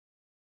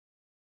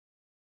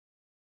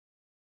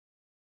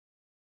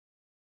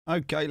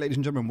Okay, ladies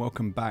and gentlemen,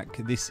 welcome back.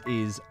 This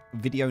is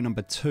video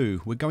number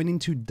 2. We're going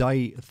into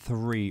day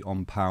 3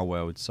 on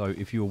Palworld. So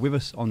if you were with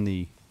us on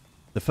the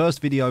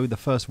first video, the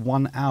first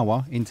 1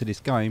 hour into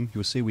this game,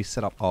 you'll see we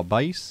set up our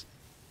base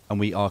and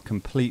we are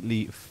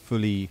completely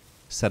fully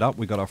set up.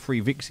 We've got our 3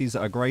 Vixies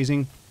that are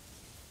grazing.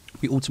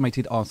 We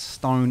automated our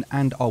stone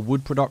and our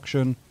wood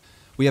production.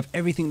 We have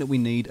everything that we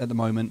need at the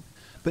moment,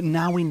 but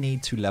now we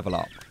need to level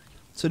up.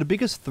 So the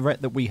biggest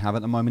threat that we have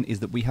at the moment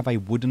is that we have a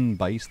wooden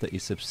base that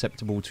is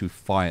susceptible to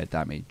fire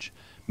damage.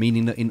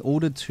 Meaning that in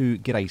order to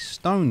get a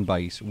stone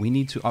base, we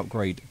need to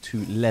upgrade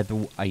to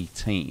level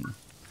 18.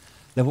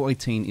 Level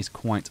 18 is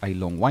quite a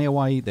long way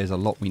away. There's a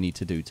lot we need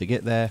to do to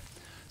get there.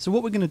 So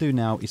what we're going to do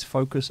now is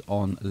focus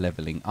on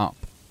leveling up.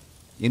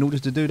 In order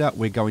to do that,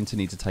 we're going to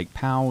need to take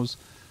pals.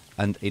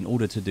 And in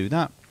order to do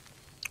that,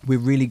 we're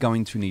really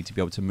going to need to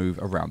be able to move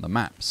around the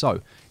map.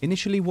 So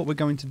initially what we're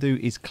going to do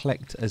is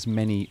collect as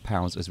many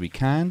pals as we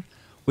can.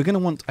 We're going to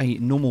want a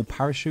normal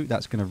parachute.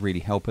 That's going to really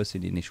help us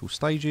in the initial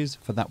stages.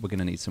 For that, we're going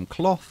to need some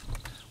cloth.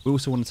 We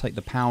also want to take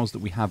the pals that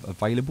we have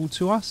available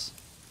to us.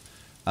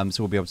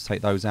 So we'll be able to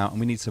take those out. And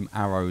we need some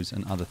arrows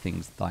and other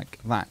things like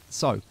that.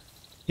 So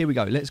here we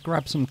go. Let's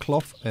grab some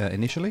cloth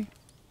initially.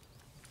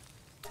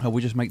 We'll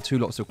just make 2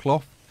 lots of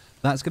cloth.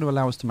 That's going to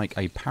allow us to make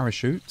a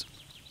parachute.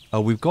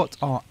 We've got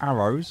our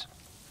arrows.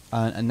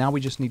 And now we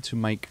just need to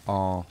make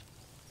our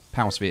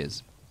power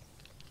spheres.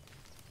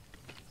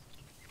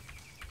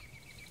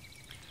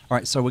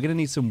 Alright, so we're going to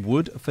need some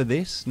wood for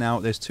this.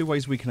 Now, there's 2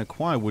 ways we can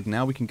acquire wood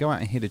now. We can go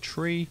out and hit a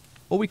tree,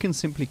 or we can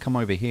simply come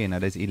over here. Now,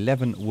 there's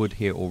 11 wood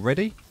here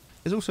already.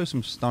 There's also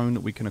some stone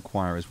that we can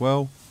acquire as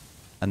well.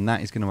 And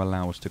that is going to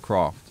allow us to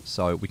craft.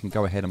 So we can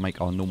go ahead and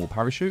make our normal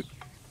parachute.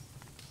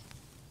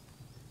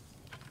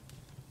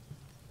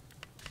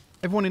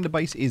 Everyone in the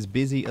base is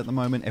busy at the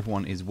moment.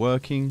 Everyone is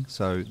working,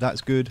 so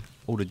that's good.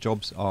 All the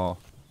jobs are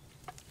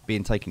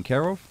being taken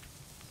care of.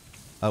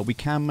 We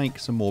can make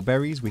some more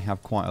berries. We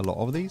have quite a lot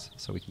of these,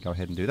 so we can go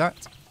ahead and do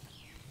that.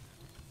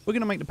 We're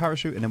going to make the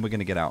parachute and then we're going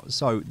to get out.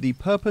 So the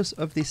purpose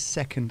of this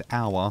second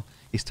hour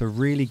is to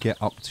really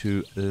get up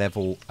to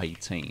level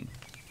 18.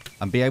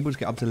 And be able to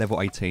get up to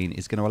level 18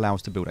 is going to allow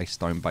us to build a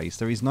stone base.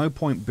 There is no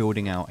point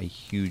building out a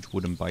huge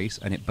wooden base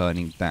and it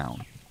burning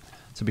down.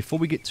 So before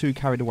we get too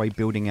carried away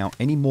building out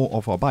any more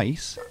of our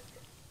base,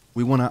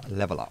 we want to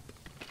level up.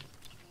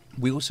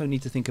 We also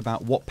need to think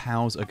about what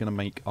pals are going to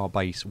make our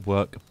base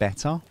work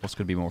better, what's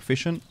going to be more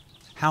efficient,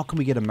 how can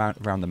we get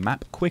around the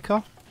map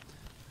quicker,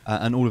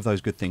 and all of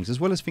those good things, as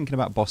well as thinking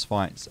about boss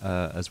fights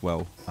as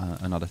well,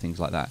 and other things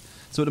like that.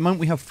 So at the moment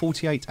we have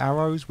 48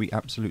 arrows. We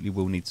absolutely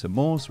will need some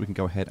more, so we can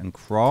go ahead and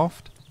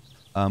craft.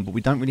 But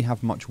we don't really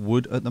have much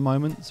wood at the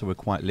moment, so we're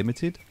quite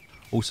limited.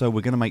 Also,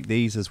 we're going to make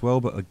these as well,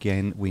 but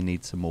again, we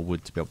need some more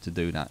wood to be able to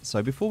do that.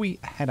 So before we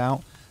head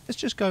out, let's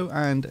just go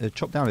and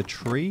chop down a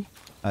tree.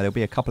 There'll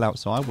be a couple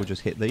outside. We'll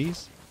just hit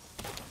these.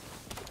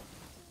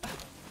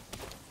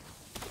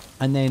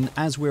 And then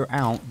as we're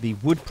out, the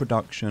wood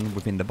production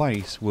within the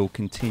base will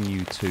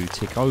continue to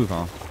tick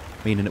over,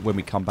 meaning that when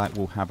we come back,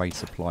 we'll have a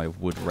supply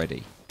of wood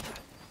ready.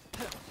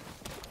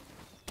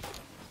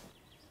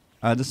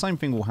 The same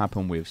thing will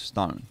happen with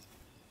stone.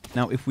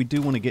 Now, if we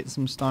do want to get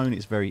some stone,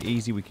 it's very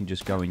easy. We can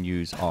just go and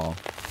use our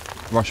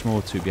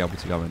Rushmore to be able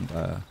to go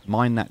and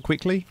mine that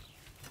quickly.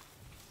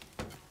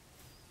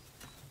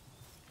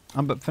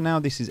 But for now,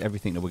 this is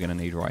everything that we're going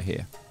to need right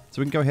here.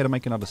 So we can go ahead and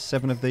make another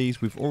 7 of these.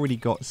 We've already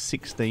got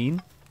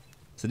 16.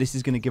 So this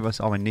is going to give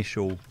us our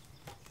initial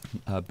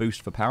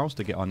boost for pals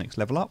to get our next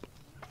level up.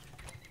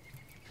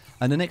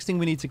 And the next thing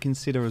we need to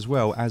consider as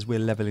well as we're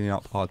leveling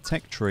up our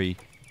tech tree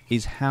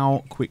is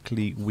how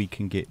quickly we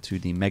can get to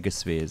the mega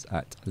spheres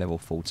at level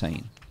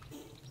 14.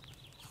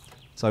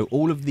 So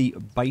all of the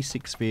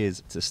basic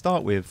spheres to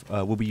start with,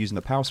 we'll be using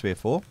the power sphere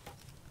for.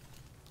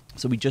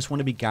 So we just want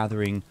to be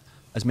gathering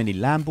as many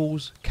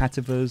lamballs,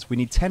 cativers. We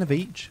need 10 of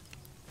each.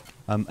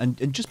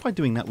 And just by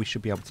doing that, we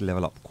should be able to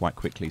level up quite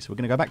quickly. So we're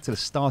going to go back to the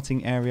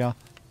starting area.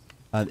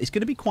 It's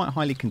going to be quite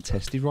highly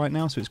contested right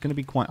now, so it's going to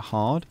be quite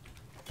hard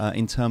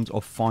in terms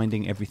of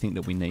finding everything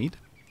that we need.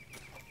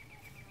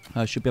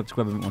 Should be able to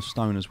grab a bit more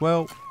stone as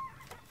well.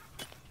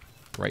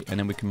 Great, and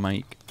then we can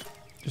make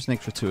just an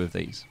extra 2 of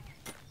these.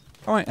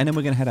 Alright, and then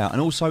we're going to head out.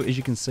 And also, as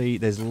you can see,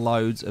 there's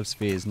loads of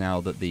spheres now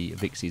that the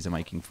Vixies are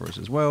making for us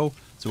as well.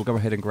 So we'll go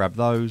ahead and grab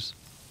those.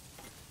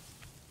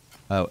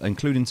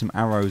 Including some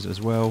arrows as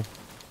well.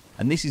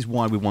 And this is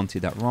why we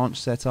wanted that ranch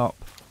set up.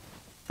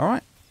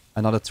 Alright,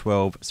 another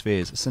 12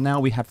 spheres. So now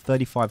we have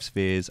 35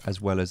 spheres as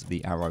well as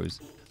the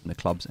arrows and the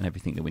clubs and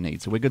everything that we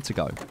need. So we're good to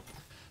go.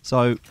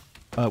 So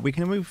we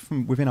can move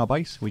from within our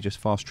base. We just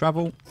fast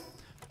travel.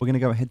 We're going to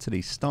go ahead to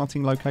the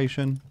starting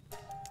location.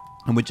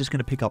 And we're just going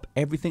to pick up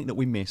everything that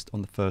we missed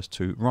on the first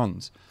 2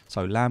 runs.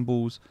 So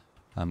lamballs,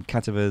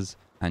 cativers,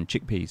 and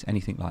chickpeas,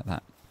 anything like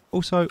that.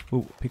 Also,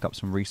 we'll pick up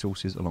some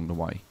resources along the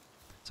way.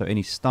 So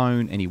any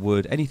stone, any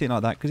wood, anything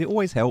like that, because it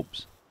always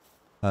helps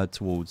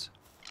towards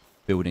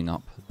building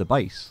up the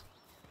base.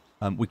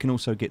 We can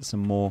also get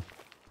some more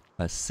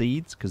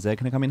seeds, because they're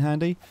going to come in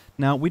handy.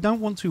 Now, we don't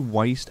want to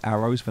waste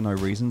arrows for no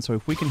reason, so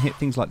if we can hit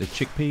things like the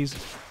chickpeas,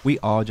 we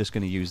are just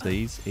going to use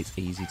these. It's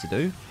easy to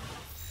do,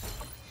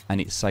 and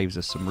it saves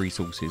us some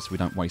resources so we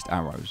don't waste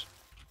arrows.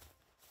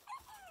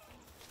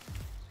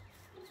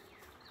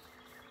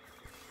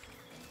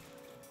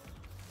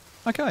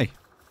 Okay.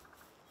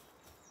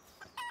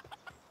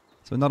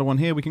 So another one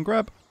here we can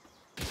grab.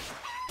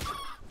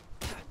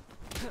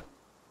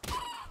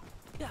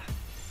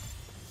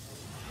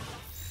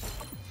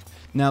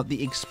 Now,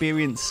 the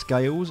experience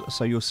scales,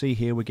 so you'll see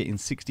here we're getting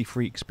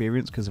 63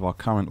 experience because of our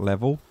current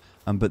level,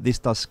 but this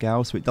does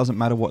scale, so it doesn't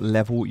matter what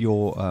level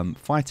you're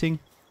fighting,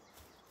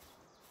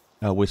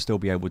 we'll still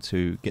be able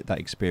to get that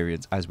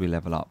experience as we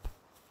level up,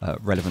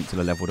 relevant to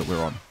the level that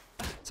we're on.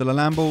 So the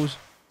land balls,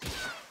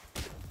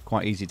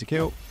 quite easy to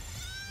kill.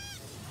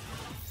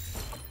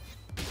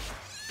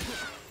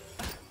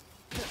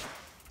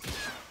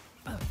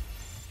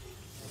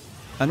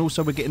 And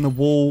also we're getting the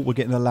wall, we're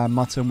getting the lamb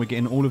mutton, we're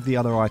getting all of the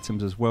other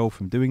items as well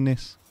from doing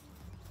this.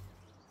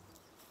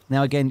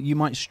 Now again, you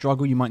might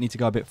struggle, you might need to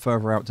go a bit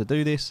further out to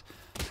do this,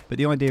 but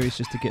the idea is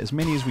just to get as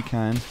many as we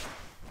can,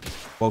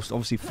 whilst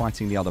obviously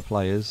fighting the other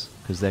players,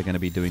 because they're going to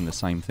be doing the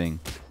same thing.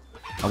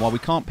 And while we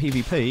can't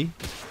PvP,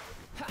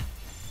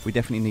 we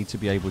definitely need to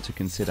be able to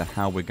consider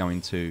how we're going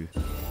to,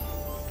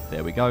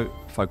 there we go,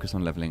 focus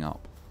on leveling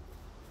up.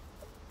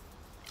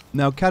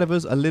 Now,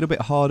 cadavers a little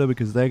bit harder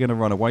because they're going to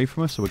run away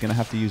from us, so we're going to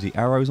have to use the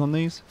arrows on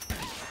these.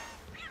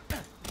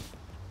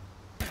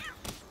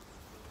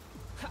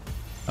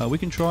 We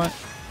can try it.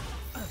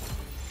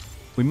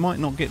 We might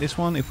not get this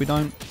one if we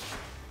don't.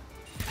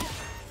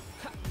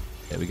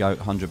 There we go,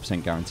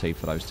 100% guaranteed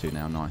for those two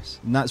now, nice.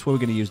 And that's where we're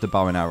going to use the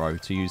bow and arrow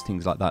to use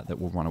things like that that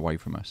will run away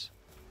from us.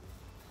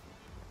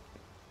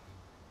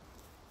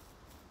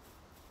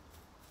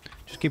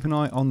 Just keep an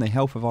eye on the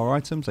health of our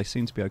items. They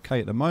seem to be okay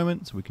at the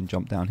moment, so we can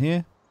jump down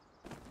here.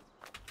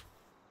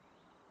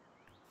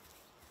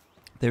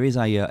 There is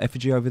a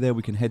effigy over there.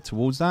 We can head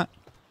towards that.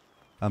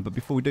 But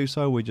before we do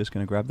so, we're just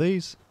going to grab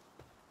these.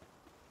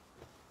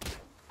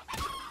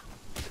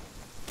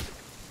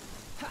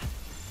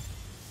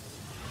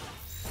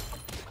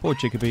 Poor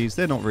chickadees.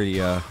 They're not really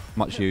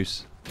much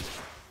use.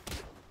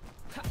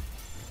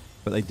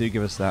 But they do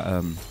give us that,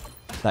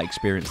 that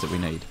experience that we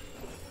need.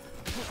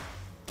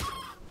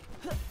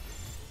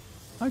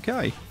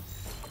 Okay.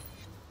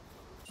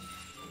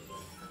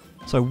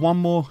 So one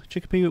more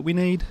chickpea that we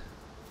need.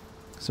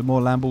 Some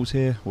more lamb balls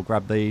here, we'll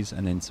grab these,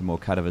 and then some more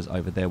cadavers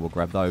over there, we'll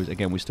grab those.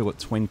 Again, we've still got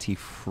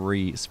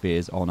 23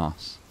 spears on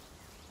us.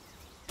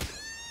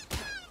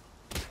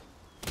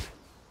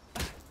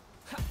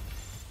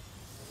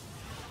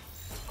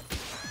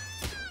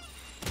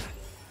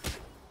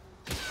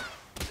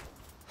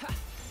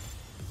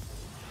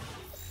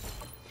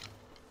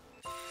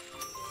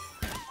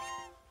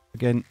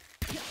 Again,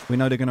 we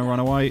know they're going to run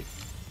away,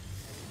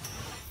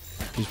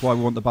 which is why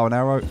we want the bow and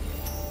arrow.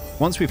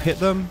 Once we've hit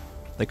them,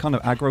 they kind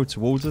of aggro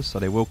towards us, so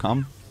they will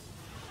come.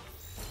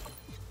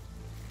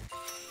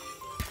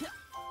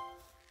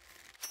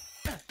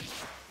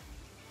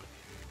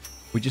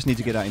 We just need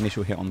to get that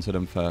initial hit onto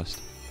them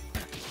first.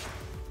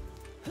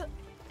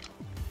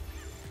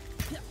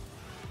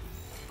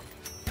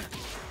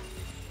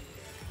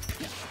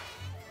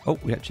 Oh,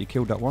 we actually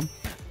killed that one.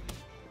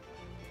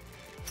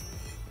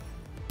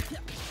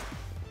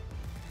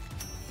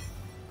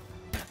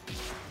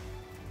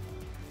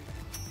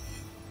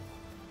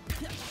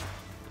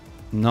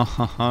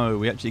 No,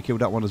 we actually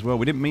killed that one as well.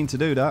 We didn't mean to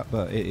do that,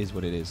 but it is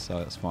what it is, so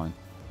that's fine.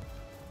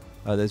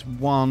 There's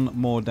one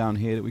more down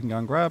here that we can go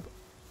and grab.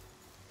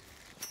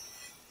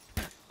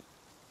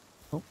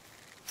 Oh.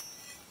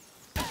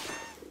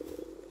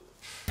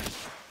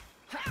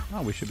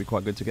 Oh, we should be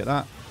quite good to get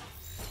that.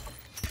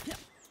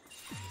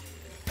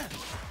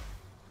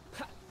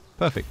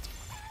 Perfect.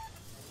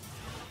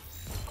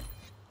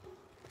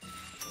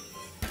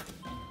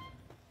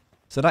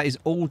 So that is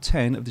all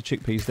 10 of the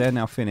chickpeas. They're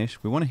now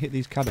finished. We want to hit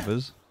these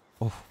cadavers.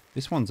 Oh,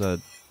 this one's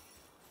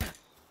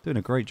doing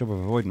a great job of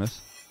avoiding us.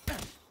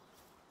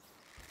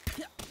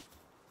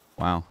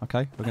 Wow,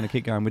 okay. We're going to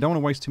keep going. We don't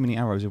want to waste too many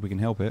arrows if we can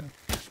help it.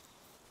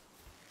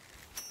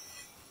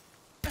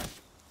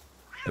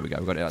 There we go.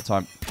 We got it that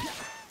time.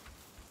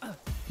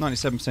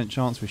 97%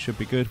 chance we should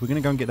be good. We're going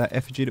to go and get that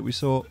effigy that we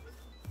saw.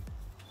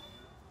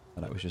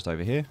 Oh, that was just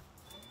over here.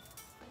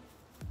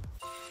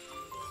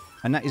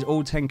 And that is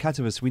all 10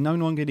 cadavers. So we no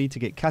longer need to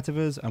get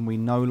cadavers, and we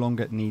no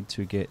longer need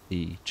to get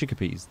the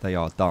chickpeas. They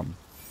are done.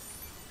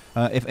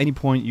 If any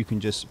point, you can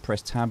just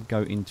press tab,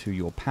 go into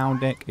your pound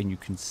deck, and you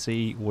can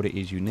see what it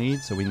is you need.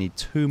 So we need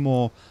 2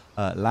 more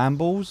lamb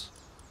balls,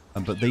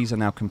 but these are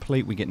now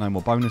complete. We get no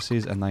more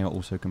bonuses, and they are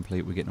also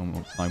complete. We get no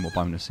more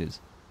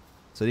bonuses.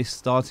 So this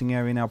starting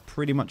area now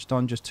pretty much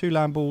done. Just 2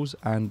 lamb balls,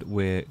 and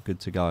we're good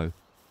to go.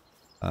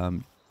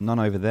 None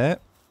over there.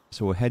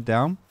 So we'll head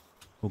down.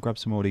 We'll grab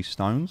some more of these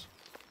stones.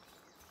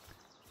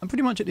 And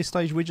pretty much at this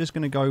stage, we're just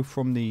going to go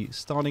from the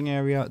starting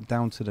area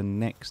down to the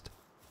next,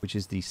 which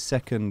is the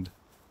second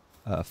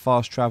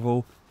fast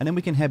travel. And then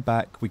we can head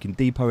back. We can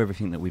depot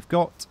everything that we've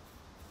got.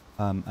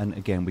 And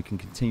again, we can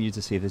continue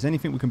to see if there's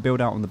anything we can build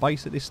out on the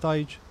base at this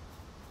stage.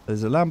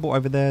 There's a Lambert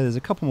over there. There's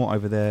a couple more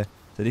over there.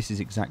 So this is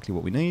exactly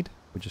what we need.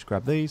 We'll just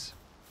grab these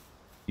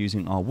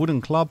using our wooden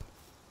club.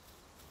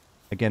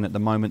 Again, at the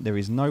moment, there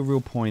is no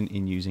real point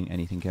in using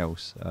anything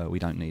else. We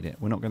don't need it.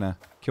 We're not going to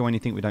kill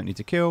anything we don't need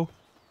to kill.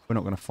 We're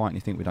not going to fight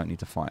anything we don't need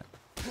to fight.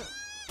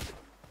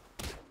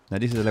 Now,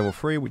 this is a level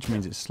 3, which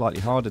means it's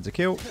slightly harder to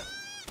kill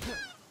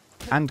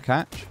and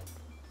catch.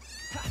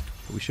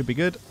 But we should be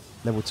good.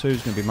 Level 2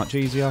 is going to be much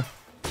easier.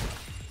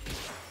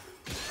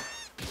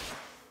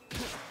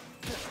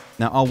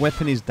 Now, our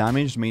weapon is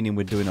damaged, meaning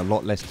we're doing a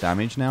lot less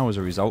damage now as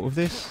a result of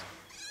this.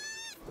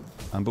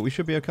 But we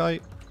should be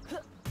okay.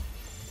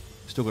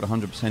 Still got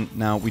 100%.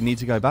 Now, we need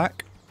to go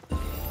back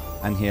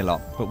and heal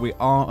up. But we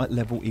are at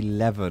level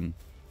 11.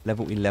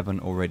 Level 11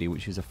 already,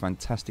 which is a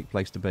fantastic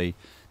place to be.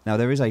 Now,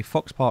 there is a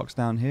Fox Parks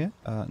down here.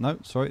 No,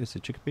 sorry, it's a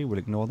Chickpea. We'll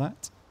ignore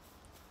that.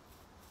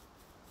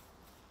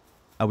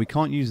 We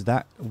can't use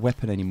that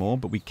weapon anymore,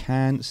 but we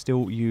can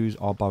still use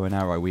our bow and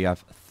arrow. We have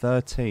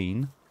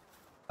 13,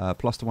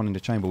 plus the one in the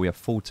chamber, we have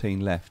 14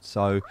 left.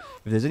 So if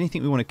there's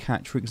anything we want to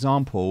catch, for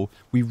example,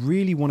 we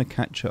really want to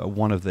catch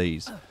one of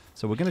these.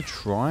 So we're going to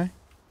try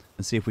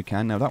and see if we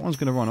can. Now that one's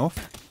going to run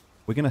off.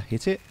 We're going to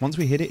hit it. Once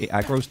we hit it, it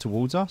aggroes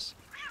towards us.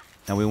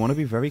 Now we want to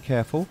be very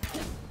careful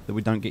that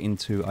we don't get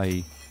into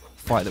a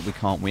fight that we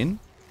can't win,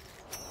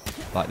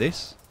 like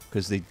this,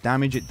 because the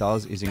damage it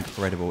does is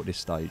incredible at this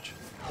stage.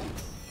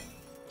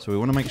 So we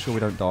want to make sure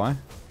we don't die.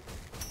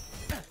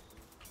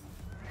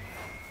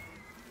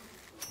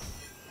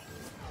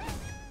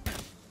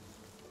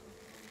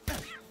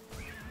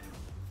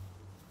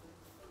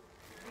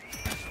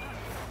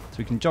 So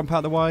we can jump out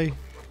of the way.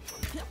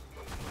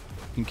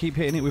 We can keep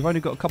hitting it. We've only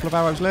got a couple of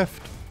arrows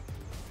left.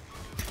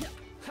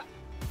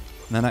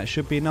 Now that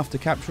should be enough to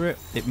capture it.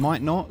 It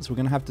might not, so we're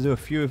going to have to do a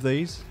few of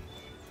these.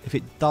 If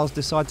it does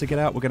decide to get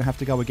out, we're going to have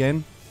to go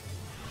again.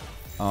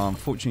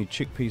 Unfortunately,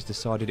 Chickpea's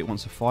decided it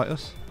wants to fight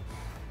us.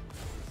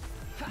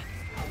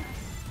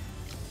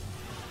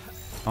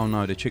 Oh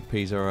no, the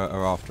Chickpeas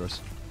are after us.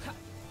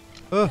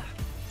 We're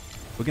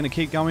going to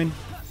keep going.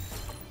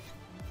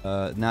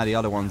 Now the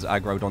other one's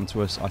aggroed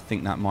onto us. I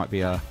think that might be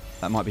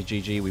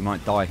GG. We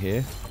might die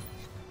here.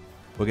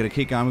 We're going to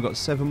keep going. We've got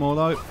 7 more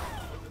though.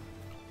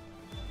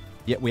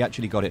 Yep, we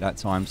actually got it that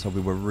time, so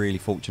we were really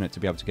fortunate to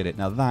be able to get it.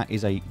 Now that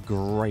is a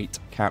great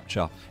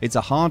capture. It's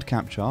a hard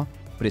capture,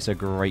 but it's a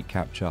great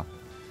capture.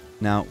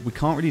 Now, we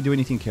can't really do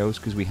anything else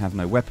because we have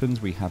no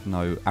weapons, we have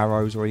no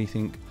arrows or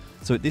anything.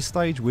 So at this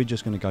stage, we're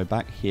just going to go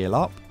back, heal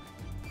up.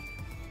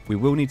 We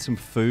will need some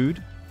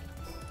food.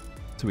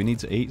 So we need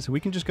to eat. So we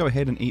can just go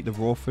ahead and eat the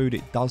raw food.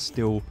 It does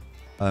still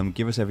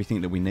give us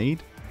everything that we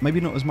need.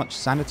 Maybe not as much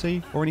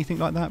sanity or anything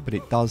like that, but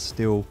it does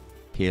still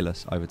heal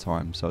us over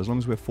time. So as long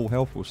as we're full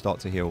health, we'll start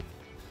to heal.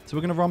 So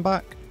we're going to run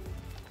back.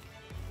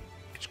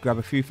 Just grab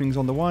a few things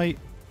on the way.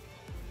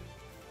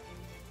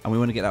 And we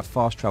want to get that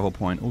fast travel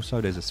point. Also,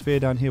 there's a sphere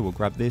down here. We'll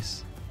grab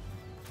this.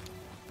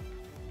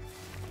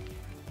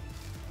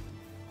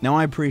 Now,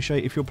 I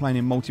appreciate if you're playing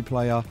in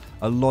multiplayer,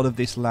 a lot of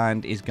this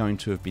land is going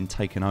to have been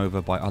taken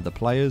over by other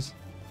players.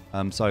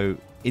 So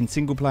in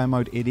single player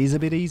mode, it is a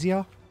bit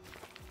easier.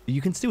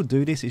 You can still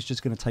do this. It's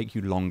just going to take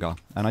you longer.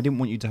 And I didn't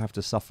want you to have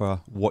to suffer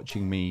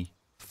watching me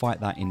fight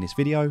that in this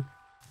video.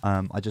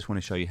 I just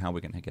want to show you how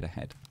we're going to get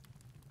ahead.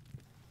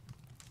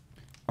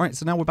 Alright,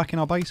 so now we're back in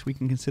our base. We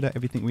can consider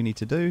everything we need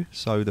to do.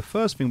 So the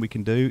first thing we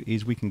can do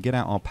is we can get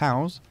out our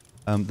pals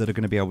that are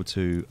going to be able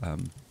to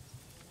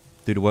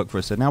do the work for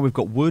us. So now we've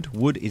got wood.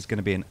 Wood is going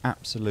to be an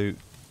absolute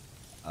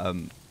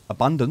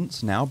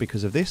abundance now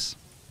because of this.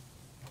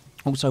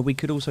 Also, we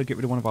could also get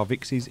rid of one of our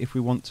Vixies if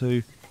we want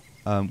to.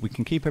 We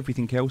can keep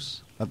everything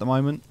else at the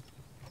moment.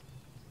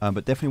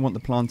 But definitely want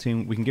the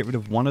planting. We can get rid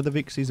of one of the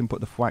Vixies and put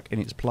the Thwack in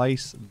its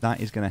place. That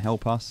is going to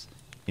help us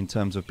in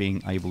terms of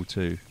being able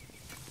to...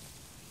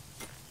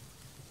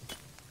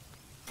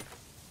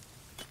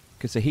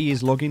 Okay, so he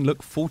is logging.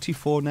 Look,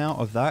 44 now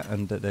of that,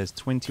 and there's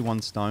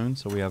 21 stone.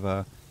 So we have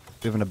an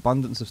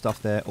abundance of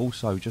stuff there.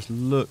 Also, just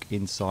look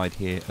inside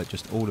here at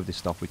just all of this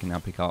stuff we can now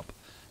pick up.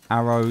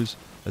 Arrows,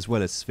 as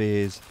well as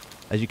spheres.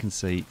 As you can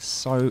see,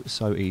 so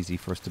easy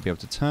for us to be able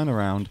to turn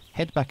around,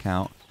 head back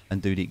out, and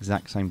do the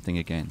exact same thing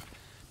again.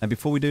 Now,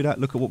 before we do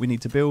that, look at what we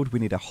need to build. We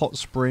need a hot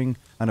spring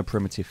and a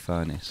primitive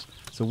furnace.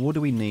 So what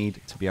do we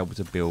need to be able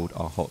to build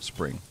our hot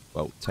spring?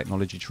 Well,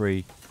 technology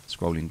tree,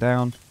 scrolling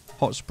down.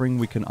 Hot spring,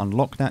 we can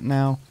unlock that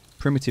now.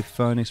 Primitive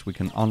furnace, we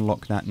can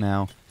unlock that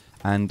now.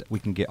 And we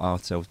can get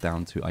ourselves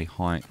down to a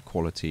high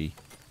quality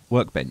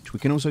workbench. We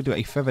can also do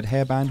a feathered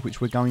hairband,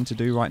 which we're going to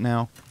do right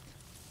now.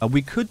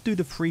 We could do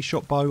the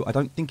 3-shot bow. I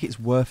don't think it's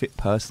worth it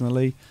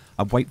personally.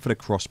 I'd wait for the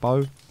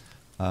crossbow.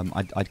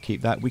 I'd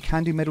keep that. We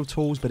can do metal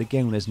tools, but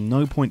again, there's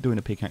no point doing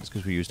a pickaxe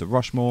because we use the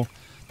Rushmore.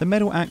 The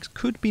metal axe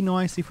could be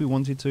nice if we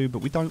wanted to,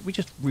 but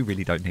we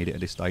really don't need it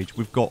at this stage.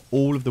 We've got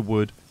all of the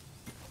wood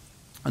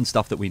and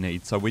stuff that we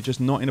need, so we're just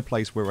not in a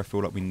place where I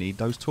feel like we need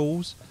those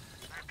tools.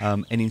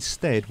 And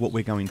instead, what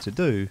we're going to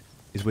do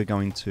is we're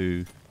going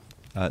to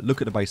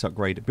look at the base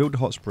upgrade, build the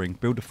hot spring,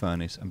 build the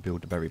furnace, and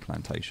build the berry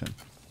plantation.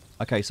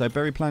 Okay, so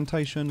berry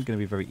plantation, going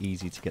to be very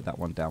easy to get that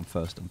one down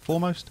first and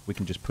foremost. We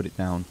can just put it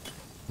down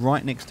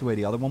right next to where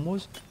the other one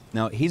was.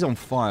 Now, he's on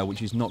fire,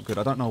 which is not good.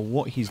 I don't know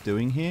what he's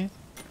doing here,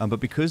 but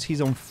because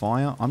he's on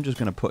fire, I'm just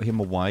going to put him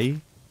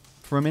away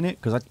for a minute,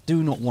 because I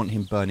do not want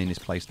him burning this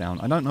place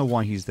down. I don't know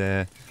why he's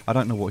there. I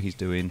don't know what he's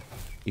doing.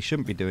 He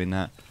shouldn't be doing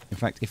that. In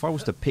fact, if I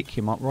was to pick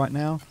him up right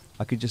now,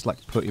 I could just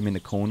like put him in the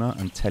corner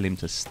and tell him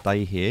to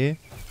stay here.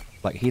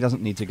 Like, he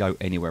doesn't need to go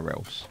anywhere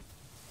else.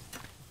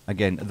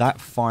 Again, that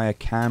fire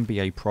can be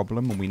a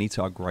problem, and we need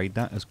to upgrade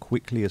that as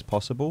quickly as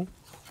possible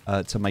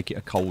to make it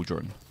a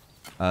cauldron,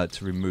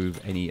 to remove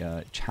any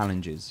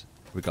challenges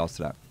in regards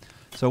to that.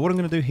 So what I'm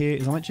going to do here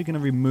is I'm actually going to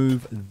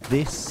remove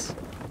this,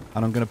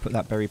 and I'm going to put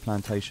that berry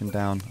plantation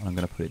down, and I'm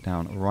going to put it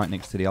down right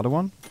next to the other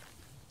one.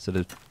 So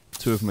the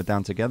two of them are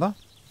down together.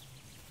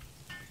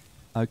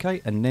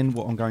 Okay, and then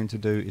what I'm going to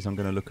do is I'm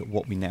going to look at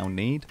what we now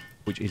need,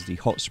 which is the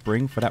hot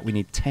spring. For that we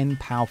need 10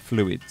 power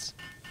fluids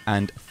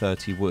and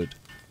 30 wood.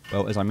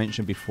 Well, as I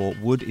mentioned before,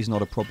 wood is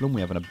not a problem.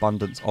 We have an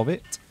abundance of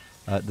it.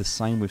 The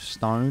same with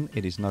stone.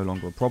 It is no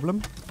longer a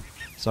problem.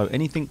 So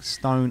anything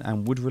stone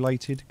and wood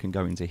related can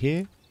go into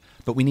here.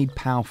 But we need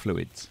power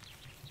fluids.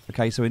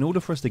 Okay, so in order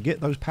for us to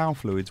get those power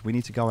fluids, we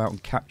need to go out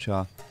and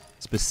capture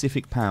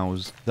specific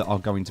powers that are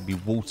going to be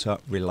water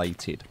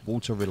related.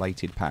 Water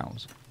related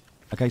powers.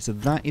 Okay, so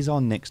that is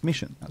our next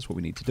mission. That's what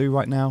we need to do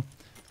right now.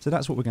 So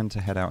that's what we're going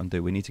to head out and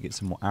do. We need to get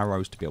some more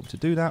arrows to be able to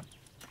do that.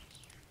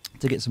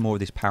 To get some more of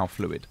this power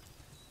fluid.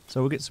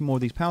 So we'll get some more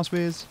of these power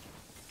spheres.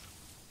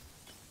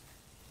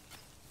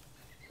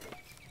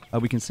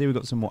 We can see we've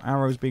got some more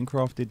arrows being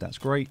crafted. That's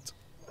great.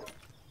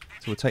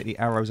 So we'll take the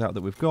arrows out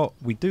that we've got.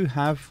 We do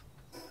have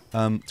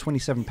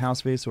 27 power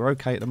spheres, so we're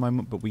okay at the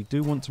moment. But we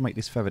do want to make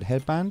this feathered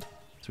headband.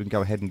 So we can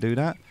go ahead and do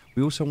that.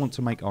 We also want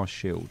to make our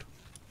shield.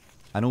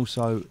 And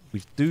also,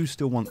 we do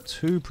still want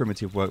 2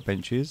 primitive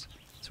workbenches.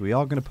 So we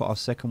are going to put our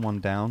second one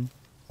down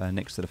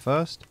next to the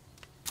first.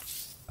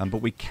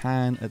 But we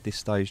can, at this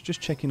stage,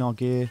 just checking our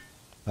gear.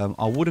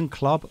 Our wooden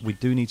club, we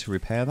do need to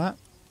repair that.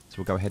 So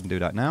we'll go ahead and do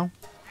that now.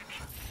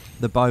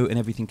 The bow and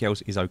everything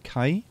else is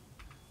okay.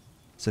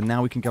 So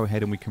now we can go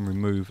ahead and we can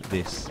remove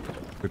this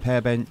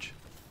repair bench.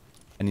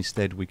 And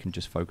instead we can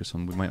just focus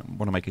on, we might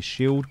want to make a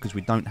shield because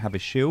we don't have a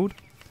shield.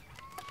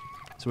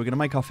 So we're going to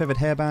make our feathered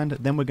hairband.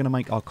 Then we're going to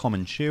make our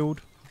common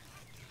shield.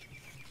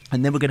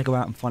 And then we're going to go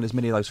out and find as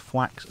many of those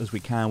thwacks as we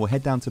can. We'll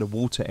head down to the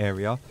water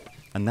area.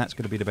 And that's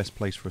going to be the best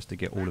place for us to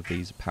get all of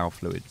these power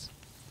fluids.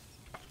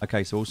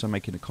 Okay, so also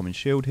making a common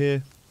shield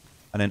here.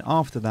 And then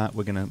after that,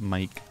 we're going to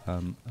make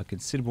a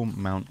considerable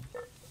amount.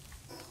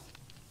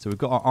 So we've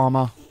got our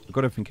armor. We've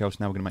got everything else.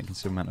 Now we're going to make a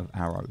considerable amount of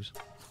arrows.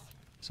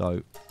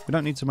 So we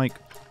don't need to make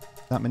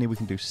that many. We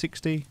can do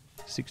 60.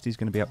 60 is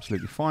going to be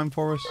absolutely fine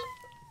for us.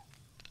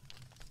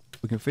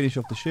 We can finish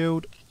off the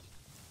shield.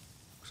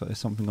 Looks like there's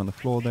something on the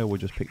floor there. We'll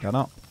just pick that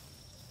up.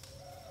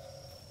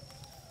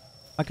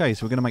 Okay,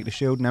 so we're going to make the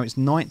shield. Now it's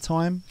night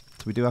time.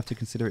 So we do have to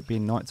consider it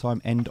being night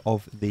time. End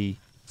of the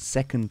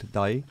second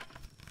day.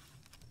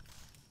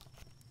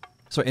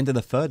 So end of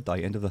the third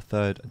day. End of the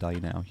third day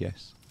now,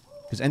 yes.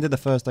 Because end of the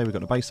first day we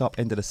got the base up.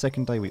 End of the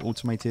second day we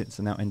automate it.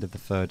 So now end of the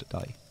third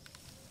day.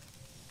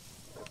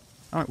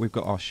 Alright, we've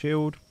got our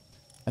shield.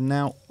 And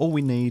now all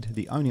we need,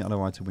 the only other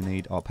item we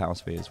need are power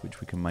spheres, which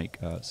we can make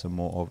some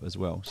more of as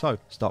well. So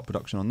start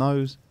production on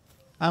those.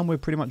 And we're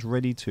pretty much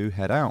ready to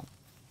head out.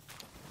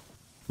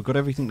 We've got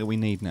everything that we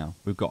need now.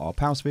 We've got our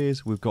power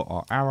spheres. We've got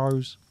our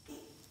arrows.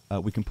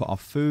 We can put our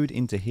food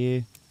into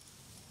here.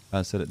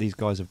 So that these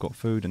guys have got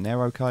food and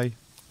they're okay.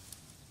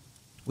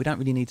 We don't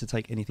really need to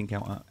take anything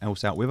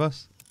else out with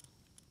us.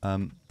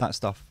 That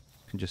stuff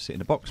can just sit in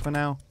the box for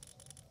now.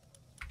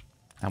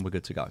 And we're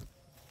good to go.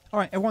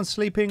 Alright, everyone's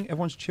sleeping.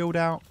 Everyone's chilled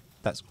out.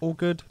 That's all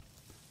good.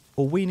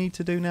 All we need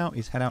to do now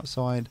is head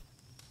outside.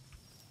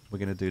 We're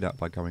going to do that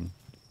by going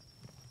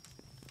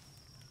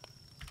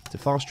to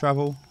fast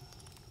travel.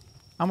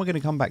 And we're going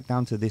to come back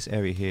down to this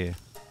area here.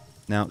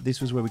 Now, this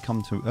was where we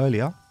come to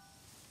earlier.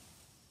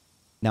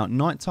 Now, at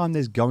night time,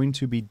 there's going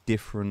to be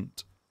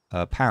different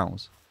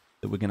pals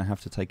that we're going to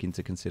have to take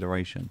into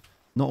consideration.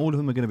 Not all of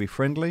them are going to be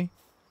friendly.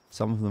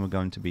 Some of them are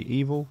going to be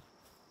evil,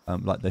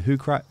 like the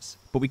Hookrats.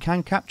 But we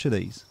can capture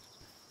these.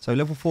 So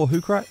level 4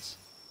 Hookrats.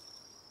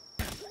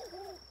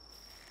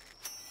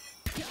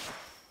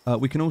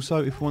 We can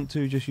also, if we want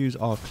to, just use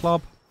our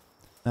club.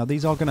 Now,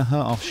 these are going to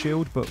hurt our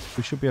shield, but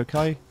we should be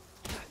okay.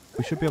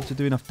 We should be able to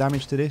do enough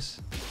damage to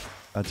this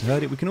to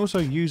hurt it. We can also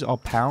use our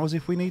powers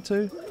if we need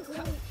to.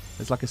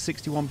 There's like a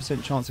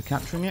 61% chance of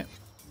capturing it.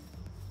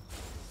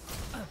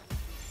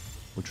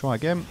 We'll try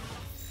again.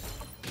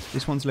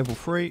 This one's level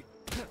 3.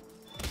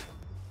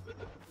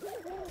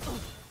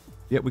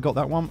 Yep, we got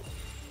that one.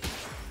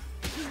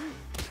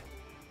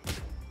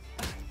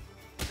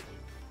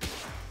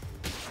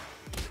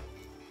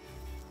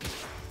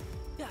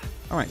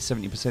 Alright,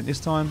 70% this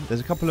time. There's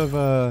a couple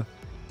of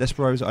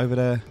Desperados over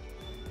there.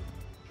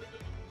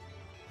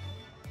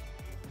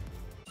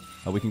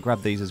 We can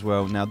grab these as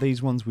well. Now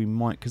these ones we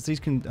might, because these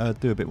can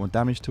do a bit more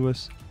damage to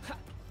us.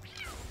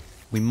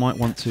 We might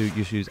want to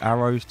just use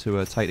arrows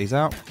to take these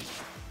out.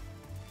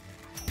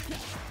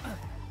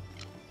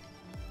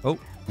 Oh,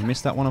 we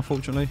missed that one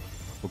unfortunately.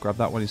 We'll grab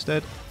that one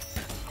instead.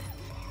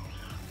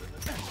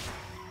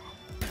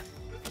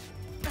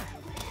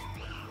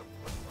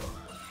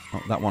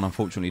 Oh, that one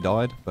unfortunately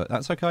died, but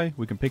that's okay.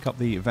 We can pick up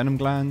the venom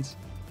glands.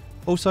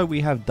 Also,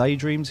 we have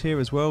daydreams here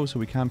as well, so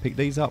we can pick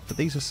these up. But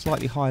these are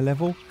slightly higher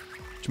level,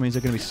 which means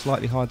they're going to be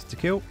slightly harder to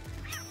kill.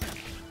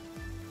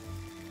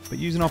 But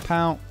using our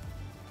POW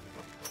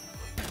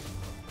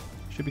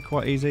should be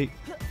quite easy.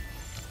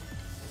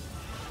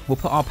 We'll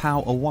put our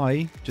POW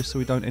away, just so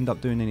we don't end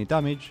up doing any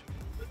damage.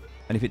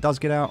 And if it does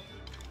get out,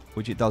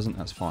 which it doesn't,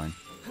 that's fine.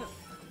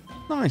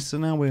 Nice, so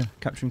now we're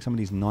capturing some of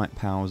these night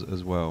POWs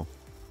as well.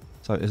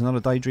 So there's another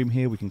daydream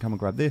here, we can come and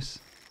grab this.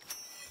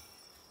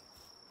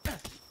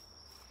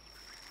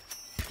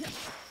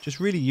 Just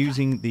really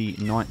using the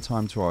night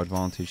time to our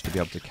advantage to be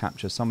able to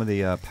capture some of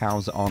the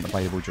POWs that aren't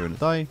available during the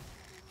day.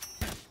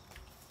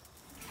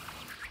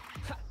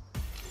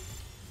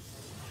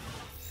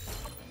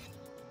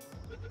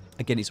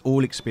 Again, it's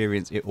all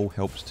experience, it all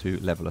helps to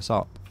level us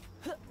up.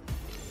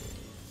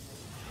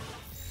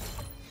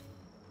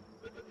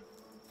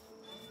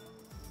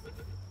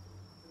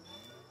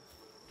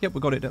 Yep, we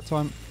got it that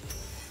time.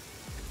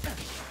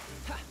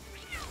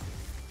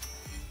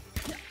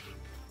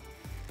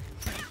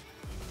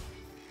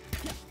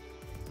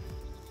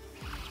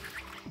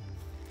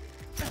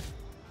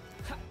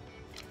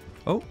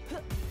 Oh,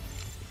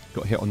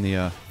 got hit on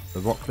the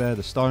rock there,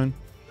 the stone.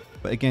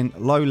 But again,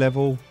 low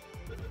level,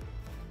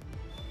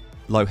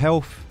 low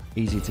health,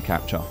 easy to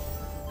capture.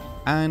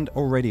 And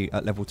already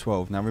at level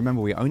 12. Now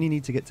remember, we only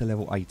need to get to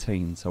level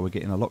 18, so we're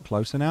getting a lot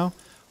closer now.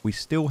 We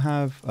still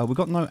have, we've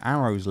got no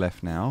arrows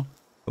left now,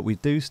 but we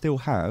do still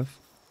have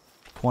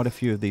quite a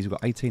few of these. We've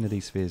got 18 of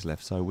these spheres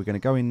left, so we're going to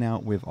go in now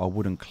with our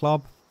wooden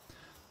club.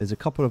 There's a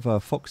couple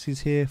of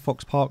foxes here,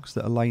 fox parks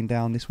that are laying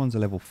down. This one's a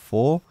level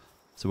 4,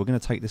 so we're going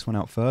to take this one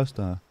out first.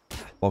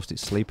 Whilst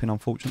it's sleeping,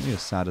 unfortunately,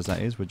 as sad as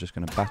that is, we're just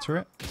going to batter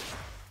it.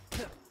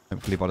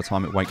 Hopefully by the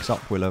time it wakes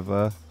up, we'll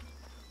have...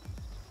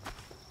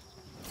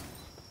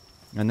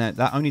 And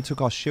that only took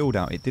our shield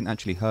out. It didn't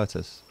actually hurt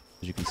us,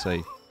 as you can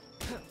see.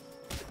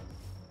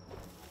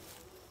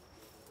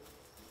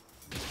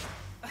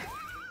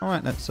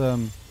 Alright, that's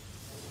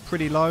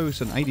pretty low.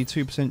 It's an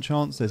 82%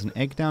 chance. There's an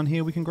egg down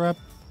here we can grab.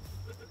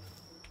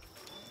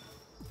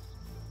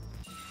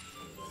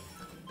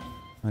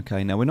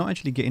 Okay, now we're not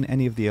actually getting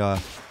any of the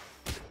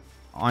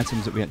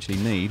items that we actually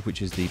need,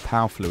 which is the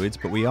POW fluids,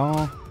 but we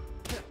are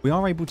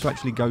able to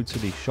actually go to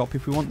the shop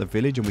if we want, the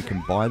village, and we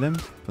can buy them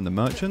from the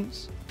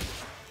merchants.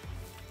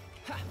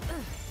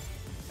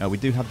 We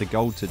do have the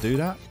gold to do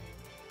that,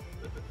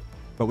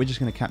 but we're just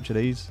going to capture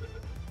these.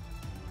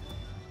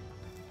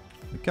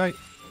 Okay.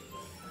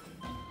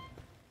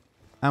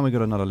 And we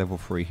got another level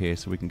 3 here,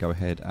 so we can go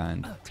ahead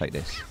and take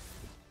this.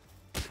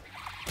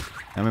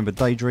 Now remember,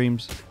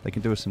 daydreams, they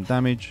can do us some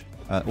damage.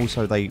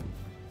 Also, they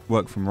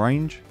work from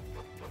range.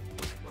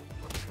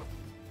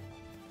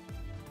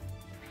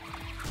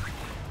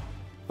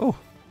 Oh.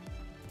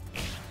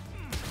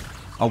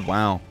 Oh,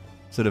 wow.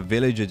 So the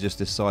villager just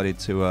decided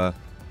to...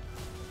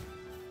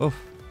 Oh.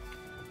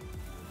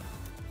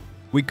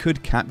 We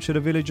could capture the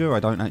villager. I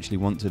don't actually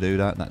want to do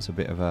that. That's a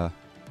bit of a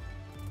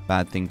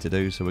bad thing to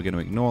do, so we're going to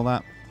ignore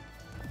that.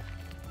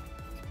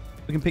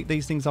 We can pick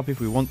these things up if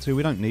we want to.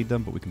 We don't need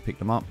them, but we can pick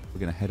them up. We're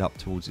going to head up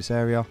towards this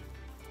area.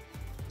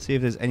 See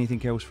if there's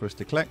anything else for us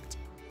to collect.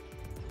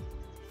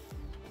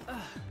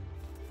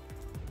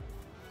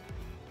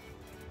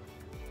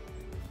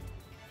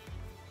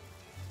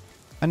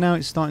 And now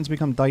it's starting to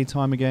become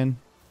daytime again.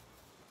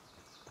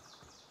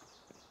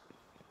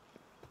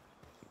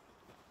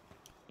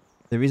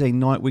 There is a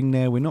Nightwing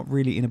there. We're not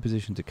really in a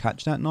position to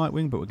catch that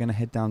Nightwing, but we're going to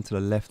head down to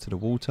the left to the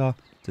water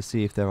to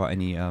see if there are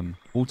any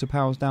water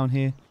POWs down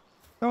here.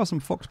 There are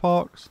some fox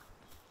parks.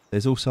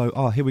 There's also,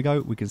 oh, here we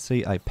go. We can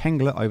see a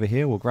penglet over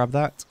here. We'll grab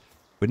that.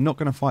 We're not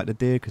going to fight the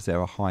deer because they're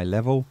a high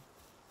level.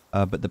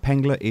 But the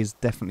penglet is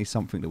definitely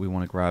something that we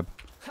want to grab.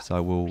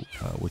 So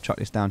we'll chuck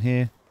this down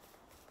here.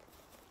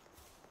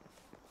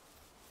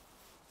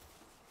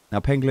 Now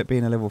penglet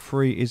being a level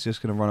 3 is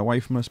just going to run away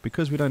from us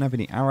because we don't have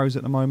any arrows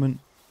at the moment.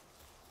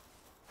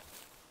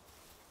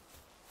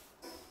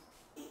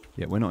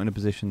 Yeah, we're not in a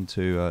position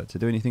to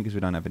do anything because we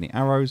don't have any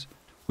arrows.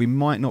 We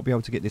might not be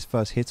able to get this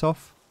first hit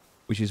off,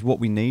 which is what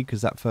we need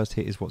because that first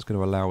hit is what's going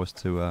to allow us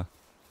to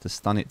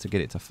stun it to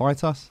get it to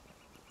fight us.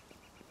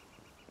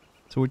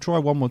 So we'll try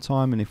one more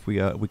time, and if we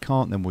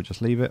can't, then we'll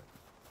just leave it.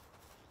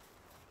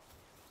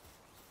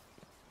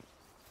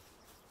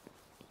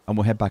 And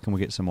we'll head back and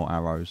we'll get some more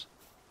arrows.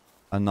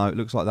 And no, it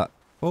looks like that.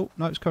 Oh,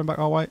 no, it's coming back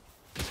our way.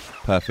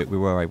 Perfect, we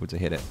were able to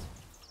hit it.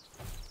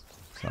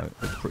 So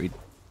it's pretty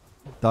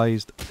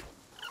dazed.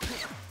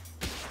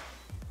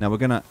 Now we're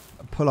going to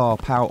pull our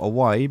POW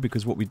away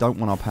because what we don't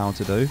want our POW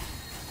to do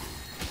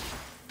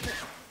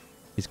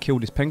is kill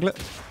this penglet.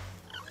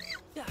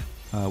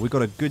 We've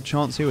got a good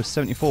chance here, a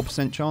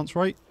 74% chance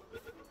rate.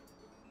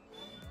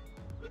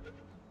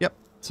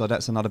 So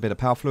that's another bit of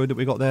power fluid that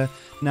we got there.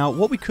 Now,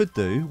 what we could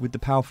do with the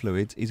power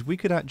fluids is we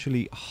could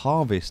actually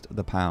harvest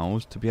the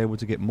pals to be able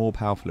to get more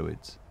power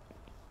fluids.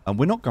 And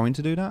we're not going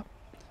to do that,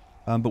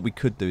 but we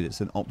could do.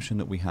 It's an option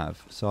that we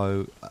have.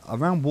 So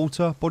around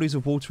water, bodies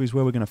of water is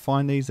where we're going to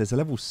find these. There's a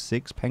level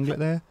 6 penglet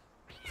there.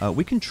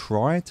 We can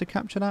try to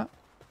capture that.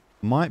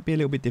 Might be a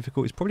little bit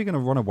difficult. It's probably going to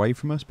run away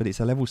from us, but it's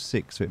a level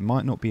 6, so it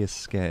might not be as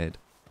scared.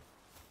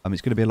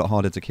 It's going to be a lot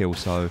harder to kill,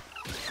 so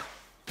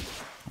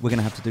we're going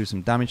to have to do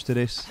some damage to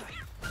this.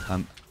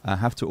 I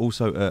have to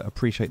also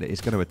appreciate that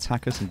it's going to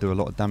attack us and do a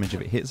lot of damage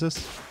if it hits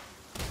us.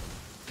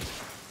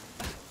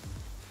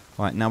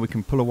 Right, now we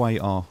can pull away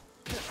our...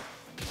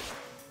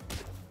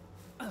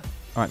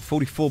 Alright,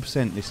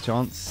 44% this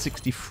chance,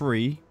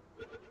 63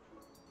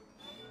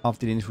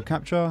 after the initial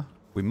capture.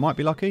 We might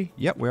be lucky.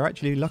 Yep, we're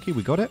actually lucky,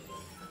 we got it.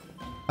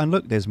 And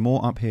look, there's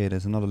more up here.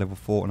 There's another level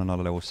 4 and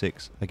another level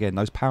 6. Again,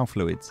 those power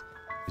fluids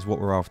is what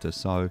we're after.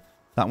 So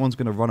that one's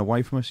going to run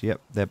away from us.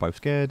 Yep, they're both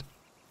scared.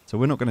 So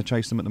we're not going to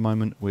chase them at the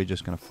moment. We're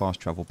just going to fast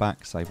travel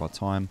back, save our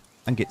time,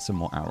 and get some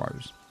more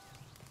arrows.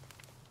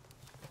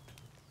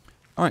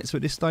 Alright, so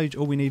at this stage,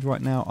 all we need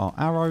right now are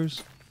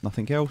arrows.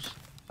 Nothing else.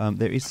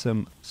 There is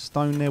some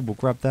stone there. We'll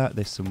grab that.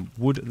 There's some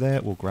wood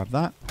there. We'll grab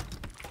that.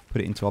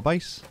 Put it into our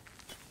base.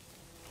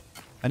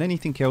 And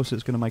anything else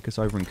that's going to make us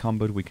over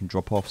encumbered, we can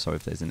drop off. So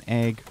if there's an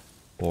egg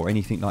or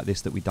anything like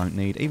this that we don't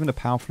need, even the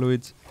power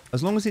fluids,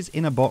 as long as it's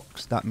in a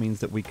box, that means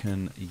that we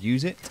can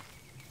use it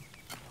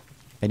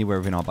anywhere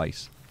within our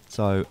base.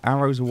 So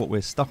arrows are what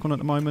we're stuck on at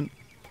the moment.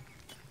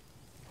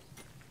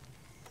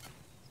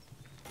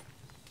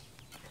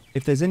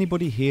 If there's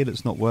anybody here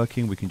that's not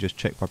working, we can just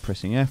check by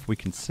pressing F. We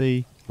can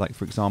see, like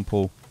for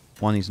example,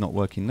 one is not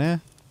working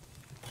there.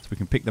 So we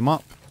can pick them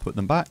up, put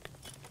them back.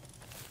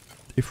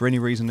 If for any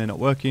reason they're not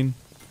working,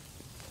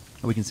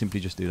 we can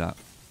simply just do that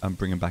and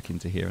bring them back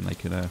into here and they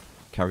can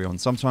carry on.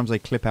 Sometimes they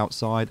clip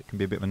outside. It can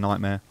be a bit of a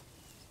nightmare.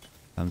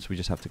 So we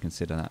just have to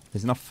consider that.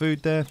 There's enough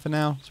food there for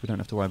now, so we don't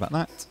have to worry about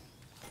that.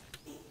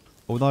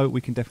 Although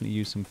we can definitely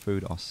use some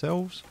food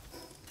ourselves.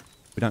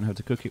 We don't have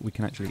to cook it. We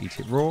can actually eat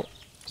it raw.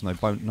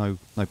 There's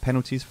no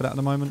penalties for that at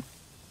the moment.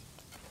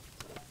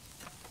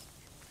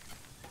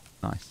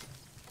 Nice.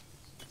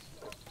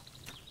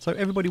 So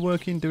everybody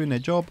working, doing their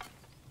job.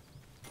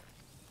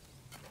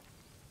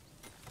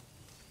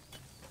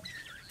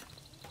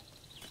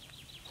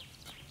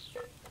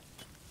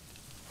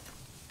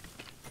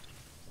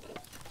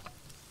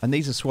 And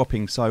these are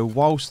swapping. So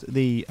whilst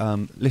the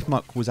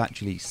liftmuck was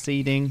actually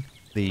seeding,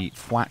 the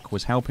thwack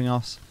was helping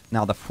us.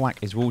 Now the thwack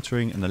is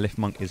watering and the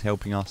liftmuck is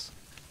helping us.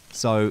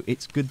 So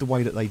it's good the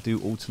way that they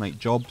do alternate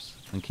jobs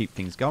and keep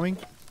things going.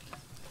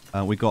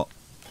 We got,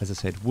 as I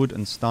said, wood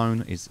and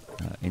stone is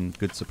in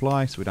good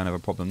supply, so we don't have a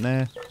problem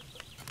there.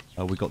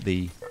 We got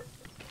the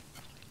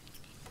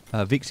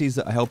Vixies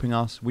that are helping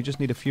us. We just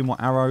need a few more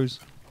arrows.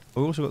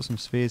 We've also got some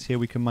spheres here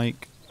we can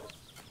make.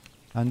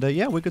 And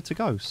yeah, we're good to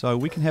go. So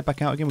we can head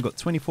back out again. We've got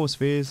 24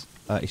 spheres.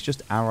 It's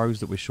just arrows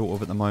that we're short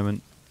of at the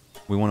moment.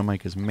 We want to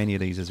make as many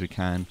of these as we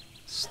can.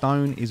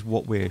 Stone is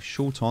what we're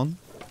short on.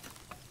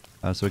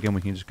 So again,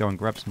 we can just go and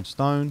grab some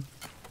stone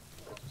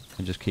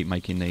and just keep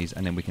making these,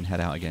 and then we can head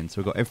out again.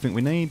 So we've got everything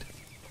we need.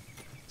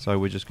 So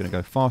we're just going to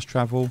go fast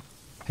travel,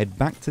 head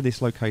back to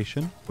this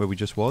location where we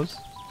just was,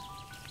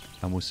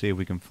 and we'll see if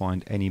we can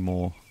find any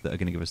more that are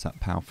going to give us that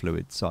power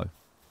fluid. So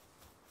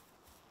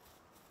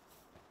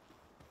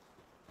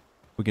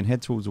we can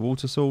head towards the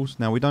water source.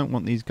 Now we don't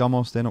want these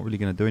gummos. They're not really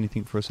going to do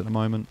anything for us at the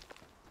moment.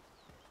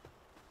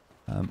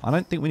 I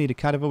don't think we need a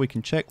cadaver. We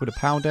can check with a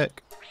power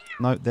deck.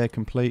 No, they're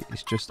complete.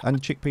 It's just, and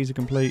the chickpeas are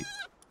complete.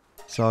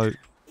 So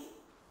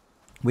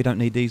we don't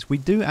need these. We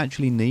do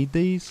actually need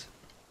these.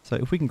 So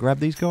if we can grab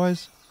these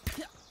guys,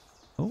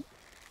 oh,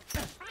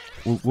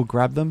 we'll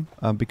grab them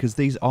because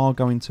these are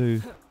going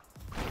to.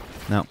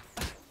 Now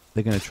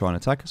they're going to try and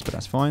attack us, but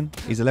that's fine.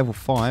 He's a level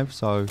 5,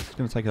 so it's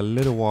going to take a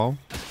little while.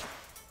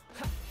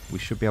 We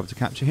should be able to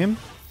capture him.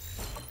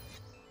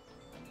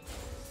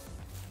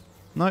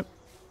 Nope.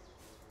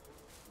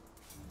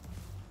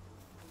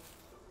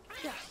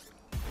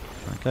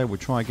 Okay, we'll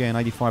try again.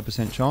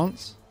 85%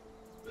 chance.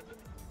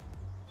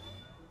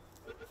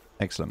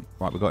 Excellent.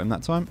 Right, we got him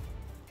that time.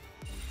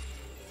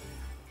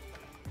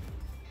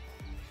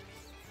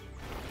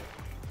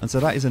 And so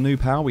that is a new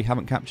pal. We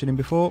haven't captured him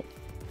before.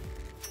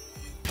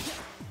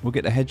 We'll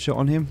get the headshot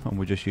on him, and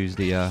we'll just use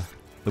the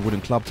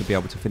wooden club to be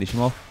able to finish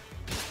him off.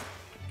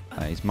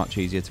 It's much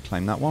easier to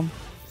claim that one.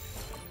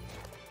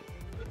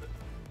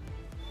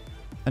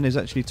 And there's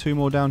actually 2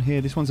 more down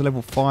here. This one's a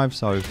level 5,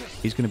 so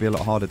he's going to be a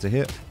lot harder to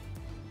hit.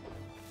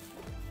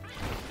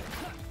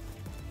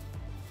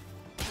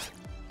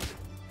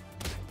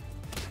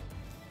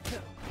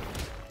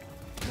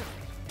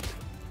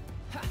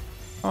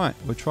 Alright,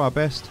 we'll try our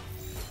best.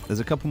 There's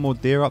a couple more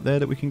deer up there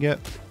that we can get.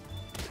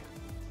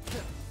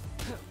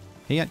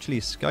 He actually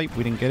escaped.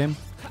 We didn't get him.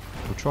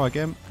 We'll try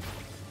again.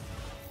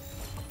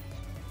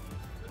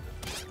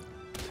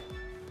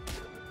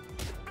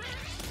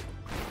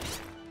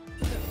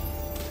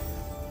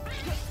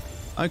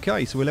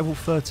 Okay, so we're level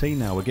 13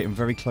 now. We're getting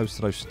very close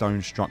to those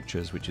stone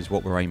structures, which is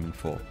what we're aiming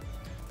for.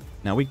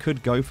 Now, we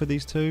could go for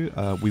these two.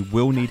 We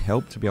will need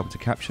help to be able to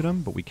capture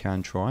them, but we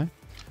can try.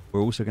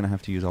 We're also going to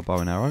have to use our bow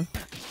and arrow.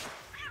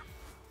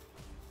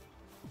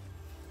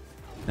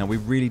 Now, we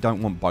really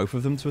don't want both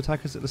of them to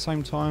attack us at the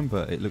same time,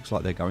 but it looks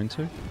like they're going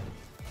to.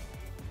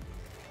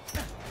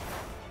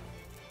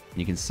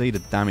 You can see the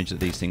damage that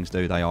these things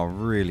do. They are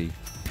really...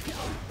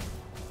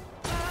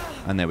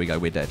 And there we go,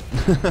 we're dead.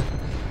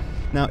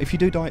 Now, if you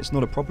do die, it's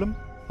not a problem.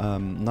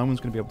 No one's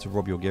going to be able to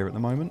rob your gear at the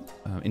moment.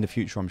 In the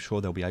future, I'm sure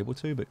they'll be able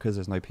to, but because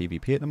there's no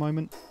PvP at the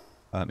moment,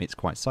 it's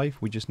quite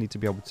safe. We just need to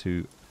be able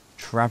to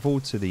travel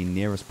to the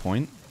nearest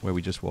point where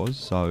we just was.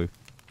 So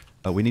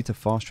we need to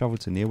fast travel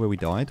to near where we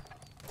died.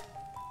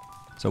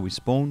 So we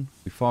spawn,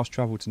 we fast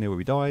travel to near where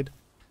we died.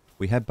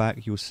 We head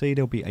back. You'll see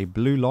there'll be a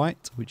blue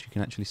light, which you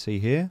can actually see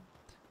here.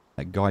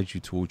 That guides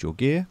you towards your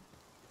gear.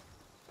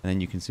 And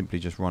then you can simply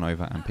just run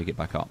over and pick it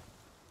back up.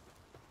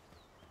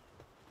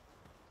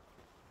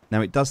 Now,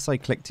 it does say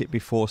collect it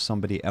before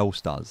somebody else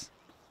does.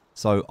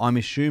 So I'm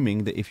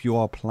assuming that if you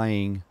are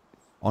playing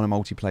on a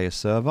multiplayer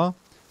server,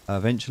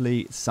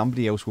 eventually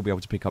somebody else will be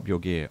able to pick up your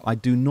gear. I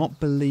do not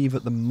believe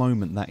at the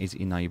moment that is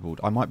enabled.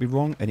 I might be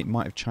wrong, and it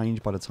might have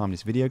changed by the time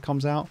this video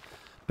comes out.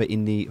 But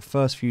in the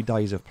first few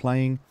days of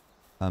playing,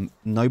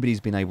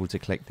 nobody's been able to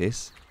collect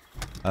this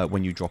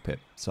when you drop it.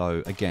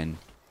 So again,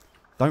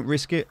 don't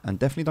risk it, and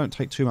definitely don't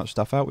take too much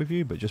stuff out with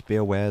you, but just be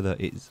aware that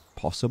it's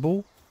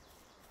possible.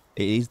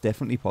 It is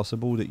definitely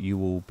possible that you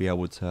will be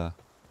able to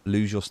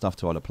lose your stuff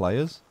to other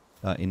players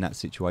in that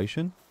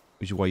situation,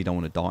 which is why you don't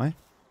want to die.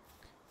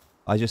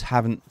 I just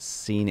haven't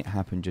seen it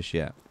happen just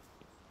yet.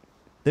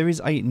 There is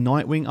a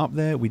Nightwing up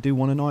there. We do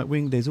want a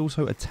Nightwing. There's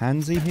also a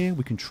Tansy here.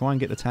 We can try and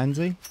get the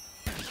Tansy.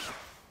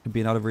 Could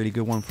be another really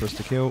good one for us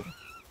to kill.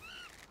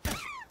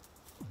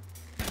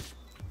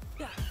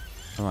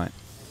 Alright.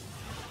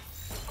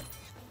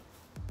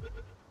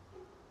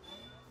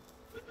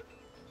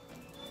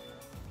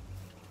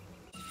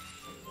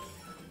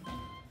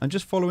 And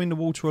just following the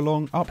water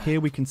along, up here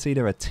we can see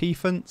there are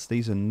T-Fents.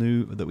 These are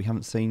new that we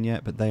haven't seen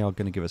yet, but they are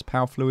going to give us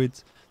power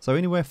fluids. So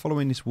anywhere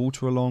following this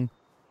water along,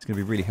 it's going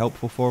to be really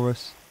helpful for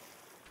us.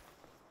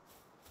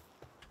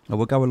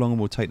 We'll go along and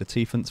we'll take the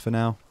T-Fents for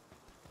now.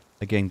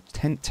 Again,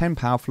 10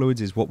 power fluids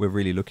is what we're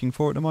really looking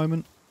for at the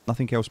moment.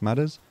 Nothing else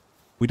matters.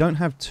 We don't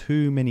have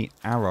too many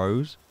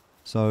arrows.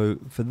 So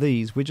for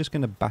these, we're just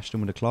going to bash them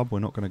with a club. We're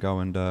not going to go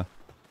and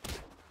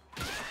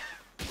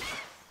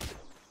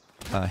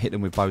hit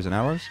them with bows and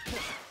arrows.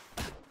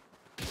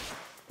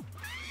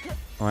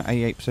 Alright,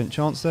 88%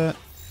 chance there.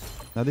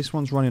 Now this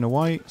one's running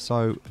away.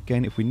 So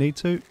again, if we need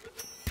to,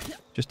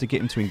 just to get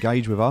him to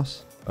engage with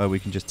us, we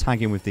can just tag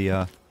him with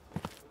the...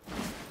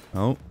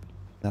 Oh,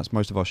 that's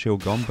most of our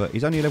shield gone, but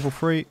he's only level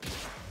 3.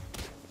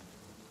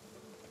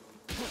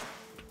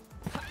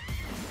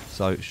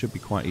 So it should be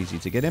quite easy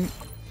to get him.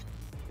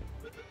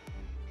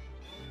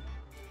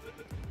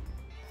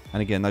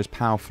 And again, those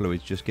power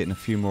fluids, just getting a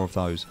few more of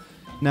those.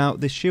 Now,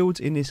 the shields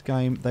in this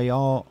game, they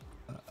will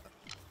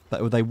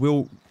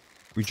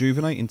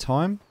rejuvenate in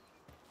time.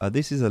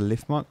 This is a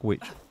lift muck,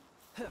 which...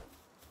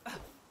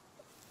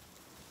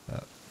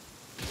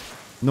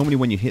 normally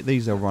when you hit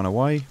these, they'll run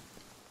away.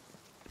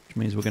 Which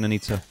means we're going to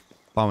need to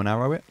bow and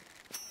arrow it.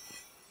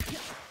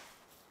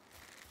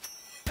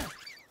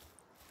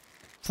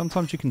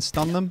 Sometimes you can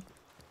stun them.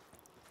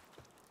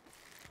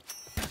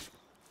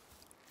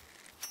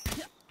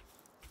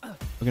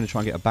 We're going to try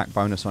and get a back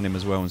bonus on him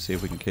as well and see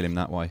if we can kill him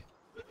that way.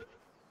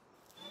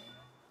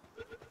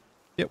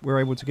 Yep, we're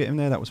able to get him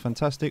there. That was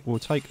fantastic. We'll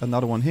take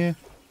another one here.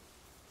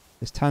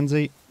 This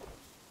Tansy.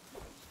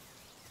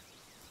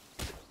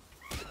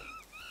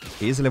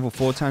 He is a level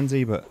 4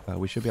 Tansy, but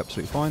we should be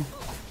absolutely fine.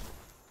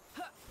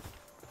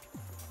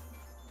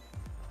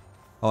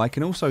 Oh, I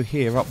can also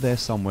hear up there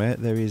somewhere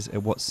there is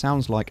what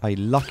sounds like a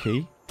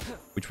Lucky,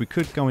 which we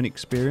could go and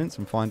experience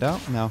and find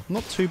out. Now, I'm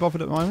not too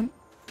bothered at the moment.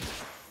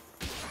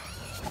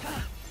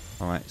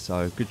 Alright,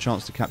 so good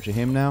chance to capture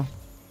him now.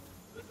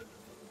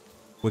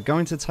 We're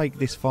going to take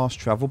this fast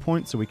travel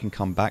point so we can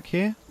come back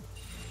here.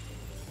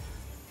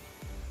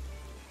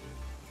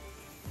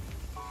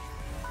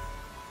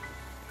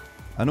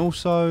 And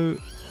also,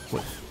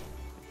 we're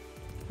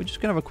just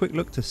going to have a quick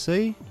look to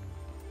see.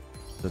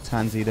 The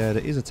Tansy there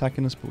that is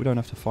attacking us, but we don't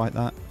have to fight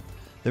that.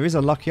 There is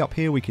a Lucky up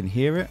here. We can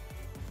hear it.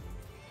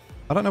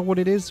 I don't know what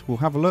it is. We'll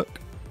have a look.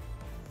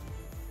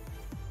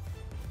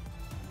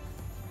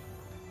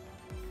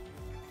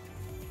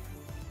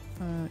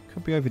 It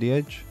could be over the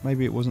edge.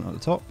 Maybe it wasn't at the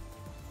top.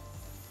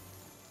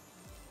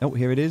 Oh,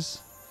 here it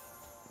is.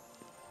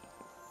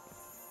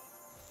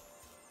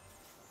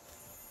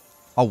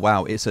 Oh,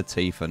 wow. It's a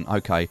T-Fent.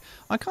 Okay.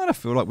 I kind of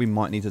feel like we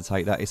might need to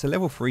take that. It's a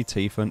level 3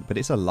 T-Fent, but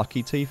it's a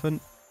Lucky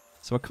T-Fent.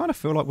 So I kind of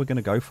feel like we're going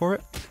to go for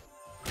it.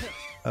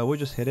 We'll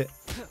just hit it.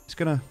 It's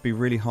going to be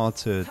really hard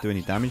to do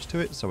any damage to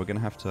it, so we're going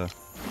to have to...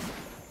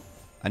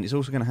 And it's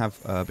also going to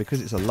have,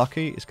 because it's a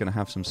Lucky, it's going to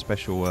have some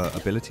special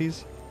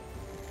abilities.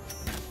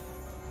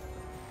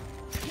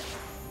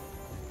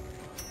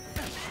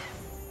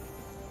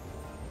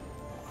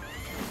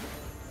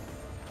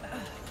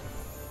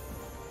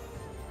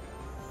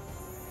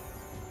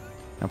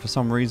 for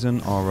some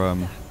reason, our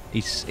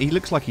he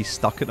looks like he's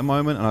stuck at the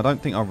moment, and I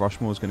don't think our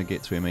Rushmore is going to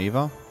get to him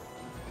either.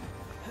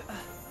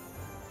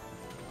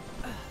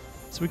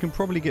 So we can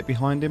probably get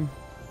behind him,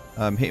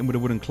 hit him with a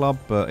wooden club,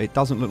 but it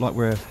doesn't look like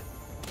we're...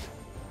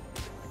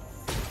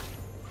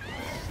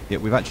 Yeah,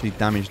 we've actually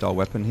damaged our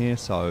weapon here,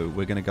 so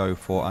we're going to go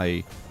for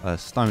a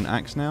stone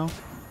axe now.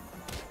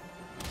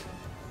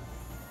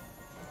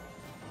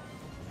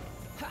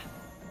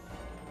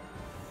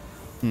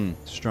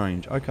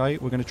 Strange. Okay,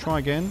 we're going to try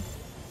again.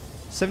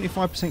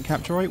 75%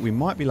 capture rate. We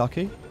might be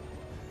lucky.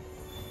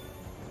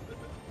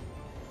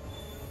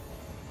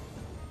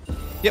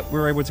 Yep, we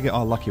were able to get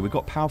our lucky. We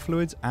got power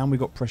fluids and we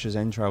got precious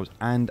entrails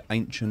and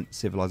ancient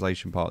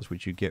civilization parts,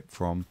 which you get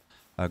from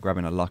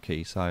grabbing a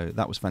lucky. So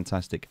that was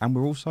fantastic. And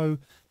we're also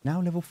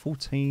now level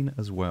 14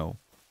 as well.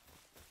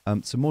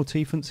 Some more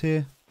Tiefants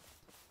here.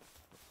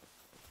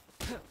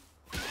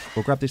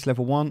 We'll grab this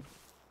level 1.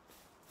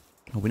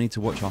 We need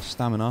to watch our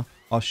stamina.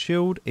 Our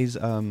shield is,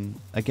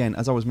 again,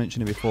 as I was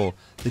mentioning before,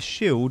 the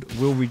shield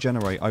will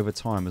regenerate over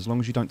time as long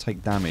as you don't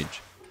take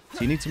damage.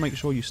 So you need to make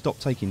sure you stop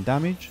taking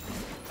damage.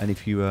 And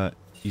if you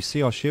you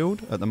see our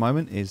shield at the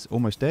moment is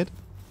almost dead.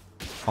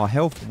 Our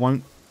health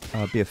won't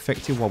be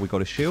affected while we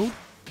got a shield.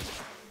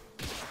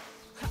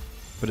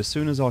 But as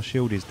soon as our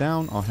shield is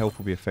down, our health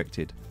will be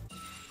affected.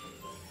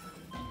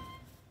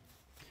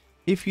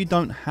 If you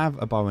don't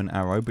have a bow and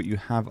arrow, but you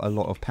have a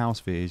lot of power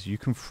spheres, you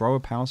can throw a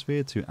power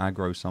sphere to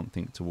aggro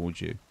something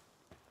towards you.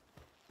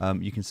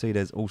 You can see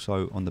there's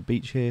also on the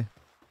beach here,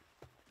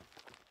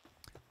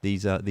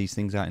 these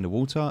things out in the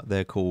water.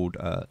 They're called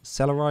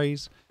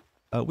celeries.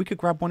 We could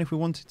grab one if we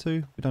wanted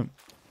to. We don't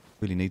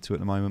really need to at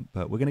the moment,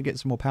 but we're going to get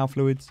some more power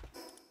fluids.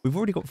 We've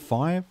already got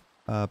 5,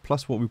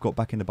 plus what we've got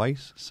back in the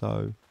base.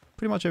 So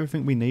pretty much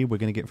everything we need we're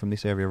going to get from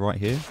this area right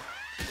here.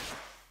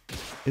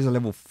 Here's a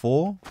level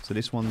 4. So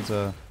this one's...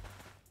 yeah,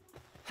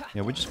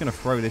 we're just going to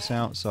throw this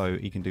out so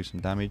he can do some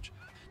damage.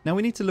 Now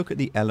we need to look at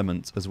the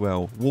elements as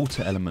well.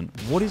 Water element.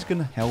 What is going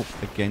to help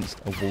against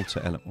a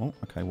water element? Oh,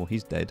 okay, well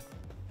he's dead.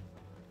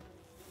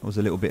 That was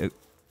a little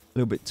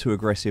bit too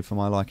aggressive for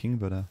my liking,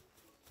 but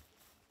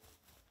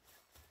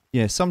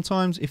yeah,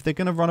 sometimes if they're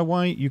going to run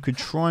away, you could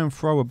try and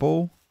throw a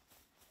ball.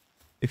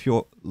 If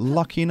you're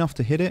lucky enough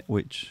to hit it,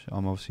 which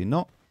I'm obviously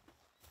not,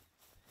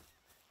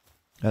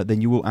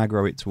 then you will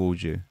aggro it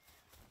towards you.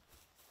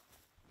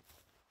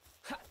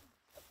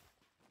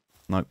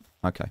 Nope.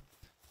 Okay.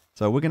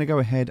 So we're going to go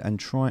ahead and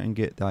try and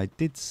get... I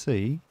did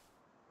see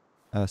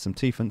some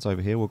Tiefants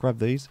over here. We'll grab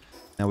these.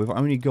 Now we've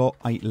only got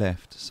 8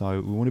 left,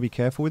 so we want to be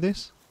careful with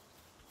this.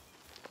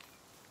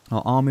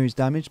 Our armor is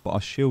damaged, but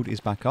our shield is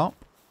back up.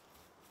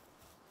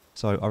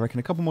 So I reckon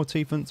a couple more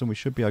Tiefants and we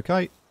should be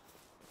okay.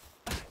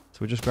 So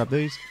we'll just grab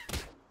these.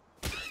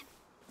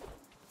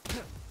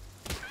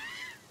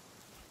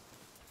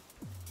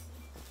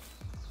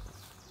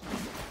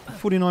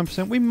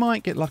 %. We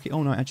might get lucky.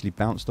 Oh no, it actually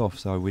bounced off,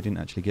 so we didn't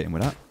actually get him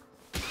with that.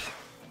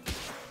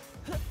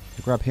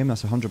 We'll grab him,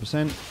 that's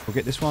 100%. We'll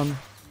get this one.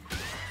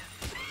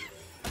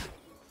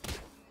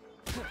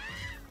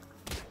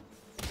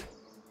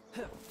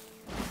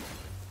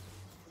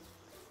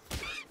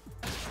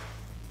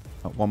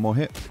 Oh, one more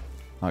hit.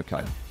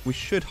 Okay. We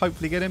should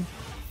hopefully get him.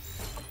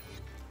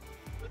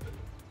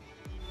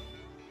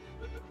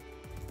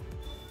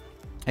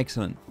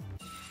 Excellent.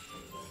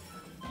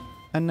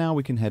 And now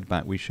we can head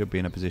back. We should be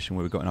in a position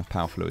where we've got enough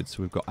power fluids.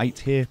 So we've got 8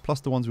 here,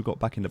 plus the ones we've got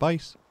back in the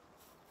base.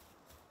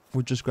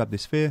 We'll just grab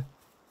this sphere.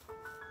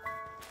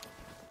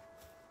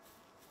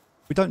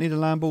 We don't need the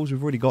land balls.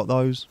 We've already got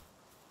those.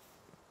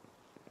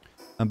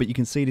 But you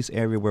can see this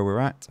area where we're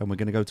at. And we're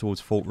going to go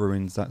towards Fort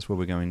Ruins. That's where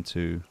we're going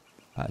to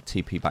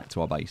TP back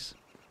to our base.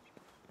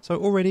 So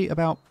already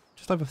about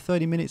just over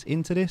 30 minutes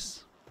into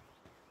this.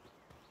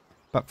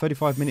 About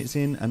 35 minutes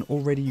in, and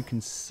already you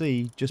can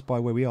see just by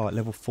where we are at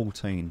level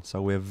 14.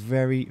 So we're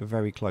very,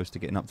 very close to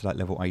getting up to that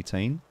level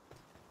 18.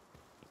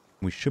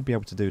 We should be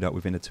able to do that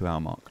within a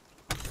 2-hour mark.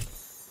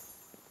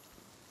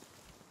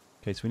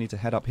 Okay, so we need to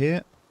head up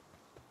here.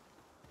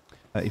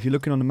 If you're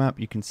looking on the map,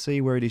 you can see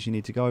where it is you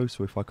need to go.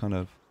 So if I kind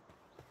of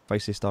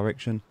face this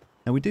direction.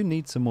 Now we do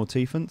need some more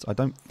Tiefants. I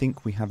don't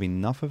think we have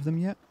enough of them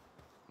yet.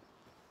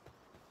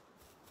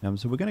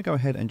 So we're going to go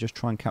ahead and just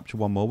try and capture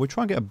one more. We'll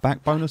try and get a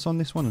back bonus on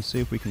this one and see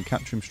if we can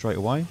capture him straight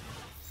away.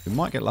 We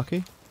might get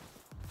lucky.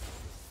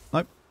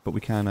 Nope, but we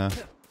can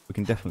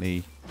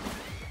definitely...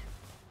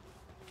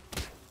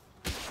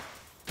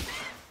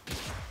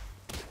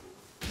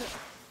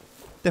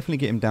 Definitely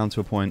get him down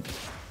to a point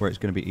where it's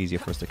going to be easier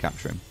for us to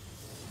capture him.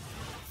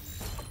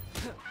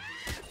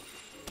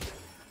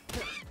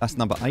 That's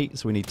number 8,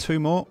 so we need 2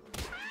 more.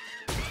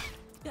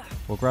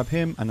 We'll grab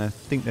him, and I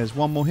think there's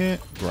one more here.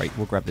 Great,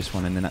 we'll grab this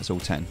one, and then that's all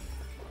 10.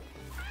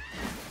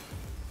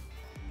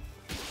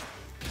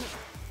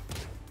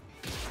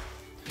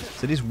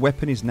 So this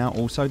weapon is now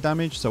also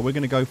damaged, so we're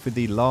going to go for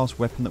the last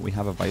weapon that we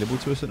have available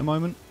to us at the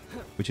moment,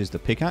 which is the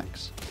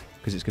pickaxe,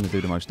 because it's going to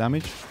do the most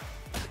damage.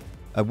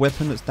 A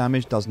weapon that's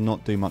damaged does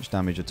not do much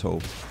damage at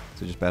all,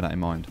 so just bear that in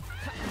mind.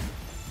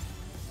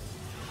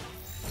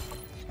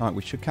 Alright,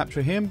 we should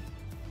capture him.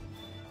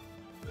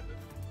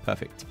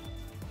 Perfect.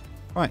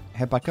 Right,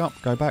 head back up,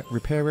 go back,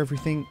 repair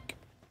everything.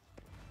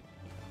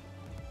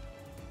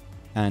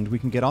 And we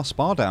can get our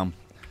spa down.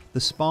 The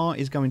spa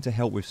is going to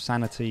help with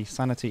sanity.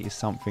 Sanity is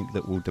something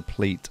that will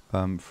deplete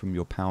from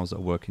your powers that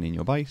are working in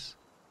your base.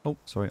 Oh,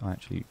 sorry, I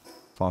actually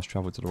fast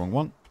traveled to the wrong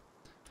one.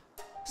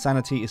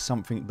 Sanity is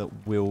something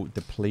that will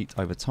deplete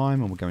over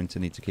time, and we're going to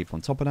need to keep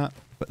on top of that.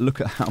 But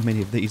look at how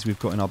many of these we've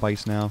got in our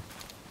base now.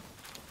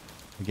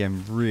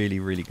 Again, really,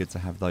 really good to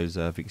have those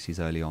Vixies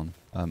early on.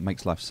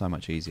 Makes life so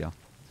much easier.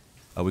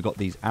 We've got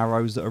these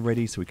arrows that are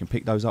ready, so we can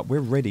pick those up. We're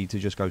ready to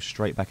just go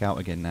straight back out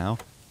again now.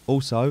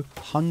 Also,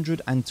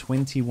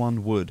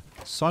 121 wood.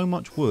 So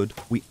much wood,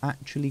 we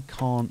actually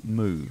can't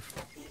move.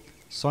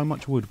 So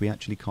much wood, we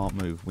actually can't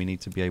move. We need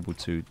to be able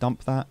to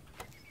dump that.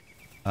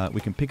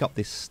 We can pick up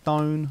this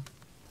stone.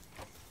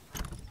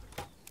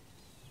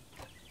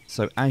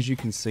 So as you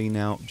can see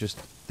now,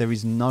 there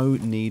is no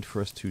need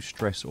for us to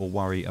stress or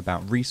worry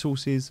about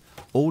resources.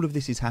 All of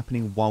this is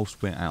happening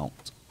whilst we're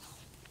out.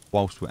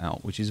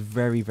 Which is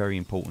very, very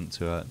important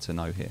to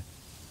know here.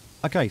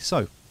 Okay,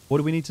 so what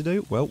do we need to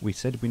do? Well, we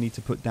said we need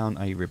to put down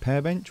a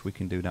repair bench. We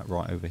can do that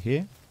right over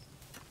here.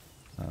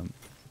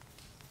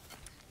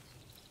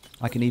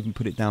 I can even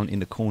put it down in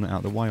the corner out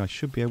of the way. I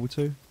should be able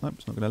to. Nope,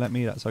 it's not going to let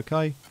me. That's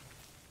okay.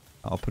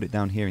 I'll put it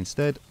down here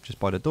instead, just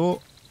by the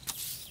door.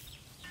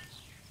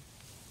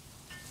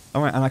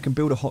 Alright, and I can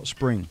build a hot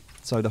spring.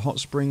 So the hot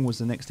spring was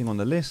the next thing on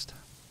the list.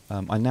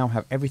 I now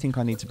have everything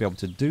I need to be able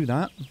to do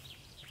that.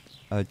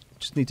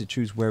 Just need to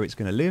choose where it's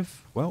going to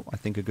live. Well, I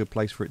think a good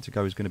place for it to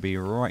go is going to be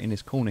right in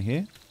this corner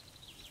here.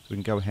 So we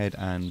can go ahead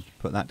and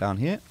put that down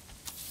here.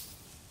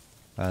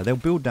 They'll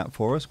build that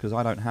for us because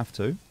I don't have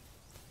to.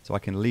 So I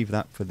can leave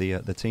that for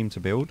the team to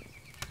build.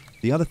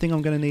 The other thing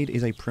I'm going to need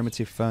is a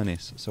primitive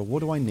furnace. So what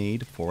do I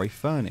need for a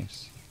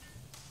furnace?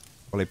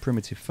 Well, a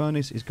primitive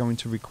furnace is going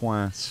to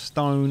require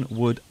stone,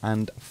 wood,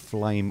 and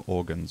flame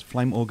organs.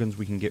 Flame organs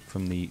we can get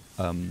from the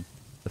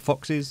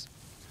foxes,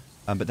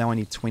 but now I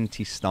need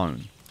 20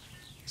 stone.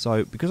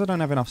 So, because I don't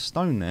have enough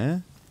stone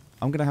there,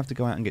 I'm going to have to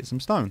go out and get some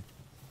stone.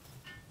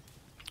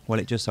 Well,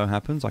 it just so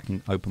happens I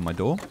can open my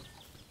door.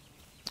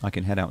 I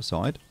can head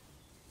outside.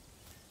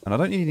 And I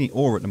don't need any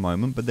ore at the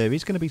moment, but there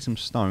is going to be some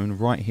stone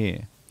right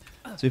here.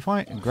 So if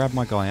I grab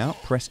my guy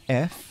out, press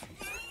F.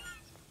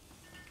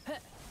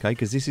 Okay,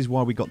 because this is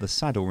why we got the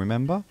saddle,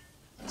 remember?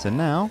 So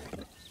now,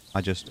 I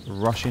just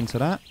rush into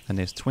that, and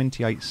there's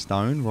 28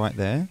 stone right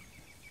there.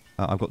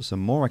 I've got some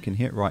more I can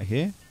hit right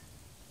here.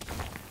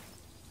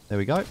 There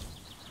we go.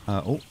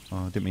 I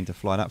didn't mean to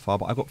fly that far,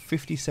 but I got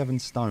 57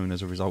 stone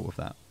as a result of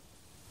that.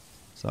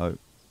 So,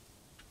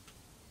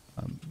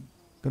 I'm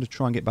going to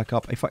try and get back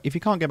up. If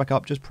you can't get back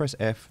up, just press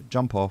F,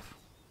 jump off,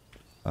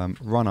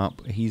 run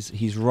up.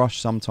 His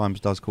rush sometimes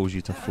does cause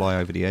you to fly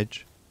over the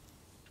edge.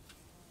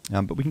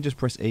 But we can just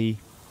press E,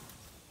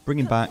 bring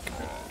him back,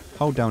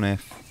 hold down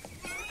F,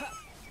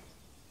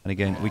 and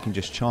again, we can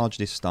just charge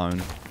this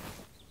stone.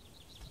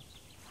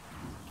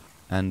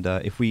 And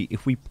if we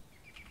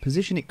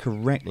position it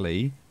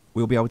correctly,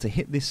 we'll be able to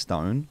hit this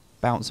stone,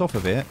 bounce off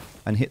of it,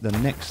 and hit the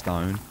next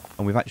stone,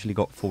 and we've actually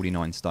got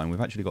 49 stone.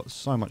 We've actually got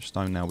so much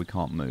stone now we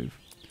can't move.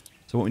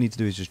 So what we need to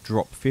do is just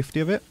drop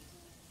 50 of it,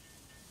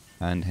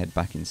 and head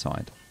back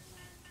inside.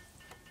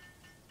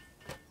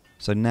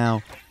 So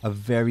now, a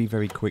very,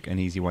 very quick and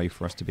easy way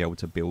for us to be able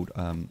to build,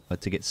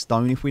 to get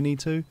stone if we need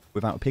to,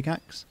 without a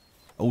pickaxe.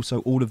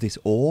 Also, all of this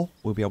ore,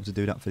 we'll be able to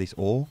do that for this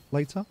ore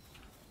later.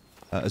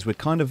 As we're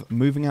kind of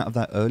moving out of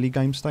that early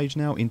game stage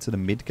now into the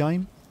mid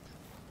game.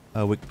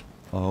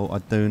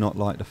 I do not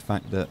like the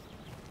fact that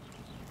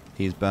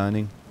he is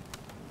burning.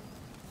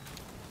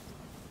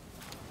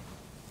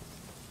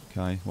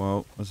 Okay,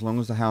 well, as long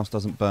as the house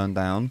doesn't burn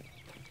down,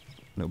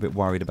 a little bit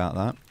worried about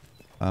that.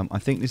 I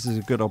think this is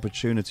a good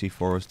opportunity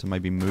for us to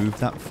maybe move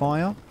that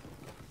fire.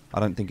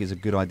 I don't think it's a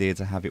good idea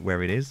to have it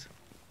where it is.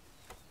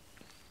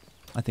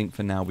 I think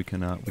for now we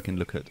can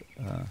look at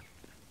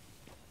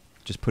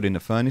just putting the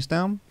furnace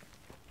down,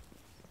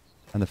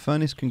 and the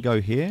furnace can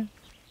go here.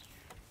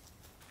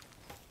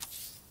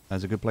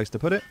 That's a good place to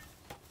put it.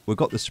 We've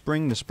got the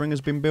spring. The spring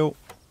has been built.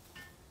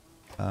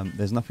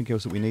 There's nothing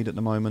else that we need at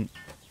the moment.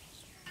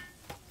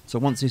 So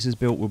once this is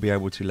built, we'll be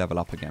able to level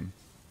up again.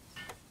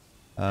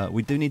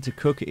 We do need to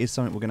cook. It is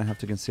something we're going to have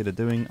to consider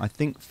doing. I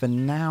think for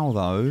now,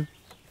 though,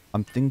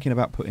 I'm thinking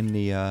about putting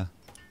the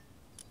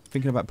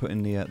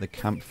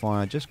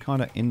campfire just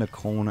kind of in the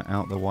corner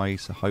out the way,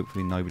 so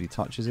hopefully nobody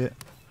touches it.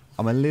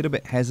 I'm a little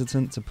bit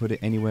hesitant to put it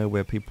anywhere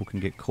where people can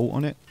get caught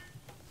on it.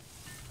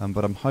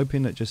 But I'm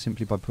hoping that just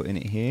simply by putting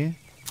it here,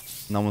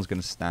 no one's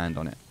going to stand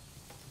on it.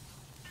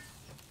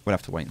 We'll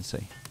have to wait and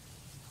see.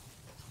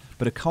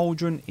 But a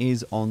cauldron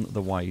is on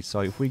the way. So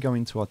if we go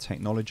into our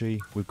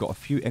technology, we've got a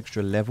few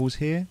extra levels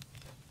here.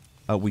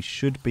 We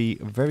should be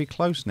very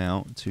close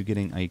now to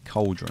getting a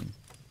cauldron.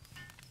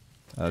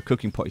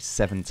 Cooking pot is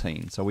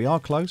 17. So we are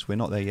close. We're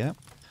not there yet.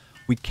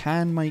 We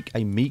can make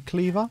a meat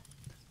cleaver,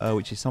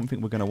 which is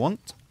something we're going to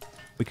want.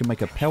 We can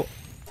make a pelt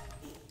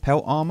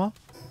armor,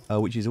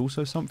 which is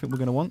also something we're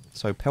going to want.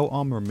 So pelt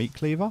armor and meat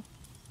cleaver.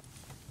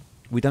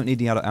 We don't need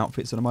the other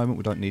outfits at the moment.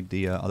 We don't need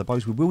the other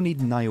bows. We will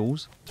need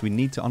nails. So we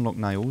need to unlock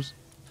nails.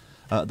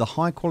 The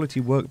high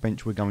quality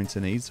workbench we're going to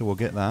need. So we'll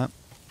get that.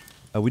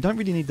 We don't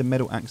really need the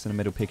metal axe and the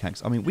metal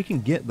pickaxe. I mean, we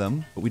can get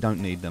them, but we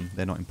don't need them.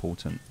 They're not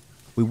important.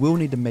 We will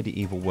need the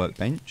medieval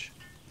workbench.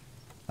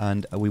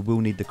 And we will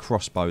need the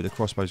crossbow. The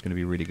crossbow is going to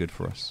be really good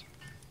for us.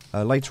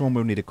 Later on,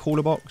 we'll need a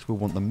cooler box. We'll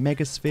want the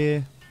mega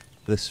sphere,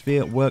 the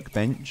sphere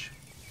workbench.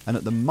 And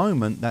at the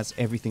moment, that's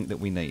everything that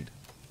we need.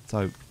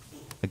 So,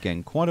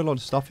 again, quite a lot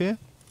of stuff here.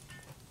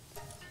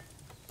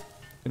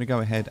 Going to go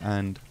ahead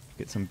and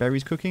get some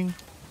berries cooking.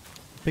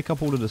 Pick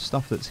up all of the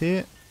stuff that's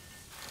here.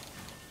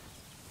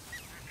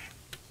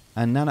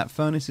 And now that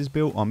furnace is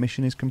built, our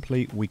mission is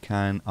complete. We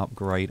can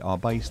upgrade our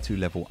base to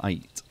level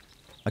 8.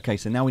 Okay,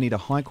 so now we need a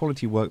high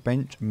quality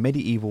workbench,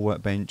 medieval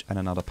workbench, and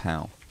another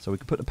POW. So we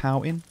can put the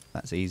POW in.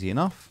 That's easy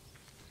enough.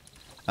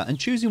 And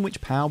choosing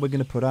which POW we're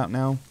going to put out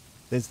now,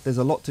 there's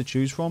a lot to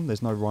choose from.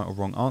 There's no right or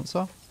wrong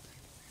answer.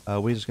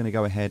 We're just going to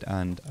go ahead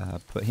and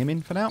put him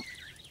in for now.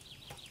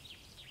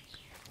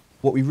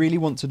 What we really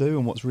want to do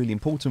and what's really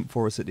important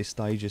for us at this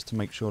stage is to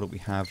make sure that we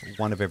have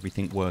one of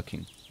everything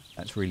working.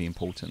 That's really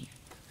important.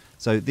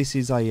 So this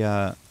is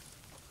a...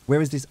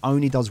 whereas this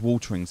only does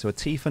watering. So a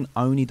Tiefin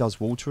only does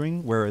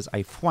watering, whereas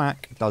a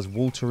Thwack does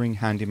watering,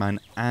 handyman,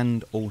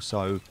 and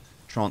also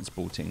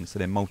transporting. So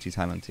they're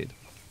multi-talented.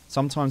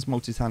 Sometimes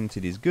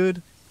multi-talented is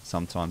good,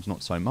 sometimes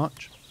not so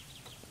much.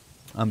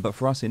 But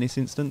for us in this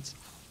instance,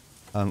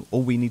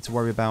 all we need to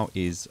worry about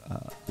is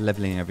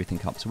leveling everything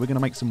up. So we're going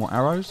to make some more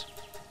arrows.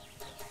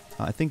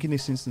 I think in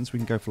this instance we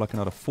can go for like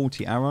another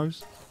 40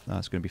 arrows.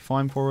 That's going to be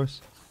fine for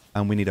us.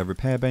 And we need a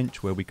repair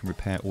bench where we can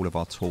repair all of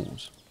our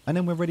tools. And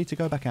then we're ready to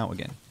go back out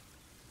again.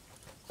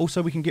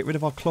 Also, we can get rid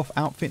of our cloth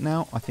outfit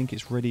now. I think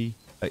it's ready.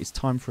 It's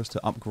time for us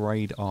to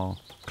upgrade our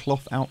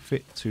cloth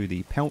outfit to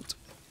the pelt,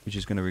 which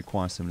is going to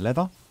require some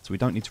leather. So we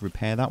don't need to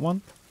repair that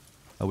one.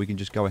 We can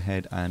just go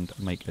ahead and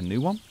make a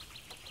new one.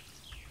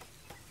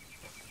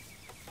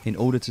 In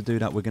order to do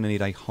that, we're going to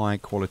need a high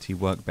quality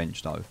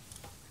workbench though.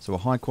 So a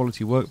high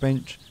quality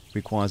workbench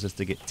requires us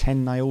to get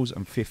 10 nails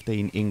and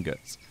 15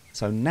 ingots.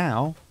 So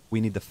now we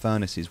need the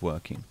furnaces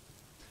working.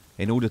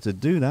 In order to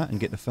do that and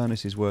get the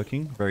furnaces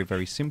working, very,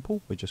 very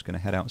simple. We're just going to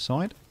head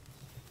outside.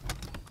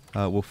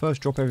 We'll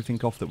first drop everything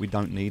off that we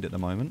don't need at the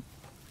moment.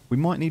 We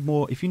might need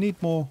more. If you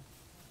need more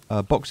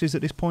boxes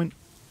at this point,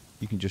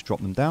 you can just drop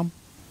them down.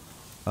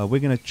 We're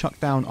going to chuck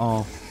down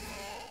our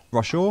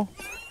Rushaw,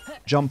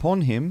 jump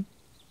on him,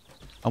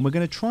 and we're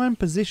going to try and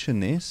position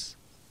this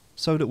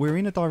so that we're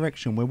in a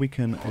direction where we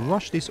can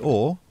rush this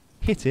ore,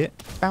 hit it,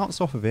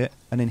 bounce off of it,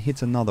 and then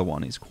hit another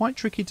one. It's quite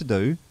tricky to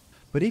do,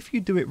 but if you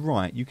do it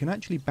right, you can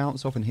actually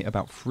bounce off and hit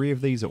about 3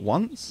 of these at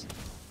once.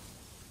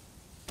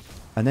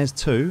 And there's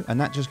 2, and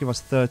that just gives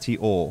us 30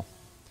 ore.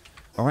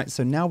 Alright,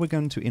 so now we're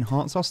going to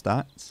enhance our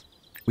stats.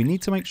 We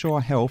need to make sure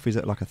our health is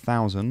at like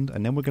 1,000,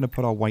 and then we're going to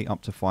put our weight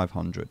up to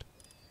 500.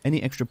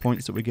 Any extra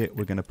points that we get,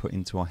 we're going to put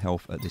into our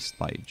health at this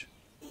stage.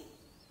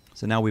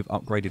 So now we've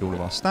upgraded all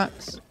of our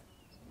stats.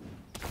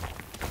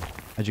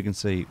 As you can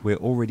see, we're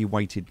already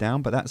weighted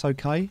down, but that's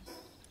okay.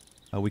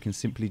 We can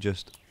simply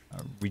just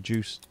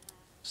reduce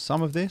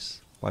some of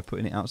this by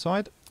putting it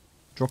outside,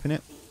 dropping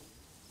it,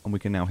 and we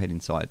can now head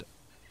inside.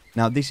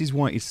 Now, this is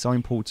why it's so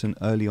important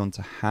early on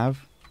to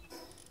have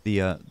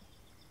the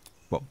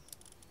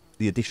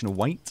the additional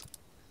weight.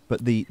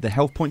 But the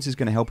health points is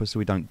going to help us so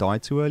we don't die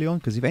too early on.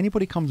 Because if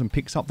anybody comes and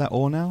picks up that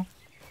ore now,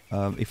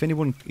 if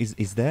anyone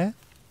is there,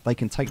 they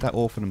can take that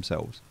ore for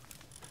themselves.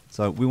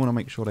 So we want to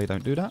make sure they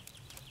don't do that.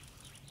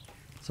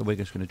 So we're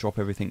just going to drop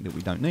everything that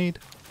we don't need.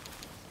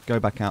 Go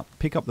back out,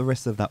 pick up the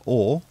rest of that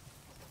ore.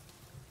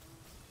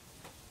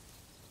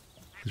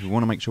 Because we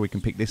want to make sure we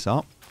can pick this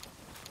up.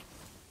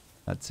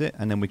 That's it.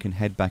 And then we can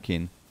head back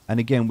in. And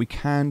again, we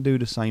can do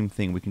the same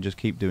thing. We can just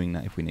keep doing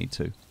that if we need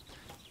to.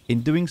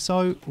 In doing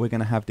so, we're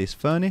going to have this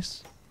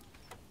furnace.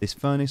 This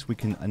furnace, we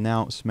can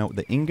now smelt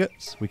the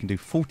ingots. We can do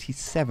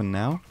 47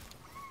 now.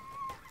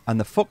 And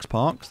the fox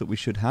parks that we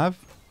should have.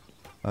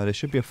 There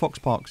should be a fox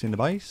parks in the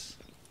base.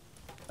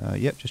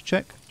 Yep, just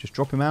check. Just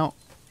drop him out.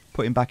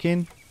 Put him back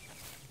in.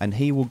 And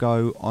he will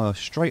go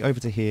straight over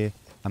to here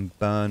and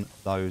burn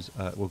those.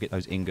 We'll get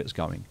those ingots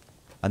going.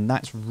 And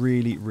that's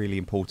really, really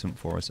important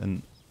for us.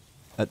 And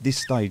at this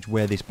stage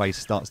where this base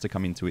starts to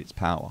come into its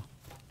power.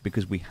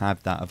 Because we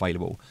have that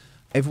available.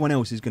 Everyone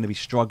else is going to be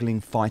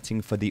struggling,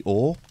 fighting for the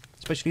ore.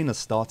 Especially in the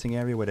starting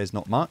area where there's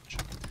not much.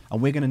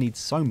 And we're going to need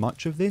so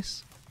much of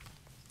this.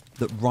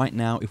 That right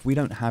now, if we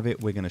don't have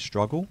it, we're going to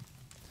struggle.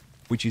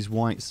 Which is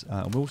why it's...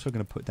 we're also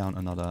going to put down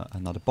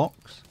another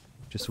box.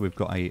 Just so we've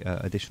got a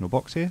additional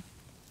box here.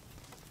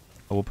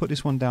 We'll put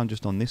this one down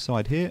just on this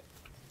side here.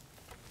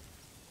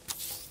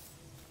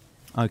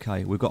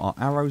 Okay, we've got our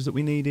arrows that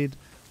we needed.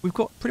 We've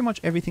got pretty much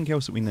everything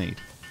else that we need.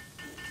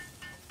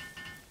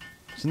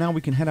 So now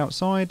we can head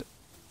outside.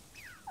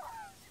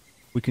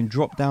 We can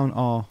drop down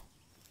our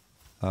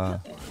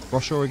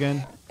Rushaw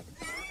again.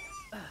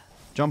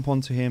 Jump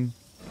onto him.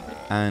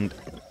 And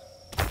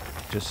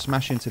just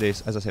smash into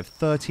this. As I said,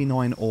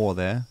 39 ore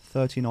there.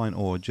 39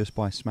 ore just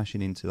by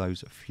smashing into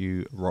those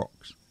few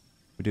rocks.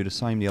 We do the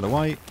same the other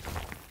way.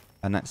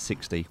 And that's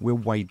 60. We're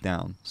weighed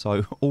down.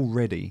 So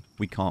already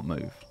we can't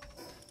move.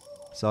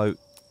 So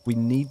we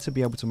need to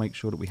be able to make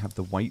sure that we have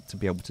the weight to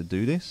be able to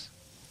do this.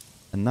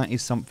 And that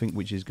is something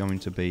which is going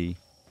to be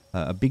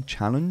a big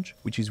challenge.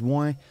 Which is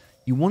why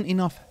you want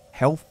enough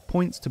health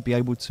points to be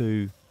able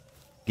to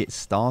get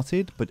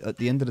started. But at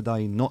the end of the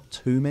day, not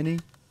too many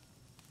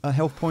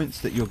health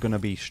points that you're going to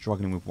be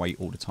struggling with weight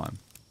all the time.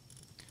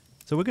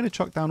 So we're going to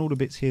chuck down all the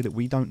bits here that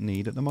we don't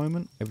need at the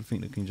moment.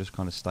 Everything that can just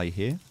kind of stay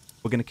here.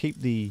 We're going to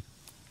keep the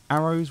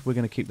arrows, we're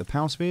going to keep the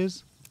power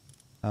spheres,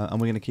 and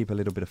we're going to keep a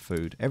little bit of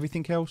food.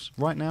 Everything else,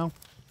 right now,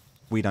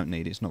 we don't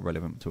need. It's not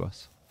relevant to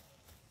us.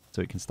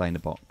 So it can stay in the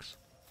box.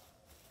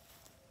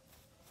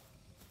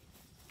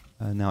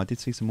 Now I did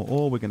see some more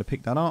ore. We're going to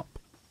pick that up.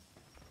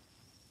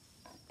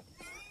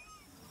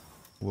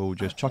 We'll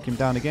just chuck him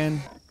down again.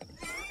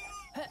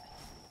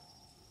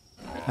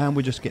 And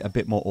we'll just get a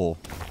bit more ore.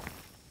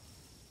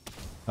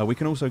 We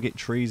can also get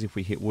trees if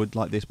we hit wood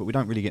like this, but we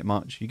don't really get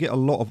much. You get a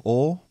lot of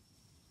ore,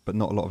 but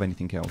not a lot of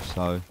anything else.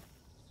 So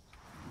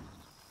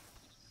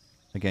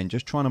again,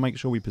 just trying to make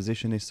sure we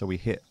position this so we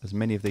hit as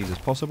many of these as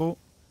possible.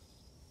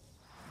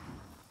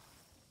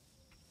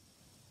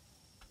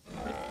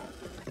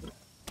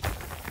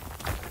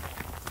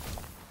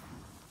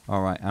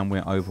 Alright, and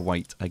we're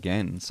overweight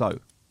again. So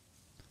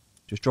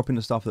just dropping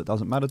the stuff that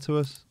doesn't matter to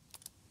us.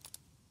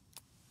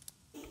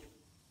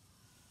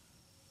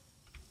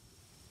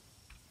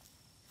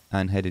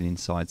 And heading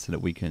inside so that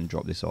we can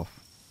drop this off.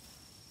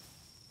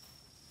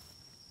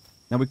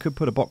 Now we could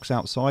put a box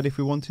outside if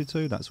we wanted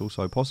to. That's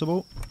also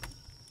possible.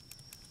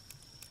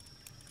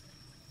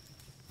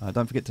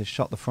 Don't forget to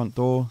shut the front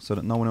door so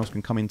that no one else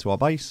can come into our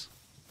base.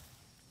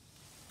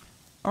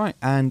 Alright,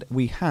 and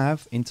we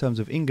have, in terms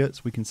of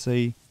ingots, we can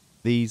see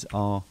these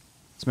are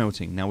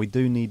smelting. Now we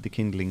do need the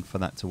kindling for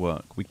that to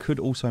work. We could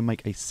also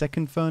make a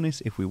second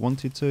furnace if we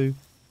wanted to,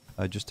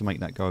 just to make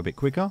that go a bit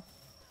quicker.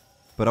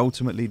 But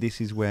ultimately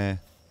this is where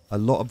a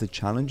lot of the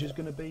challenge is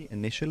going to be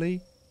initially,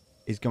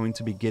 is going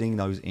to be getting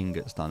those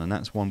ingots done. And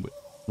that's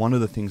one of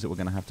the things that we're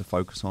going to have to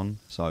focus on.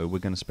 So we're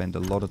going to spend a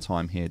lot of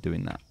time here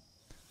doing that.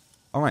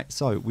 Alright,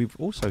 so we've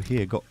also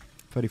here got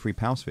 33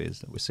 power spheres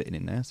that were sitting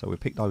in there. So we'll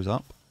pick those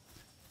up.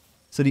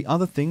 So the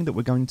other thing that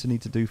we're going to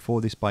need to do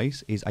for this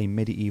base is a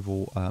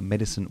medieval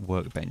medicine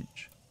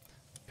workbench.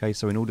 Okay,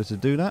 so in order to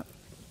do that,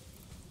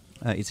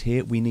 it's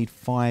here. We need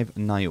 5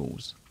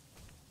 nails.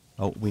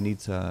 Oh, we need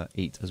to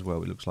eat as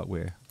well. It looks like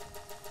we're...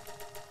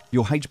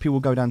 Your HP will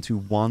go down to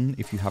 1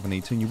 if you haven't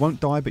eaten. You won't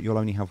die, but you'll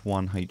only have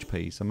 1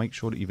 HP. So make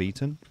sure that you've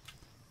eaten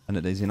and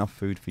that there's enough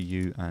food for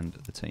you and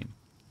the team.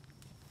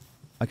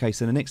 Okay,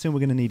 so the next thing we're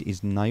going to need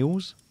is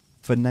nails.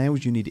 For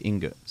nails, you need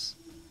ingots.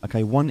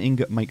 Okay, 1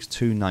 ingot makes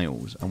 2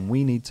 nails. And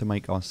we need to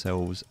make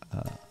ourselves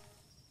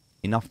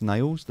enough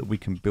nails that we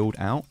can build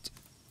out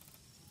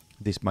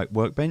this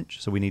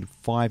workbench. So we need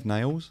 5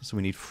 nails. So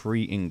we need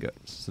 3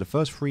 ingots. So the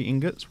first 3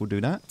 ingots will do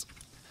that.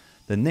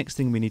 The next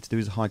thing we need to do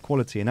is high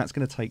quality, and that's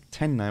going to take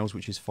 10 nails,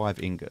 which is 5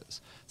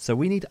 ingots. So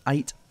we need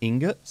 8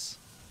 ingots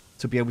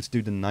to be able to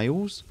do the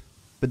nails,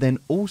 but then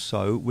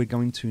also we're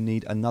going to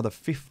need another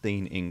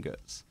 15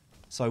 ingots.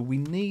 So we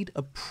need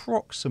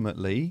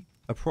approximately,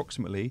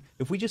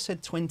 if we just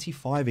said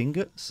 25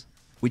 ingots,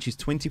 which is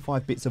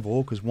 25 bits of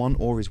ore, because 1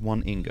 ore is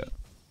 1 ingot.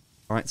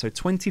 Alright, so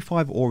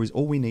 25 ore is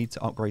all we need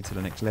to upgrade to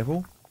the next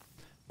level.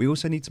 We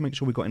also need to make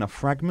sure we've got enough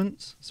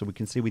fragments. So we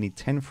can see we need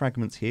 10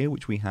 fragments here,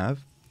 which we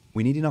have.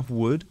 We need enough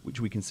wood,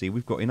 which we can see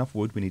we've got enough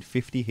wood. We need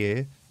 50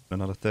 here,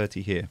 and another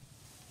 30 here.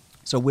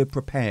 So we're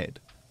prepared.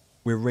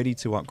 We're ready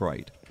to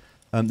upgrade.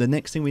 The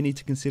next thing we need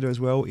to consider as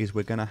well is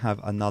we're going to have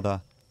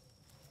another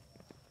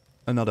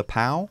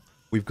POW.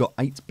 We've got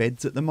 8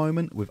 beds at the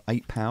moment with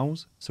 8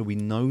 POWs. So we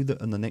know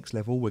that on the next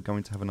level we're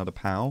going to have another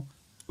POW,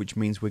 which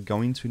means we're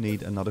going to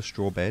need another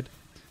straw bed.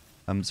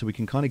 So we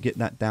can kind of get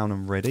that down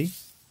and ready.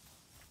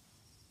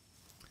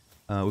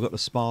 We've got the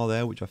spa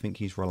there, which I think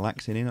he's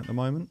relaxing in at the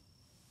moment.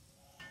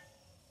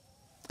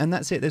 And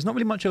that's it. There's not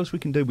really much else we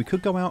can do. We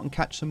could go out and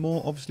catch some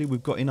more. Obviously,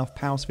 we've got enough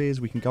power spheres.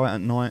 We can go out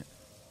at night,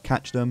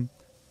 catch them,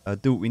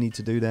 do what we need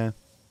to do there.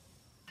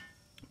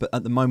 But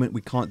at the moment, we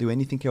can't do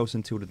anything else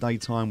until the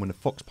daytime when the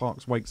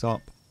Foxparks wakes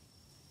up.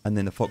 And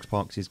then the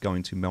Foxparks is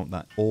going to melt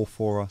that ore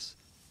for us.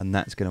 And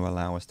that's going to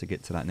allow us to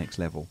get to that next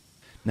level.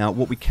 Now,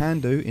 what we can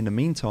do in the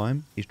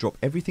meantime is drop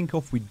everything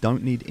off we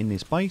don't need in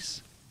this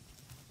base.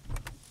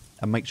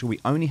 And make sure we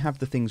only have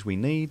the things we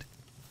need.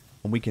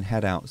 And we can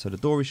head out. So the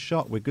door is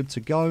shut. We're good to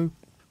go.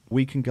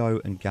 We can go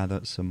and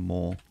gather some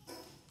more.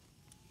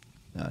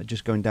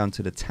 Just going down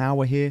to the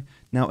tower here.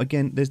 Now,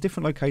 again, there's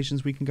different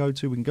locations we can go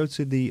to. We can go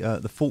to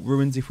the fort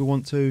ruins if we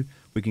want to.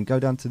 We can go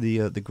down to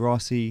the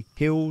grassy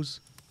hills.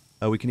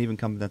 We can even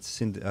come down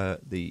to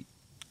the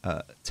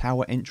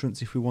tower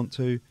entrance if we want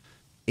to.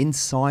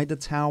 Inside the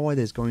tower,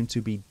 there's going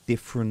to be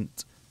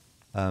different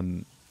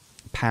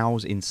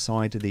POWs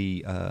inside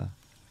the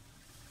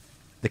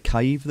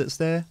cave that's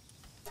there.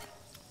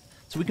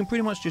 So we can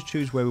pretty much just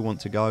choose where we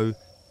want to go.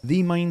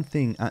 The main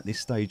thing at this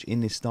stage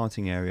in this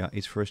starting area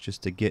is for us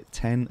just to get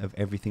 10 of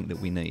everything that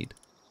we need.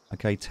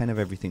 Okay, 10 of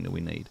everything that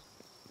we need.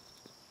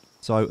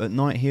 So at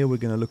night here, we're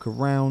going to look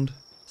around,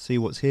 see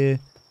what's here.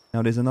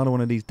 Now there's another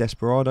one of these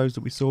Desperados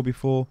that we saw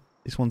before.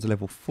 This one's a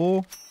level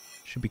 4.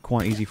 Should be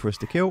quite easy for us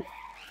to kill.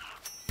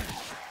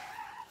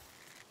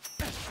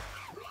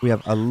 We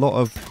have a lot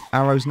of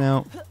arrows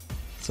now.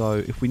 So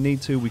if we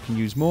need to, we can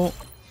use more.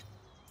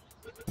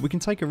 We can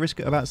take a risk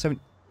at about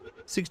 60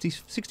 to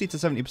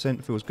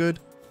 70% feels good.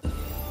 A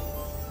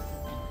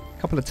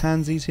couple of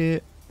Tansies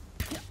here.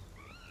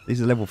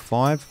 These are level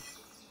 5.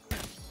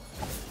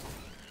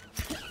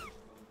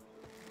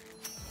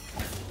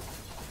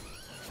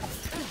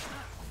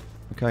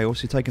 Okay,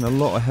 also taking a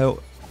lot of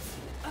health.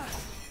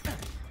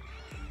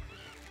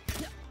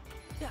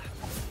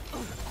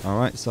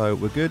 Alright, so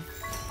we're good.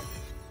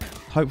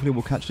 Hopefully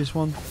we'll catch this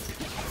one.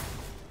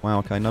 Wow,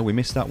 okay, no, we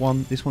missed that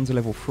one. This one's a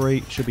level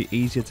 3. Should be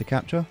easier to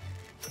capture.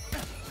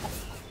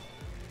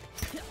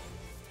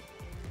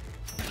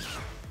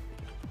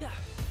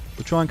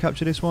 We'll try and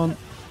capture this one.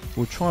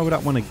 We'll try with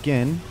that one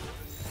again.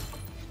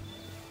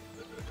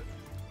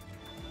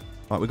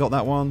 Right, we got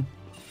that one.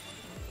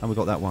 And we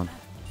got that one.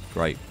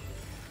 Great.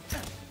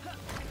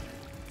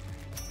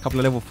 Couple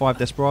of level 5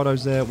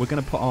 Desperados there. We're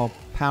going to put our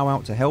POW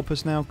out to help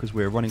us now because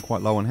we're running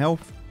quite low on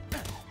health.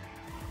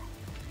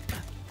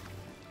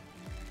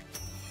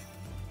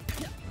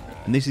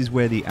 And this is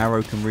where the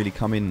arrow can really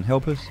come in and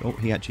help us. Oh,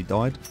 he actually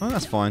died. Oh,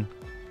 that's fine.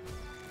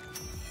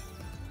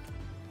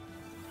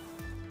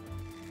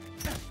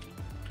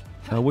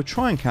 We'll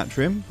try and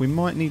capture him. We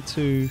might need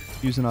to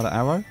use another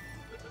arrow.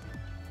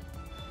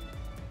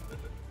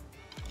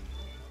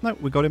 No,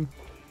 we got him.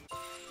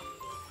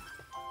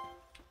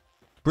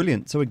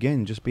 Brilliant. So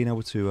again, just being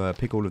able to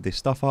pick all of this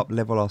stuff up,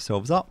 level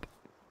ourselves up.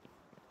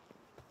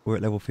 We're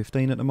at level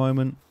 15 at the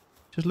moment.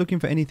 Just looking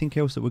for anything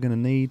else that we're going to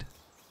need.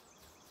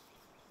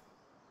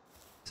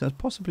 So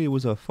possibly it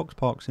was a fox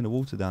parks in the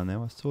water down there.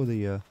 I saw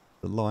the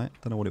light.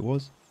 Don't know what it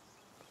was.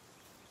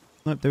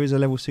 Nope, there is a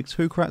level 6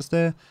 Hookrats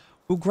there.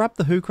 We'll grab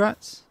the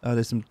Hookrats.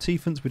 There's some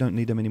Tiefens. We don't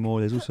need them anymore.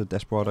 There's also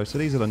Desperado. So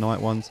these are the night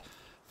ones.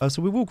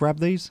 So we will grab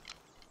these.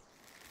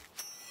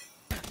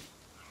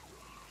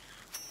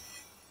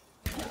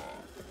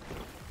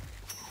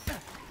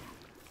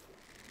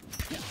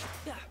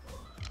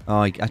 Oh,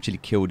 I actually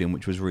killed him,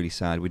 which was really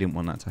sad. We didn't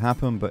want that to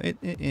happen, but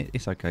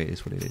it's okay. It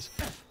is what it is.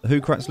 The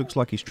Hookrats looks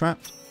like he's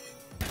trapped.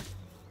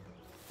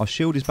 Our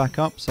shield is back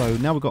up, so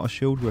now we've got a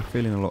shield, we're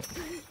feeling a lot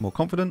more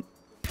confident.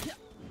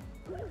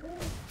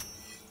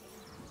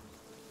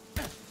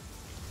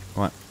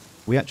 Right,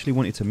 we actually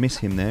wanted to miss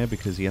him there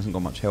because he hasn't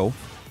got much health.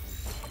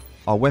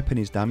 Our weapon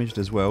is damaged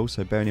as well,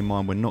 so bearing in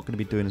mind we're not going to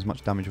be doing as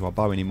much damage with our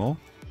bow anymore.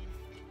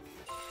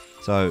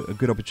 So a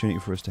good opportunity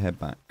for us to head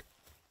back.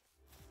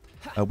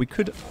 We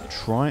could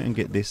try and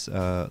get this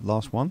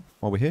last one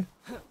while we're here.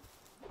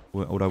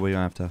 Although we're going to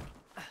have to...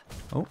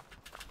 Oh.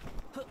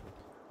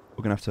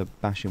 We're going to have to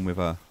bash him with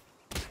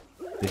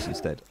this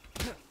instead.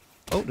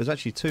 Oh, there's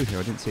actually 2 here.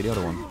 I didn't see the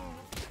other one.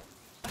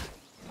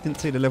 Didn't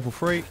see the level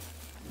 3.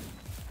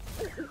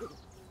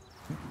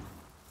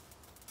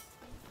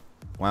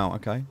 Wow,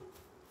 okay.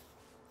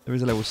 There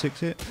is a level 6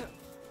 here.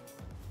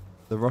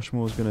 The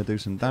Rushmore is going to do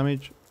some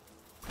damage.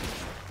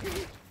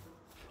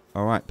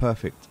 Alright,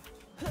 perfect.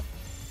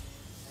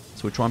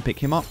 So we'll try and pick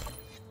him up.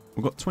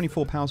 We've got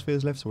 24 power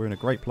spheres left, so we're in a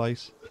great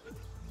place.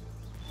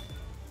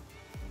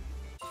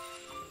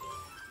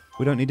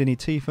 We don't need any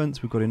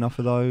Tiefens. We've got enough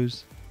of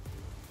those.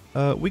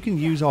 We can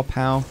use our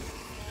POW.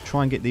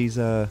 Try and get these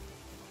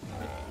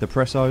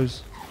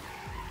Depressos.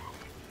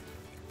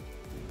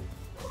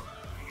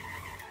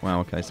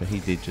 Wow, okay, so he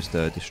did just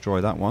destroy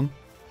that one.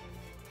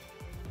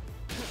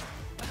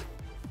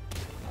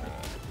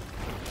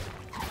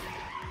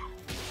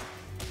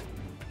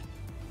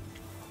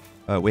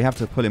 We have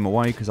to pull him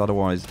away because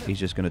otherwise he's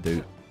just going to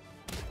do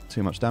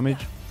too much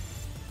damage.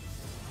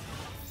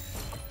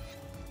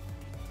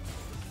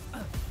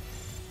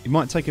 He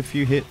might take a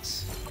few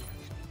hits.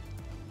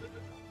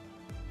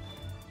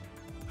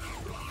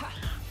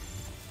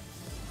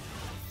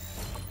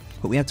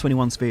 But we have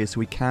 21 spheres, so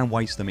we can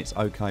waste them. It's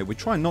okay. We're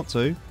trying not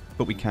to,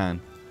 but we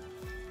can.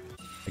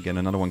 Again,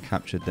 another one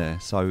captured there.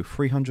 So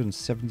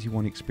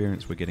 371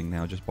 experience we're getting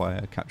now just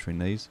by capturing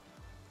these.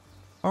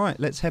 Alright,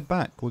 let's head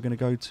back. We're going to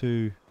go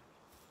to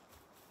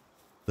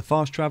the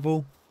fast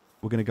travel.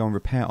 We're going to go and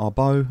repair our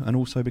bow. And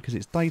also because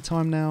it's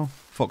daytime now,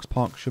 Fox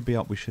Park should be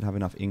up. We should have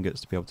enough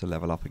ingots to be able to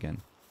level up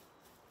again.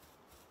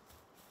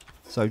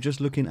 So just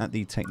looking at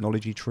the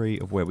technology tree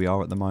of where we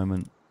are at the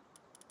moment,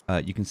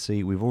 you can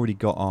see we've already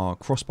got our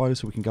crossbow,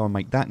 so we can go and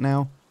make that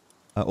now.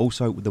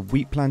 Also, the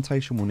wheat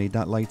plantation, we'll need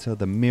that later.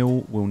 The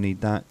mill, we'll need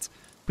that.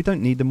 We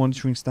don't need the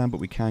monitoring stand, but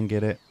we can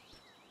get it.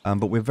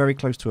 But we're very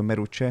close to a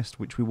metal chest,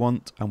 which we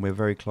want, and we're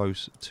very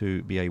close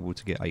to be able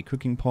to get a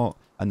cooking pot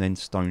and then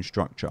stone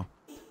structure.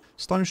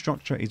 Stone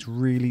structure is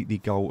really the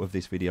goal of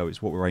this video.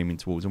 It's what we're aiming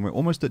towards, and we're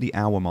almost at the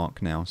hour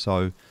mark now.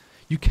 So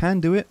you can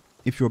do it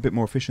if you're a bit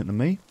more efficient than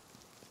me.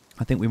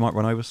 I think we might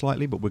run over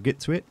slightly, but we'll get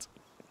to it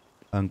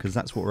because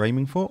that's what we're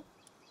aiming for.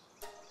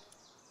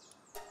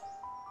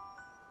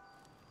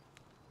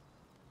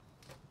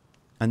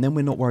 And then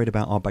we're not worried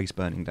about our base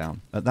burning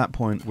down. At that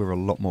point, we're a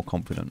lot more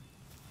confident.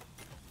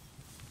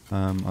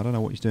 I don't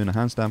know what he's doing a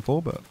handstand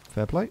for, but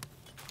fair play.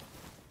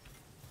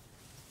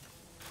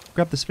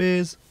 Grab the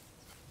spheres.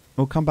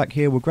 We'll come back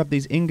here. We'll grab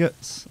these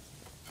ingots.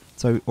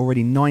 So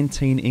already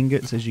 19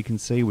 ingots, as you can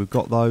see. We've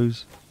got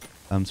those.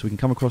 So we can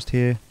come across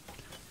here.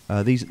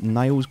 These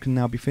nails can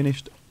now be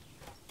finished.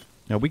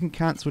 Now we can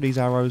cancel these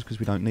arrows because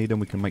we don't need them.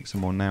 We can make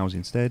some more nails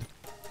instead.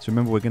 So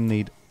remember, we're going to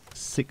need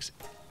 6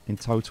 in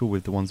total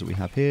with the ones that we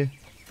have here.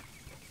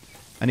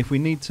 And if we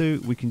need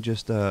to, we can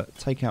just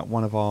take out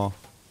one of our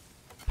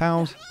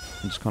pals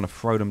and just kind of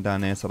throw them down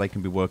there so they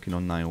can be working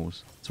on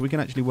nails. So we can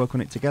actually work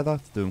on it together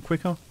to do them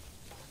quicker.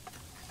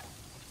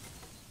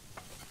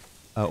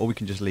 Or we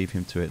can just leave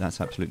him to it. That's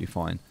absolutely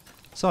fine.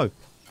 So,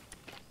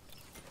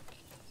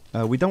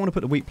 we don't want to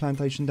put the wheat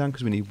plantation down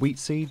because we need wheat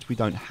seeds. We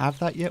don't have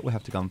that yet. We'll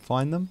have to go and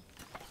find them.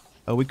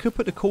 We could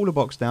put the cooler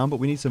box down, but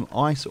we need some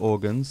ice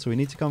organs. So we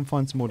need to go and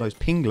find some more of those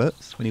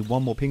pinglets. We need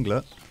one more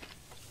pinglet.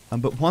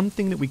 But one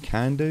thing that we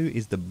can do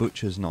is the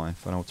butcher's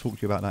knife, and I'll talk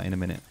to you about that in a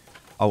minute.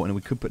 Oh, and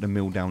we could put the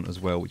mill down as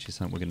well, which is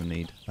something we're going to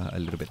need a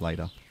little bit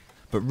later.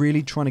 But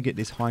really trying to get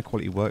this high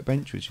quality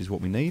workbench, which is what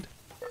we need.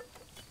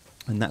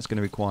 And that's going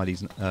to require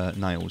these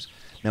nails.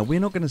 Now, we're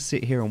not going to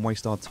sit here and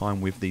waste our time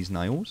with these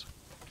nails.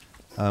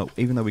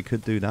 Even though we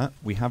could do that,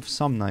 we have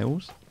some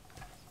nails.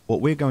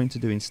 What we're going to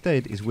do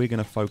instead is we're going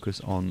to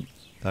focus on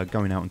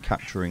going out and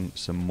capturing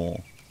some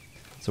more.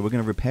 So we're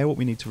going to repair what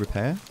we need to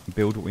repair and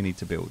build what we need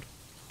to build.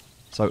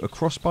 So a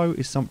crossbow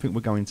is something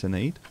we're going to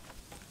need.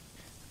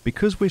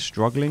 Because we're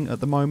struggling at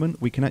the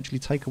moment, we can actually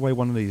take away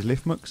one of these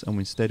liftmucks and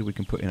instead we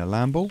can put in a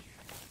lamble.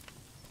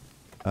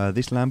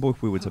 This lamble,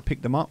 if we were to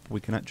pick them up, we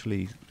can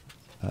actually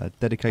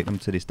dedicate them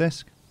to this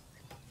desk.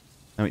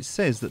 Now it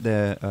says that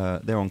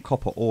they're on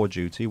copper ore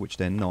duty, which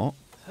they're not.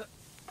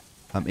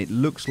 It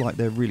looks like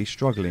they're really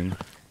struggling.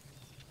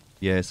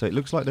 Yeah, so it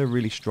looks like they're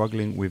really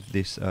struggling with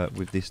this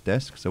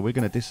desk. So we're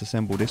going to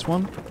disassemble this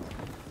one.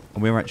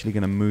 And we're actually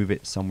going to move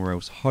it somewhere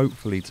else,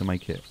 hopefully to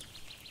make it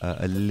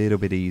a little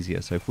bit easier.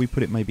 So if we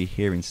put it maybe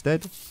here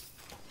instead.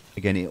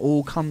 Again, it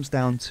all comes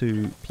down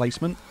to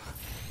placement.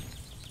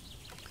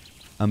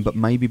 But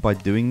maybe by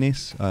doing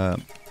this...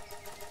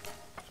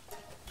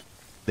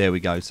 there we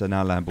go. So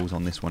now Lamble's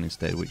on this one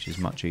instead, which is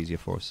much easier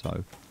for us.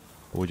 So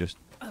we'll just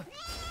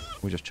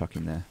chuck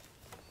him there.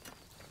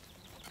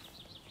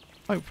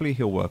 Hopefully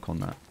he'll work on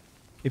that.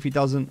 If he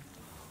doesn't,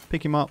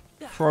 pick him up,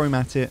 throw him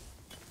at it.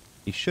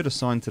 He should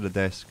assign to the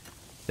desk.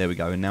 There we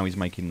go. And now he's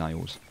making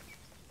nails.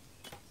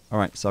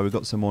 Alright, so we've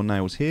got some more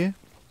nails here.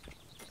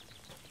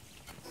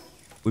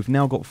 We've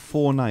now got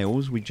 4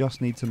 nails. We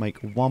just need to make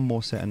one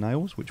more set of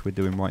nails, which we're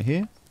doing right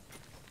here.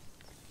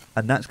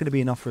 And that's going to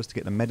be enough for us to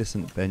get the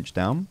medicine bench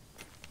down.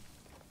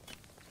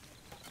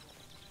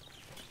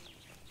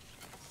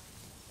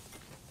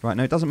 Right,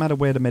 now it doesn't matter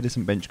where the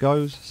medicine bench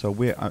goes, so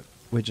we're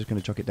just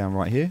going to chuck it down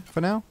right here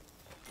for now.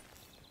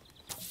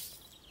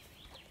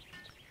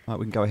 Right,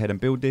 we can go ahead and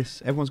build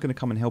this. Everyone's going to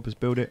come and help us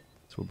build it,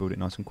 so we'll build it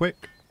nice and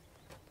quick.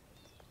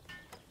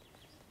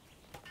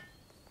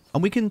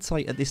 And we can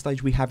say at this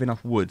stage we have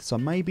enough wood, so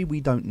maybe we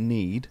don't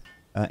need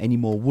any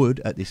more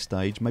wood at this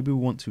stage. Maybe we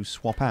want to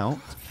swap out,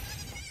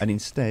 and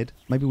instead,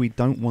 maybe we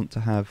don't want to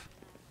have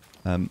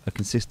a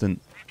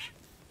consistent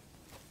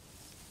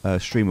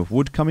stream of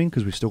wood coming,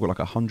 because we've still got like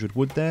 100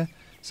 wood there.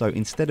 So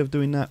instead of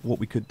doing that, what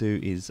we could do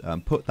is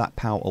put that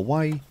pal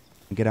away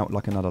and get out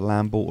like another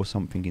lamble or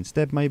something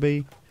instead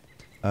maybe.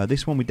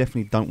 This one we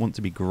definitely don't want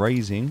to be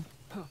grazing.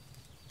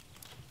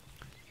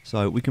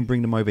 So we can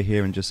bring them over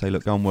here and just say,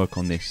 look, go and work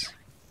on this.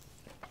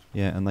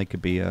 Yeah, and they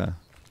could be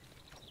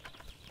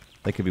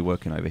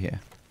working over here.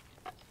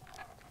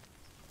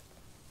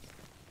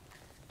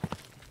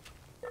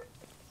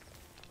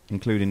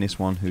 Including this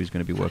one who's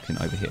going to be working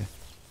over here.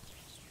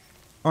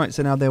 Alright,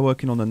 so now they're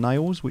working on the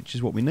nails, which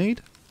is what we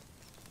need.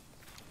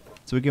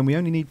 So again, we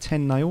only need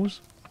 10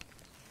 nails.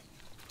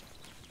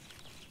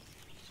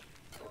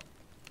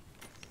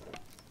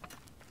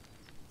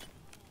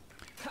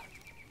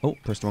 Oh,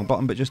 pressed the wrong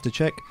button, but just to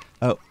check.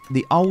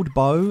 The old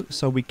bow,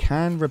 so we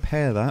can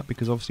repair that,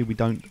 because obviously we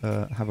don't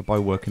have a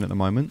bow working at the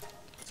moment.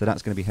 So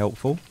that's going to be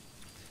helpful.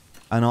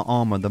 And our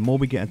armor, the more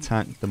we get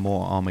attacked, the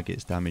more our armor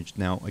gets damaged.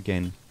 Now,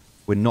 again,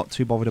 we're not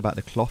too bothered about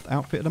the cloth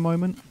outfit at the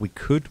moment. We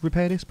could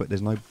repair this, but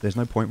there's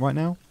no point right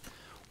now.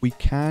 We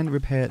can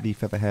repair the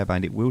feather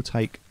hairband. It will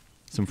take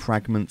some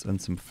fragments and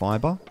some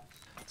fiber.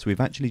 So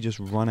we've actually just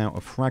run out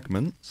of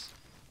fragments.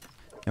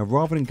 Now,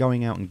 rather than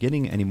going out and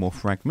getting any more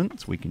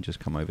fragments, we can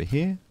just come over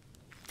here.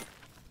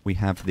 We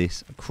have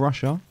this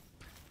crusher.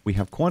 We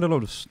have quite a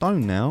lot of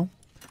stone now.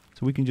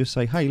 So we can just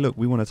say, hey, look,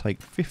 we want to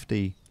take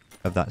 50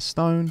 of that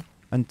stone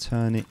and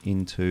turn it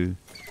into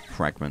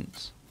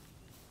fragments.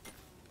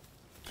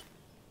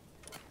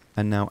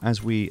 And now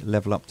as we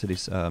level up to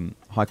this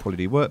high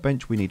quality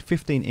workbench, we need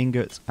 15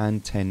 ingots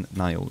and 10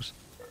 nails.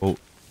 Well,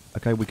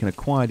 okay, we can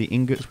acquire the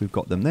ingots. We've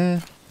got them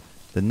there.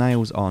 The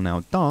nails are now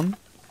done,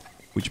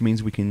 which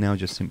means we can now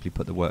just simply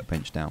put the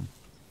workbench down.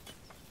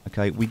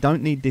 Okay, we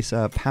don't need this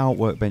power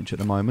workbench at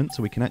the moment,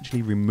 so we can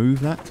actually remove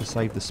that to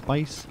save the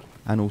space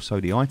and also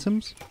the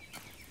items.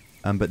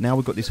 But now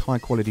we've got this high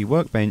quality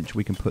workbench,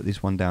 we can put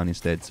this one down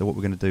instead. So what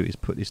we're going to do is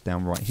put this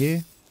down right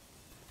here.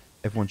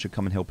 Everyone should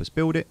come and help us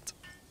build it.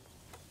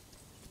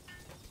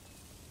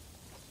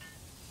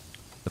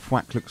 The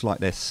thwack looks like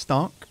they're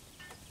stuck.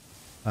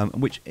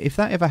 Which, if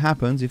that ever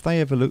happens, if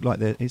they ever look like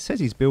they're... It says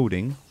he's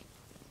building.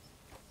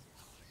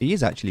 He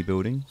is actually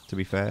building, to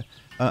be fair.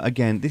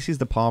 Again, this is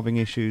the pathing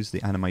issues,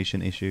 the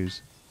animation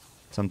issues.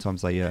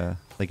 Sometimes they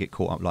get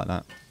caught up like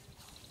that.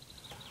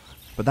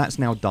 But that's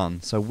now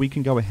done, so we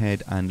can go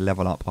ahead and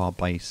level up our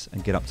base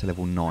and get up to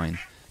level 9.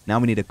 Now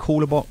we need a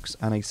cooler box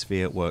and a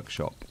sphere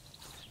workshop.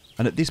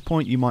 And at this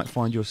point you might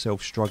find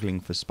yourself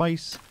struggling for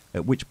space,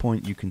 at which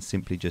point you can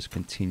simply just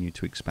continue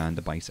to expand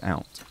the base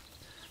out.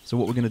 So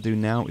what we're going to do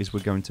now is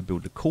we're going to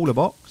build the cooler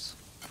box.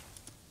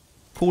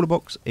 Cooler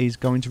box is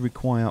going to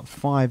require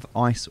 5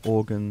 ice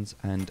organs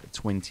and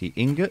 20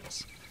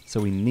 ingots.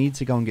 So we need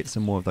to go and get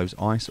some more of those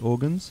ice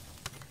organs.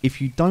 If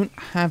you don't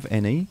have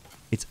any,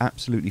 it's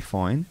absolutely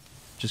fine.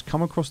 Just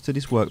come across to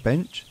this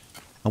workbench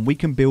and we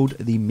can build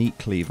the meat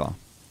cleaver.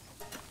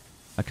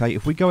 Okay,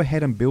 if we go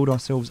ahead and build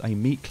ourselves a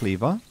meat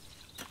cleaver,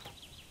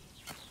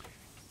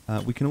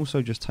 we can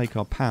also just take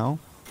our POW,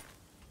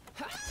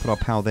 put our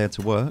POW there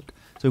to work.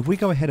 So if we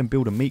go ahead and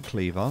build a meat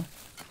cleaver,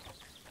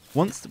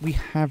 once we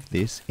have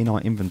this in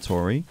our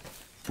inventory,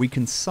 we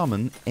can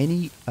summon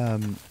any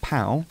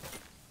POW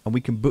and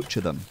we can butcher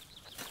them.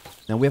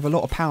 Now we have a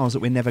lot of POWs that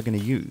we're never going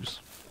to use.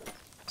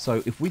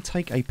 So if we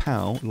take a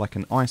POW, like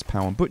an ice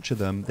POW, and butcher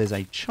them, there's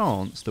a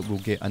chance that we'll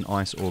get an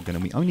ice organ,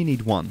 and we only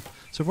need 1.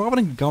 So rather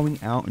than going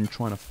out and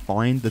trying to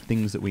find the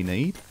things that we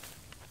need,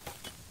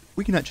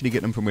 we can actually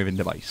get them from within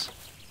the base.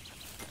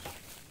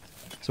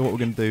 So what we're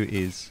going to do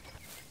is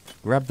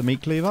grab the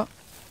meat cleaver.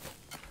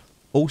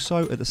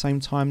 Also, at the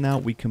same time now,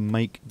 we can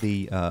make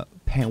the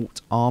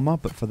pelt armor,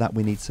 but for that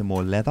we need some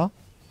more leather.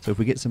 So if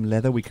we get some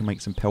leather, we can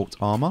make some pelt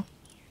armor.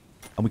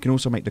 And we can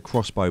also make the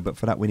crossbow, but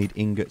for that we need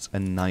ingots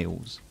and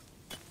nails.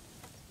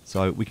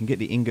 So we can get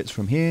the ingots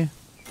from here.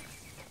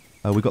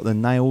 We've got the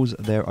nails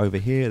there over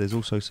here. There's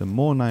also some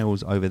more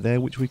nails over there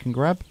which we can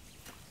grab.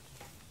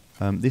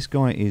 This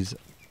guy is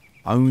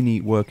only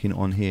working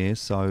on here,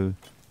 so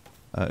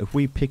if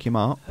we pick him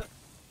up,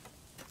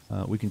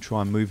 we can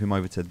try and move him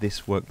over to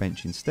this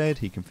workbench instead.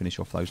 He can finish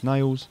off those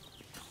nails.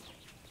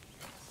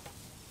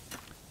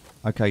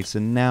 Okay, so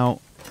now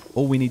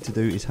all we need to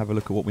do is have a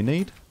look at what we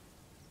need.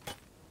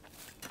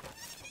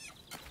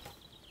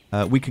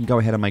 We can go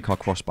ahead and make our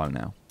crossbow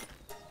now.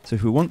 So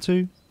if we want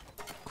to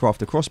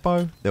craft a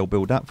crossbow, they'll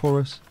build that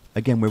for us.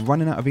 Again, we're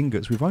running out of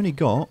ingots. We've only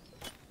got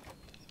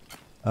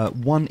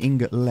 1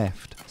 ingot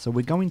left. So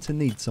we're going to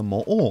need some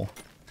more ore.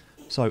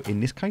 So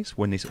in this case,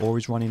 when this ore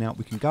is running out,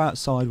 we can go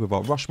outside with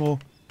our Rushmore.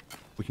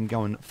 We can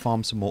go and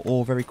farm some more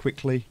ore very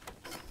quickly.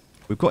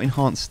 We've got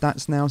enhanced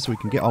stats now, so we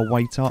can get our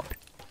weight up.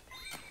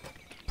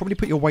 Probably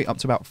put your weight up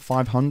to about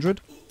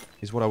 500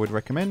 is what I would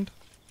recommend.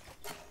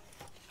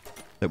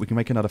 That we can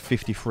make another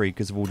 53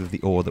 because of all of the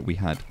ore that we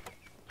had.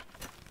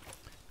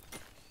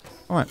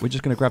 Alright, we're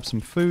just going to grab some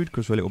food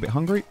because we're a little bit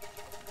hungry.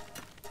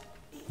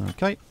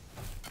 Okay.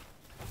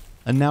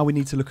 And now we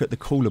need to look at the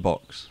cooler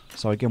box.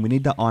 So again, we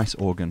need that ice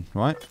organ,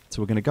 right?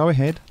 So we're going to go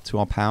ahead to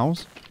our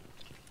POWs.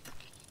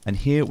 And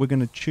here we're going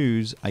to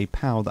choose a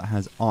POW that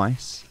has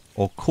ice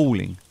or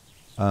cooling.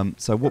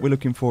 So what we're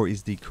looking for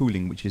is the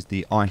cooling, which is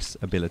the ice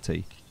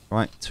ability.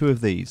 Right, 2 of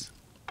these.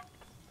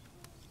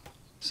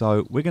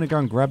 So we're going to go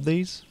and grab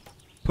these.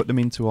 Put them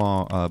into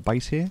our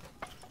base here.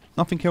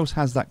 Nothing else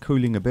has that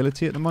cooling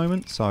ability at the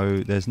moment, so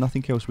there's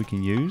nothing else we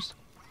can use.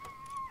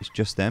 It's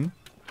just them.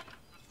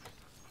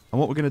 And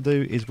what we're going to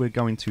do is we're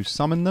going to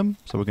summon them.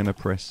 So we're going to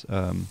press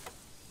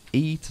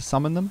E to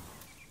summon them.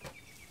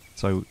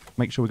 So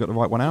make sure we've got the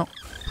right one out.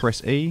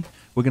 Press E.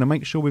 We're going to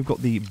make sure we've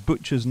got the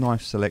butcher's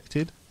knife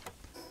selected,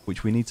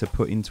 which we need to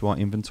put into our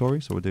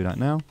inventory. So we'll do that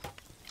now.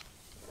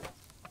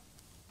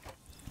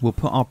 We'll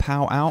put our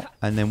POW out,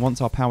 and then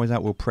once our POW is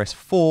out, we'll press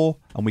 4,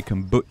 and we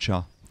can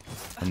butcher.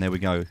 And there we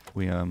go.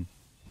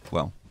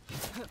 Well,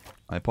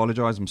 I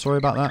apologise. I'm sorry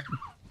about that.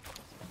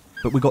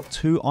 But we've got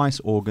 2 ice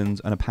organs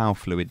and a POW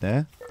fluid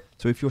there.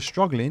 So if you're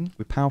struggling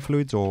with POW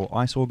fluids or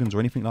ice organs or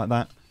anything like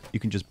that, you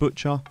can just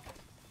butcher.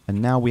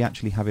 And now we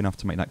actually have enough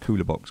to make that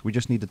cooler box. We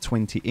just need the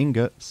 20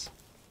 ingots,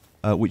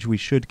 which we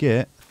should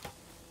get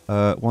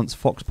once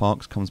Fox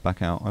Parks comes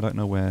back out. I don't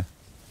know where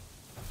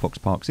Fox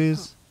Parks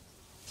is.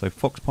 So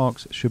Fox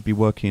Parks should be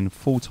working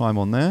full-time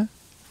on there.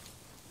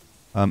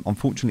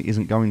 Unfortunately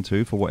isn't going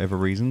to for whatever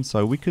reason.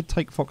 So we could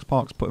take Fox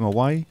Parks, put them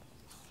away.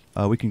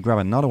 We can grab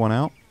another one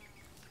out.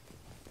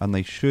 And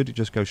they should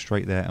just go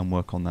straight there and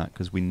work on that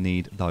because we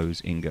need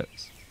those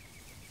ingots.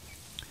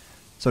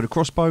 So the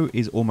crossbow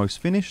is almost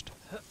finished.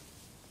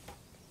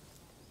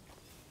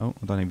 Oh,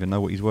 I don't even know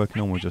what he's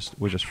working on. We'll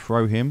just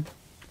throw him.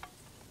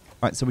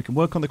 Right, so we can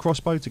work on the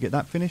crossbow to get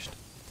that finished.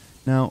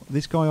 Now,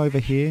 this guy over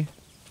here,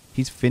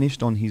 he's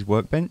finished on his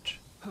workbench.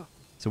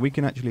 So we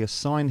can actually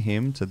assign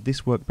him to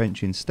this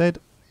workbench instead.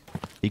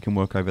 He can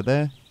work over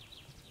there.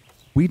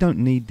 We don't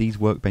need these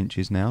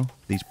workbenches now,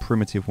 these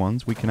primitive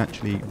ones. We can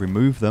actually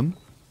remove them.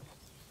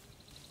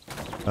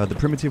 The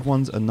primitive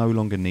ones are no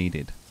longer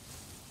needed.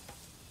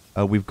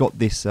 We've got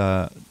this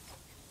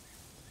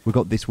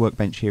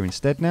workbench here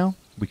instead now.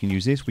 We can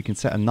use this. We can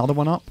set another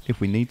one up if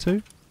we need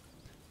to,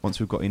 once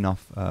we've got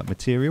enough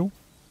material.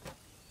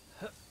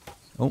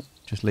 Oh,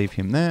 just leave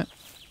him there.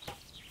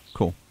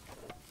 Cool.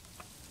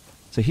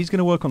 So he's going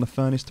to work on the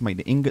furnace to make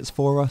the ingots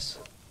for us.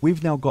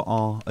 We've now got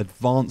our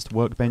advanced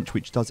workbench,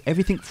 which does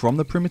everything from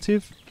the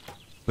primitive,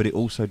 but it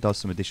also does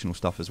some additional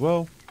stuff as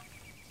well.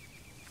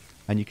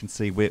 And you can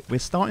see we're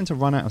starting to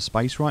run out of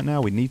space right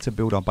now. We need to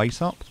build our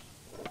base up.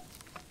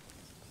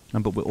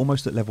 But we're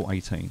almost at level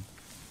 18.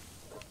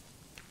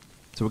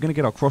 So we're going to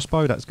get our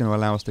crossbow. That's going to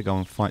allow us to go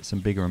and fight some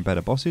bigger and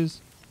better bosses.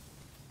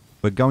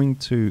 We're going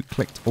to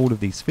collect all of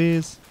these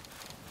spheres.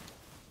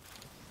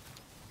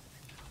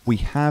 We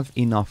have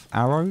enough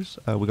arrows.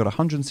 We've got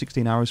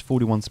 116 arrows,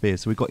 41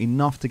 spears. So we've got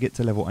enough to get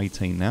to level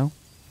 18 now.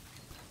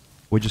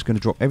 We're just going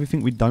to drop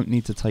everything we don't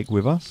need to take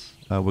with us.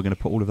 We're going to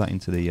put all of that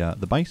into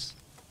the base.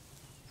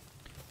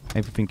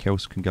 Everything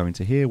else can go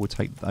into here. We'll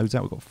take those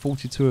out. We've got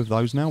 42 of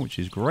those now, which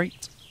is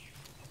great.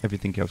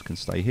 Everything else can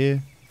stay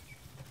here.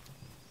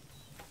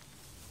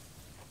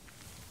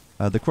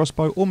 The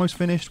crossbow almost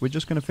finished. We're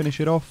just going to finish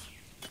it off.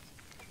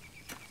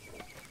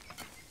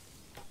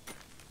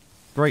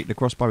 Great, the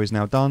crossbow is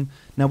now done.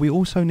 Now we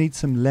also need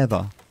some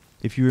leather.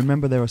 If you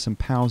remember, there are some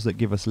pals that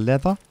give us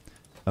leather.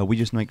 We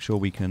just make sure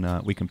we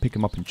can pick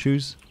them up and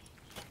choose.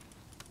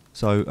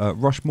 So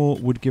Rushmore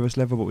would give us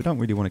leather, but we don't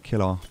really want to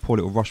kill our poor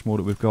little Rushmore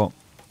that we've got.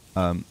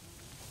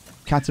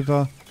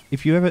 Cativer,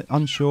 if you're ever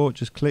unsure,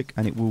 just click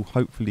and it will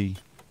hopefully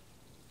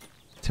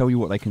tell you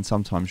what they can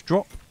sometimes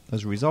drop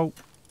as a result.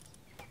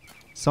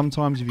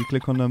 Sometimes if you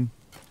click on them,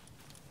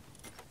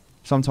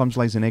 sometimes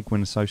lays an egg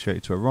when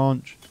associated to a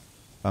ranch.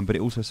 But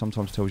it also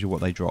sometimes tells you what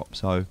they drop.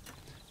 So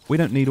we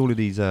don't need all of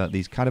these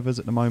cadavers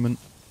at the moment.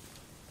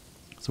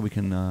 So we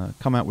can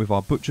come out with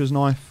our butcher's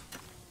knife.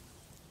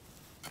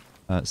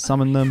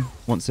 Summon them.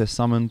 Once they're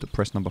summoned,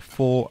 press number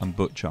 4 and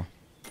butcher.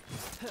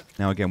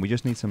 Now again, we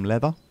just need some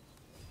leather.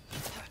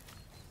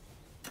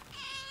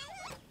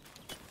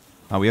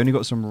 We only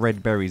got some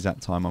red berries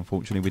that time,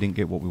 unfortunately. We didn't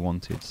get what we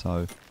wanted.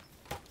 So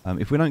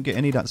if we don't get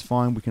any, that's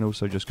fine. We can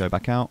also just go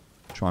back out,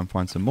 try and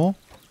find some more.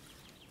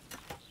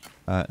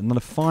 Another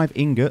 5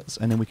 ingots,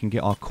 and then we can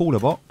get our cooler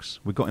box.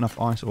 We've got enough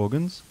ice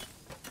organs.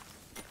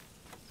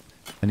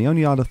 And the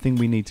only other thing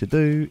we need to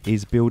do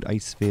is build a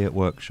sphere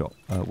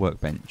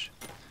workbench.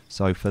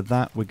 So for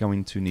that, we're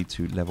going to need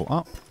to level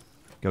up.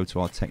 Go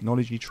to our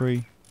technology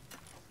tree.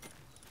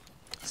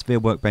 Sphere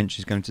workbench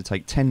is going to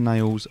take 10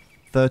 nails,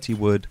 30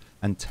 wood,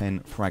 and 10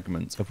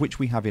 fragments, of which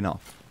we have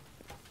enough.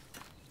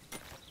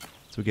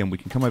 So again, we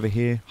can come over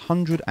here.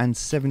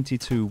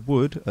 172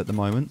 wood at the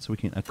moment, so we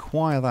can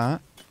acquire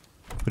that.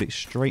 Put it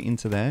straight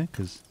into there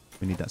because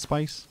we need that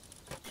space.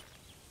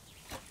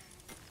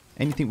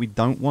 Anything we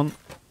don't want,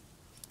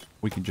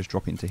 we can just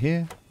drop into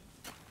here.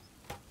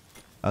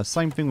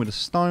 Same thing with the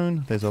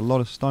stone. There's a lot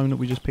of stone that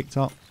we just picked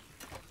up.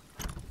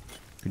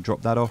 We can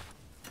drop that off.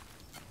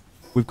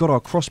 We've got our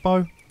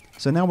crossbow.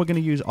 So now we're going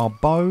to use our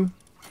bow,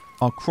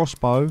 our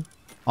crossbow,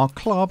 our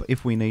club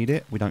if we need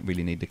it. We don't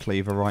really need the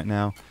cleaver right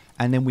now.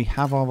 And then we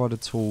have our other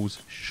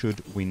tools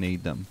should we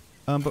need them.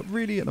 But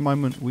really at the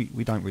moment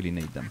we don't really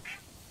need them.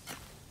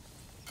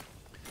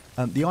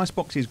 The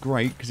icebox is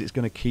great because it's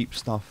going to keep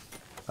stuff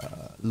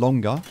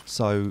longer,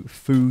 so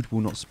food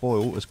will not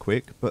spoil as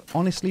quick. But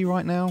honestly,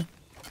 right now,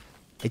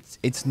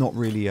 it's not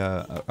really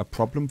a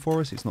problem for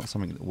us. It's not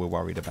something that we're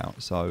worried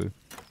about. So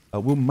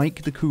we'll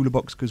make the cooler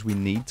box because we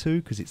need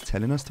to, because it's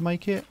telling us to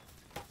make it.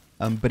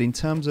 But in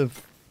terms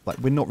of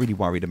we're not really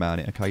worried about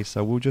it. Okay,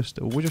 so we'll just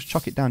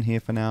chuck it down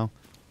here for now,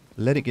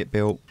 let it get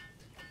built.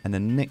 And the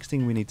next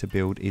thing we need to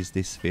build is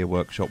this sphere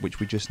workshop,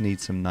 which we just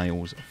need some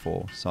nails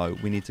for. So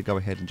we need to go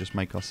ahead and just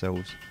make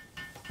ourselves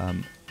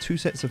 2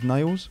 sets of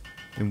nails,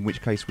 in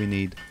which case we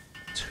need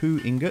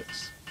 2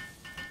 ingots.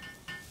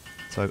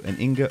 So an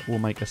ingot will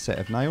make a set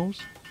of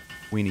nails.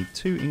 We need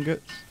 2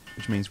 ingots,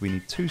 which means we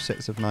need 2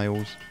 sets of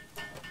nails.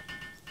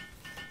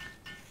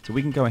 So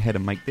we can go ahead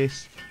and make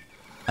this,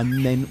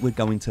 and then we're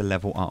going to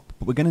level up.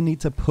 But we're going to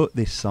need to put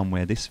this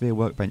somewhere. This sphere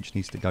workbench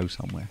needs to go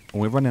somewhere,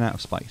 and we're running out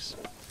of space.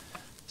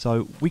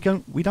 So we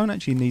don't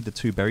actually need the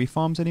 2 berry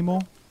farms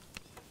anymore.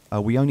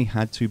 We only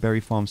had 2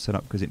 berry farms set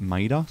up because it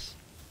made us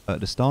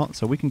at the start.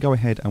 So we can go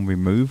ahead and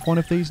remove one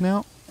of these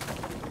now.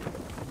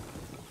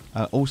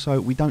 Also,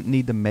 we don't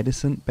need the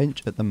medicine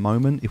bench at the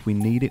moment. If we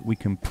need it, we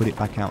can put it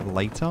back out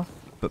later.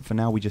 But for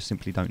now, we just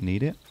simply don't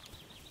need it.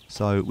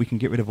 So we can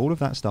get rid of all of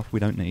that stuff we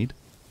don't need.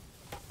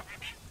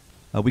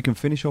 We can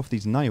finish off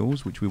these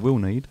nails, which we will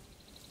need.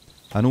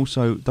 And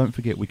also, don't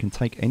forget, we can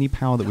take any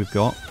power that we've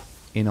got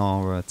in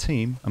our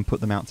team and put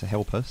them out to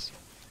help us,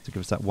 to give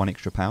us that 1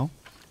 extra power.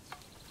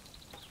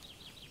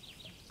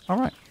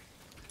 Alright.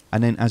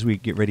 And then as we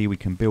get ready, we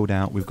can build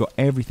out. We've got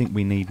everything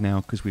we need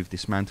now because we've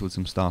dismantled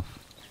some stuff.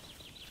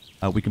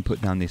 We can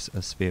put down this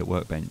sphere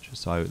workbench.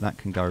 So that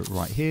can go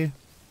right here.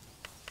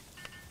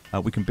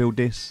 We can build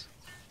this.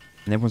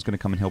 And everyone's going to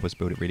come and help us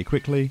build it really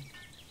quickly.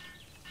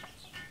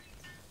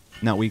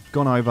 Now, we've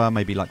gone over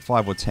maybe like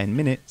 5 or 10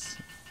 minutes,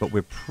 but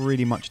we're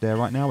pretty much there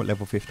right now at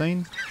level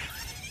 15.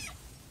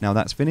 Now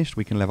that's finished,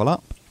 we can level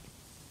up.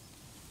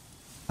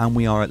 And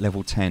we are at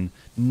level 10.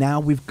 Now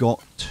we've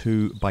got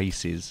 2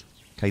 bases.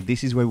 Okay,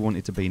 this is where we want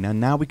it to be.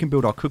 Now we can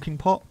build our cooking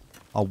pot,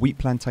 our wheat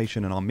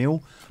plantation and our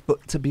mill.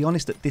 But to be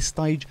honest, at this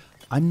stage,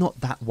 I'm not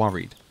that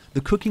worried.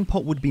 The cooking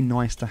pot would be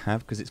nice to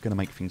have because it's going to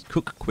make things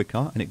cook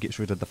quicker and it gets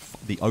rid of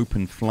the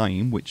open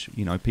flame, which,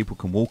 you know, people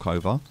can walk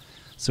over.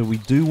 So we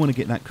do want to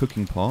get that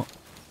cooking pot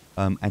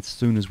as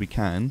soon as we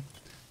can.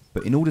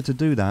 But in order to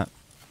do that,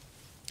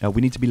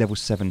 we need to be level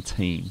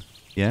 17.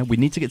 Yeah, we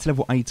need to get to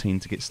level 18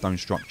 to get stone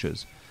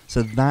structures.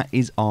 So that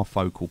is our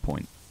focal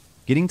point.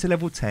 Getting to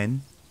level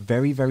 10,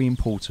 very, very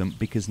important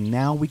because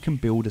now we can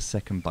build a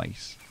second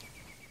base.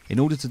 In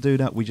order to do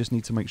that, we just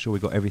need to make sure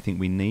we've got everything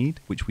we need,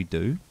 which we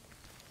do.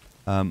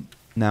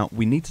 Now,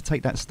 we need to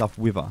take that stuff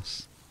with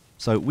us.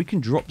 So we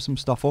can drop some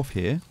stuff off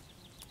here.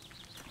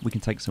 We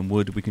can take some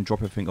wood. We can drop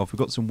everything off. We've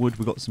got some wood.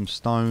 We've got some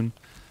stone.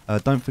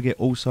 Don't forget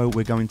also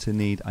we're going to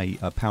need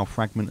a power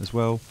fragment as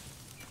well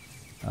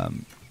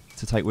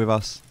to take with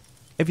us.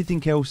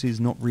 Everything else is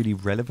not really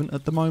relevant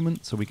at the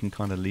moment, so we can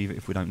kind of leave it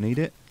if we don't need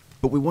it.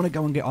 But we want to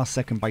go and get our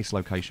second base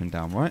location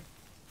down, right?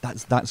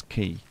 That's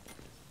key.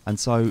 And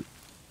so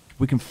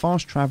we can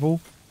fast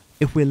travel.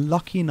 If we're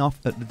lucky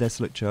enough at the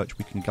Desolate Church,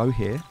 we can go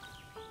here.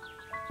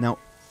 Now,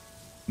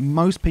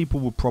 most people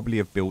will probably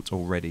have built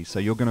already, so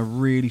you're going to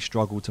really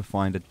struggle to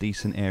find a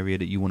decent area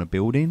that you want to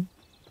build in.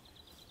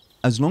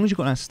 As long as you've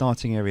got that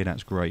starting area,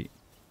 that's great.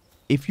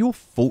 If you're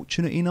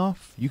fortunate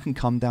enough, you can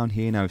come down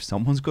here. Now, if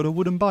someone's got a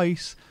wooden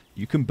base,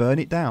 you can burn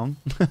it down.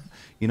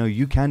 You know,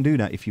 you can do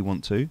that if you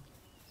want to.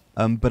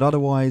 But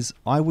otherwise,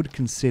 I would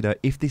consider,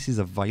 if this is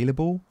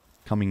available,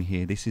 coming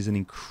here. This is an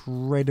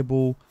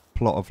incredible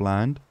plot of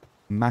land.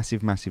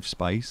 Massive, massive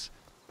space.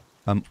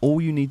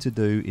 All you need to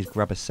do is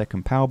grab a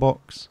second power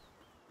box.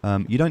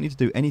 You don't need to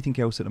do anything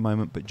else at the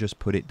moment, but just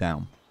put it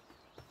down.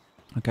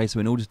 Okay, so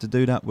in order to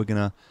do that, we're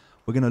gonna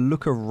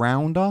look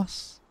around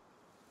us.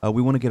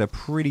 We want to get a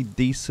pretty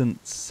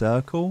decent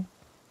circle.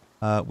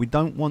 We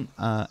don't want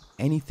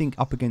anything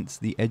up against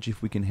the edge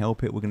if we can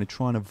help it. We're going to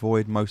try and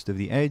avoid most of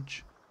the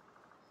edge.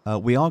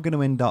 We are going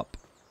to end up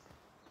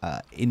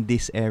in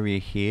this area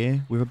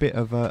here with a bit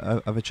of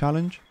a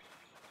challenge.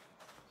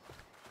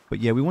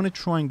 But yeah, we want to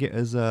try and get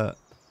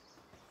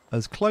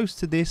as close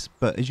to this.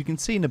 But as you can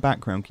see in the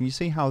background, can you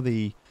see how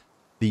the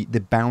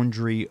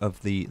boundary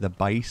of the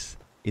base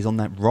is on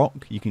that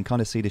rock? You can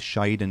kind of see the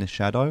shade and the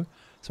shadow.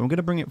 So I'm going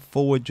to bring it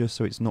forward just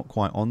so it's not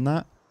quite on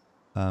that.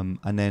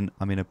 And then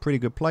I'm in a pretty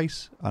good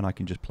place and I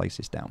can just place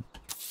this down.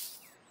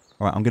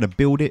 Alright, I'm going to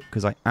build it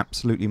because I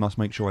absolutely must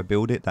make sure I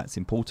build it. That's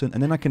important.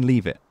 And then I can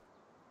leave it.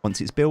 Once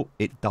it's built,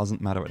 it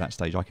doesn't matter at that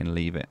stage. I can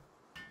leave it.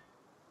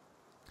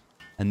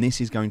 And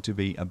this is going to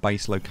be a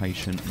base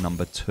location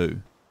number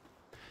 2.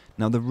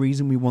 Now the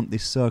reason we want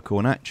this circle,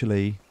 and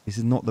actually this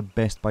is not the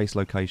best base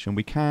location.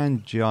 We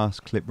can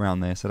just clip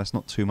round there, so that's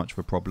not too much of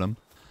a problem.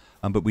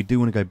 But we do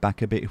want to go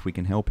back a bit if we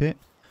can help it.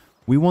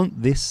 We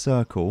want this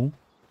circle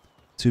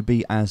to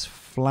be as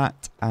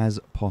flat as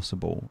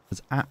possible.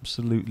 As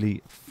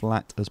absolutely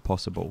flat as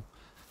possible.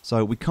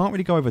 So we can't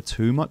really go over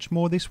too much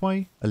more this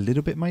way. A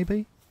little bit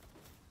maybe.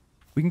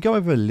 We can go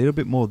over a little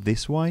bit more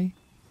this way.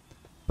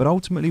 But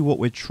ultimately what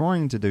we're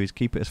trying to do is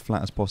keep it as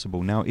flat as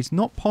possible. Now it's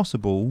not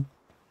possible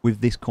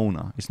with this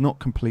corner. It's not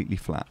completely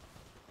flat.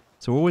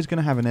 So we're always going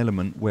to have an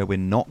element where we're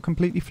not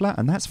completely flat.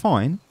 And that's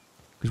fine.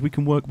 Because we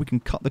can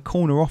cut the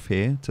corner off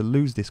here to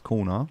lose this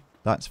corner.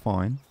 That's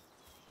fine.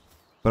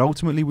 But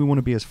ultimately we want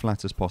to be as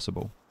flat as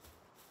possible.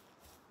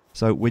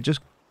 So we're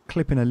just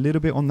clipping a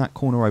little bit on that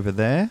corner over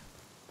there.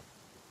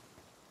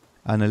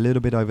 And a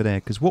little bit over there.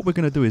 Because what we're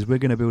going to do is we're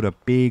going to build a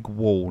big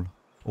wall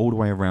all the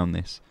way around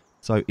this.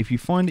 So if you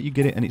find that you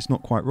get it and it's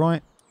not quite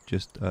right,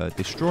 just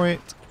destroy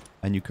it.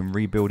 And you can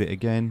rebuild it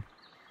again.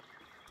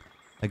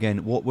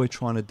 Again, what we're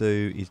trying to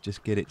do is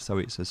just get it so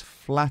it's as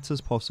flat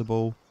as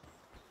possible.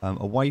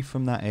 Away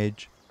from that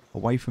edge,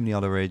 away from the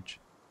other edge.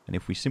 And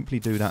if we simply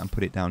do that and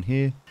put it down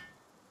here,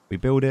 we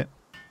build it,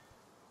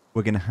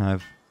 we're going to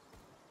have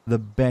the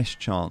best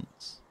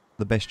chance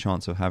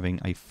of having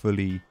a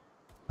fully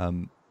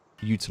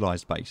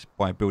utilized base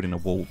by building a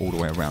wall all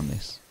the way around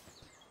this.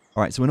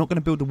 Alright, so we're not going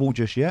to build the wall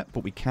just yet,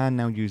 but we can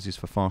now use this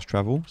for fast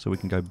travel. So we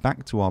can go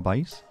back to our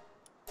base.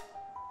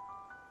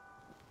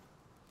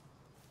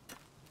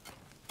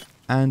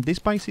 And this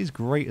base is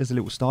great as a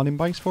little starting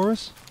base for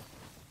us.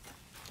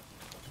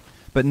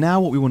 But now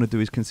what we want to do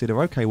is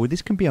consider, okay, well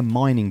this can be a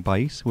mining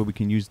base where we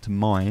can use it to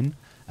mine.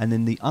 And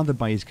then the other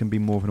base can be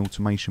more of an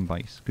automation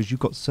base. Because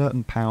you've got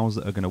certain powers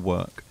that are going to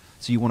work.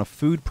 So you want a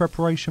food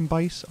preparation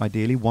base,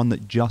 ideally. One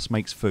that just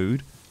makes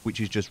food,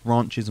 which is just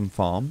ranches and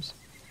farms.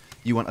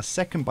 You want a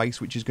second base,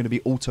 which is going to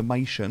be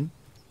automation.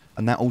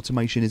 And that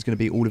automation is going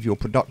to be all of your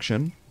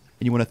production.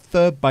 And you want a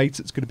third base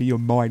that's going to be your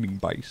mining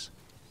base.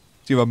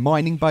 So you have a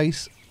mining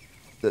base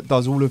that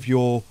does all of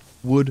your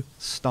wood,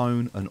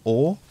 stone and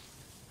ore.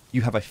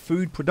 You have a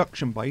food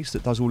production base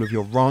that does all of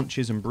your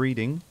ranches and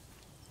breeding,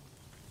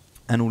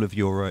 and all of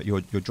your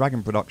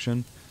dragon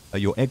production,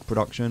 your egg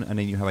production, and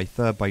then you have a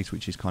third base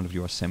which is kind of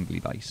your assembly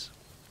base.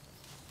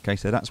 Okay,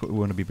 so that's what we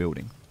want to be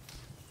building.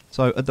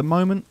 So at the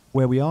moment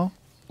where we are,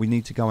 we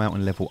need to go out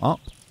and level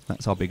up.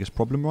 That's our biggest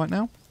problem right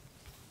now.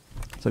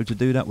 So to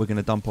do that, we're going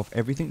to dump off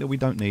everything that we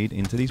don't need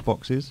into these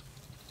boxes,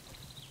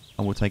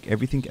 and we'll take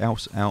everything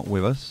else out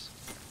with us.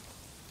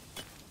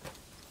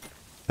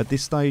 At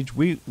this stage,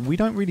 we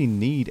don't really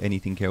need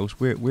anything else.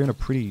 We're in a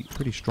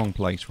pretty strong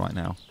place right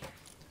now.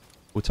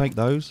 We'll take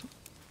those.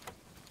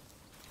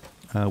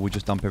 We'll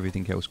just dump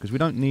everything else because we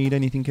don't need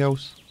anything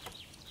else.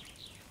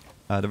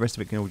 The rest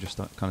of it can all just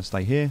kind of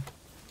stay here.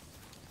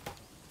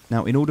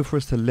 Now, in order for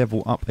us to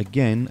level up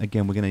again, we're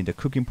going to need a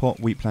cooking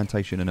pot, wheat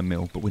plantation, and a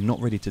mill, but we're not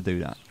ready to do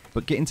that.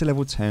 But getting to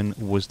level 10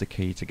 was the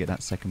key to get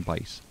that second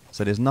base.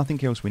 So there's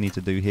nothing else we need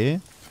to do here.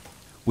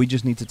 We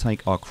just need to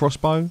take our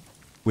crossbow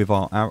with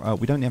our arrow.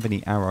 We don't have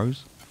any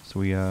arrows, so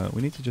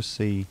we need to just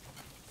see.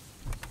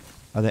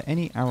 Are there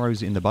any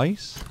arrows in the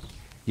base?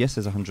 Yes,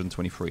 there's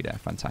 123 there.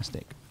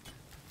 Fantastic.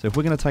 So if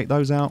we're going to take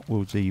those out,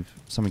 we'll leave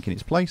something in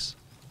its place.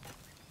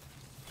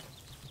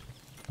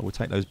 We'll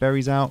take those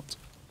berries out.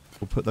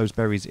 We'll put those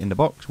berries in the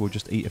box. We'll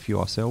just eat a few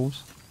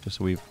ourselves, just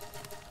so we've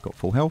got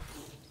full health.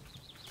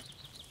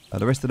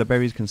 The rest of the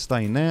berries can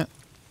stay in there,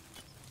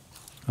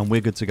 and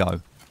we're good to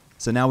go.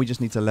 So now we just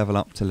need to level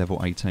up to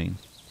level 18.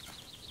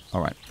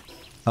 All right.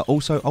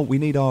 Also, we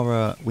need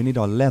our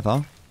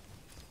leather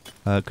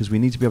because we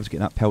need to be able to get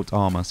that pelt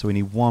armor. So we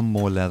need one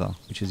more leather,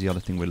 which is the other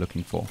thing we're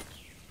looking for.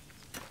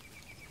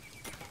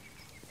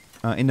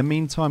 In the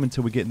meantime,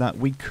 until we get that,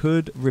 we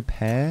could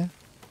repair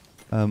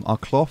our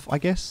cloth, I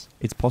guess.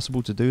 It's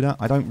possible to do that.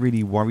 I don't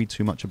really worry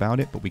too much about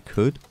it, but we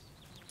could.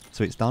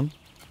 So it's done.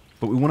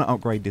 But we want to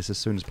upgrade this as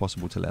soon as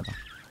possible to leather.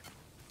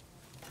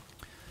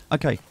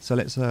 Okay, so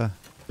let's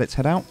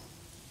head out.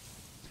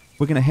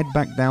 We're going to head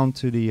back down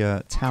to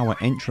the tower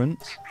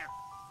entrance.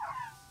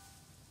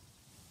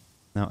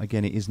 Now,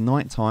 again, it is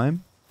night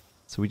time,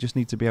 so we just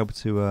need to be able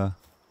to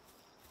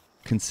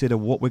consider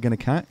what we're going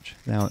to catch.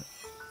 Now,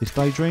 this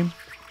daydream.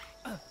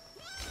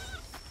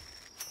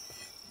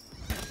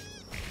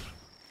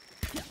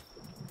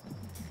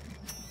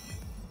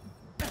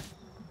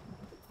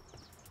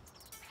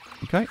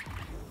 Okay.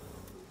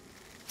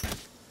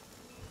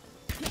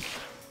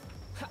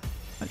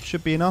 That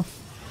should be enough.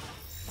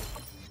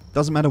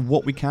 Doesn't matter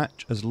what we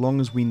catch as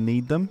long as we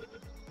need them.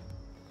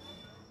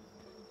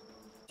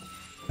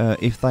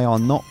 If they are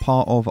not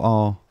part of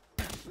our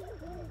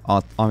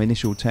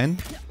initial 10,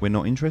 we're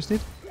not interested.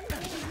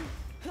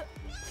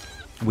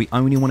 We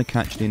only want to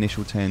catch the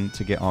initial 10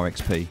 to get our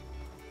XP.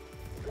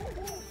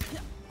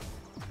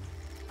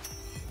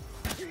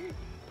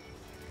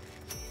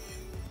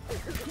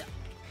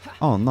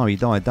 Oh no, he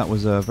died. That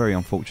was very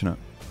unfortunate.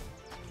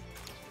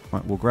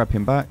 Right, we'll grab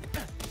him back.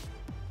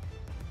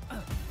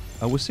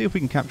 We'll see if we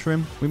can capture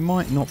him. We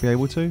might not be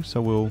able to, so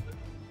we'll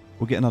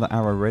get another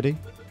arrow ready.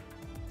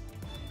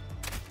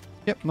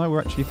 Yep, no,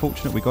 we're actually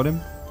fortunate we got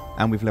him.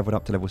 And we've leveled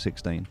up to level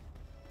 16.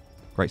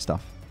 Great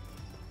stuff.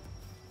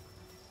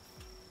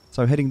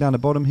 So heading down the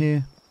bottom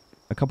here,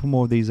 a couple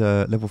more of these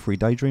level 3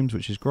 daydreams,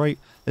 which is great.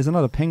 There's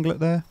another penglet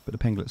there, but the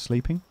penglet's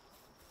sleeping.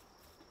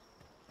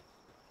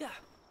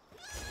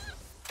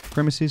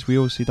 Premises, we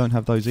obviously don't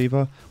have those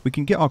either. We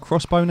can get our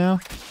crossbow now.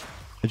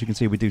 As you can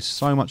see, we do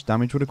so much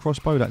damage with a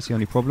crossbow. That's the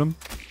only problem.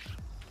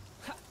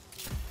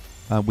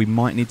 We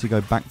might need to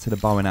go back to the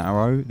bow and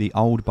arrow, the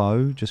old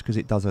bow, just because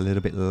it does a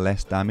little bit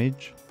less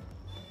damage.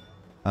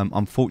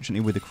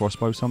 Unfortunately, with the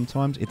crossbow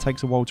sometimes, it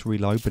takes a while to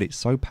reload, but it's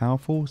so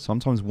powerful.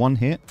 Sometimes one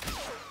hit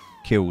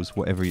kills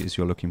whatever it is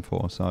you're looking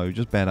for. So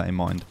just bear that in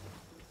mind.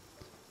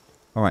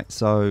 Alright,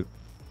 so...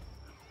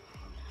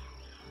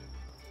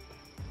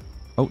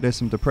 Oh, there's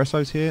some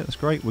depressos here. That's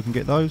great. We can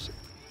get those.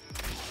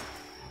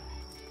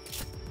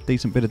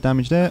 Decent bit of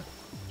damage there.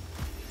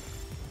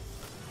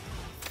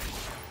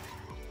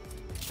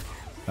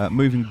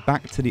 Moving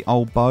back to the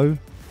old bow.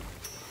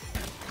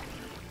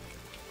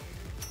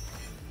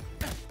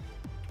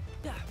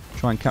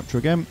 Try and capture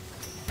again.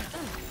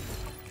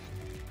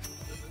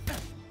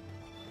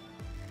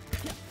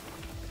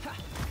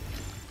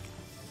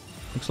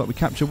 Looks like we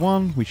captured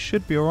one. We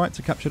should be alright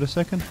to capture the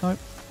second. Nope.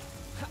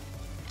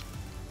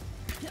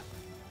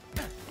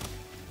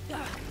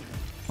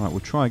 Alright, we'll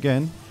try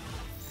again.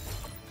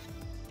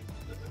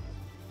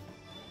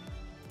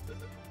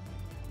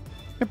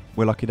 Yep,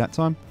 we're lucky that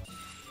time.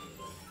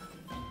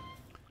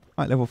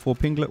 Alright, level 4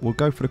 pinglet. We'll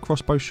go for the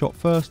crossbow shot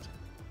first.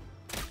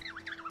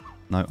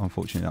 No,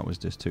 unfortunately that was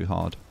just too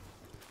hard.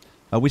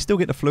 We still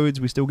get the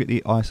fluids, we still get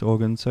the ice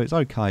organs, so it's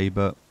okay,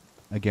 but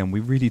again, we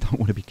really don't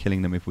want to be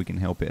killing them if we can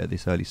help it at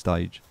this early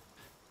stage.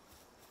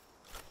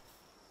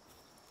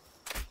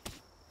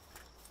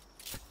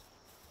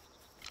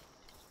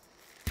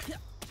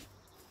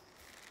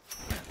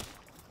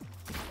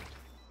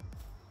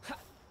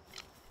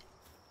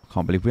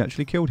 Can't believe we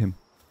actually killed him.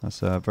 That's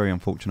very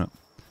unfortunate.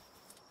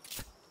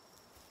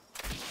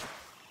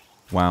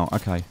 Wow,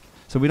 okay.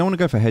 So we don't want to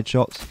go for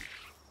headshots.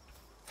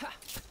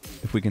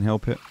 if we can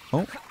help it.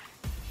 Oh.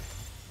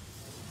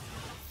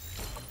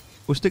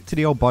 We'll stick to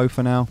the old bow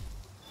for now.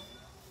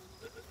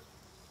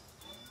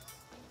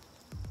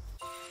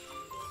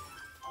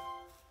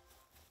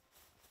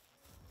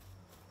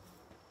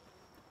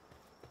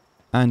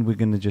 And we're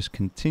going to just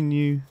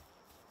continue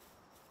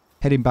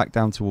heading back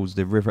down towards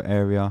the river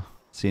area,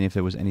 seeing if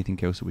there was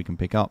anything else that we can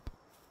pick up.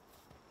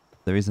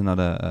 There is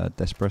another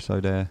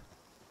Despresso there.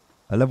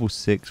 A level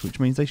 6,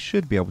 which means they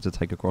should be able to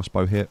take a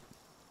crossbow hit.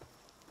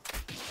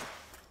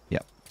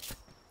 Yep.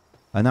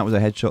 And that was a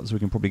headshot, so we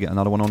can probably get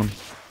another one on them.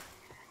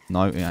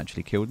 No, it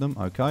actually killed them.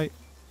 Okay.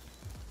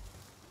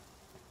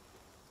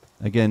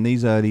 Again,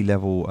 these early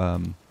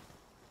level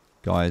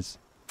guys,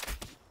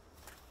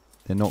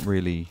 they're not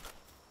really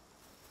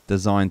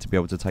designed to be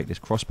able to take this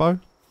crossbow.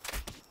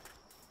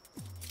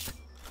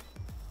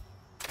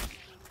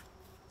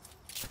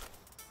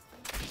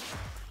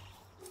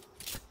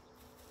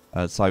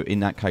 So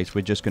in that case,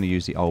 we're just going to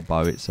use the old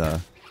bow. It's a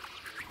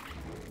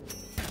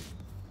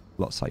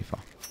lot safer.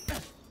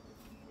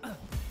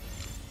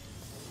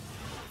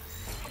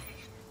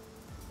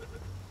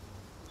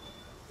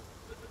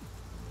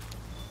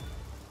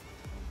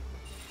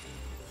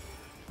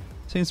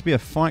 Seems to be a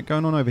fight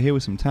going on over here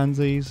with some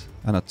Tansies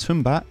and a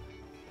Tumbat,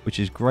 which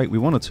is great. We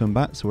want a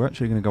Tumbat, so we're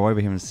actually going to go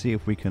over here and see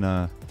if we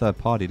can third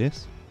party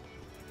this.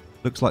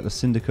 Looks like the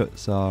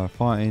Syndicates are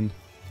fighting.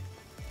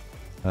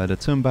 The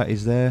Tumbat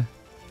is there.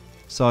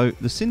 So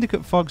the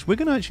Syndicate thugs, we're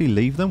going to actually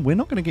leave them. We're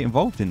not going to get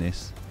involved in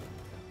this.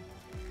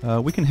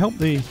 We can help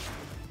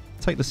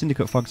take the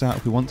Syndicate thugs out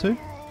if we want to.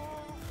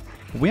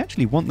 But we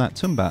actually want that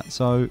Tumbat,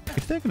 so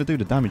if they're going to do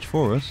the damage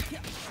for us...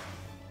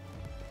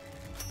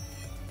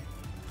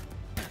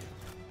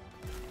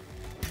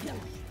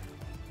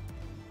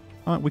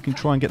 Alright, we can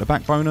try and get the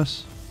back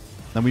bonus.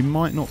 Then we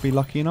might not be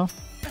lucky enough.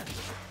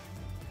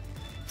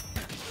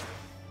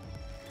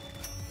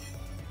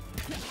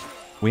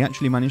 We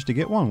actually managed to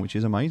get one, which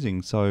is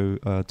amazing. So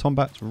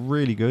Tombat's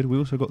really good. We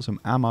also got some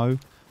ammo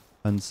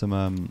and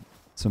some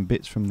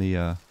bits from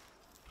the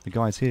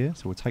guys here,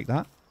 so we'll take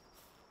that.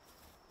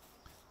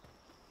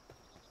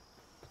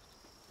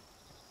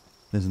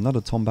 There's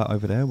another Tombat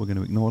over there. We're going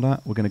to ignore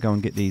that. We're going to go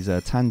and get these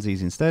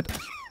Tansies instead.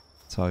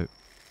 So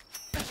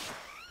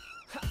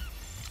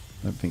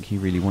I don't think he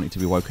really wanted to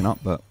be woken up,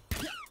 but...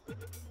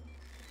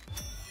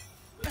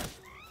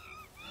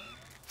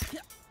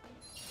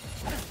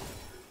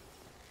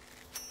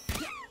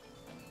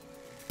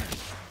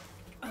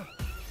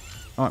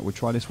 Alright, we'll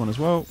try this one as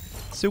well.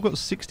 Still got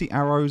 60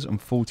 arrows and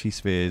 40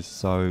 spheres,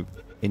 so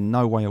in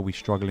no way are we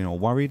struggling or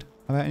worried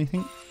about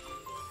anything.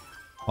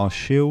 Our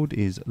shield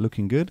is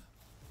looking good.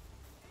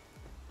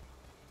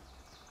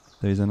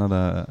 There's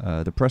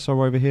another Depressor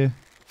over here.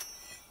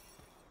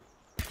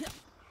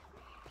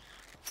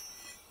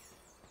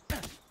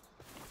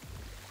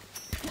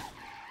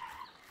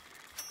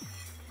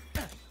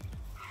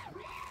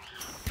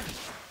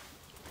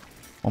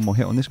 One more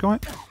hit on this guy.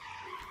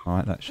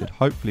 Alright, that should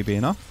hopefully be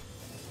enough.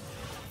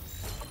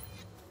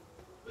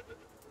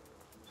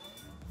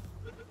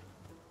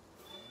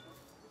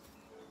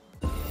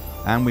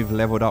 And we've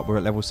leveled up. We're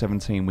at level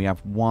 17. We have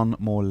one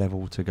more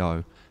level to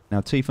go.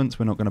 Now, Tiefants,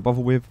 we're not going to bother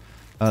with.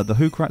 The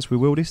Hookrats, we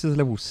will. This is a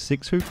level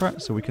 6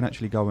 Hookrat, so we can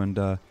actually go and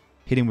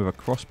hit him with a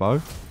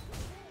crossbow.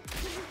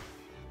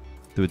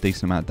 Do a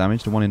decent amount of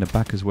damage. The one in the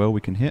back as well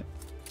we can hit.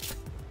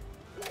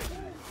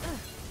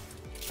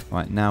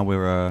 Right, now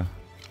we're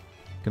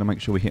going to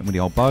make sure we hit him with the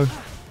old bow.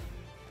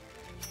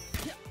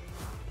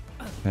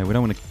 Okay, we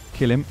don't want to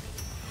kill him.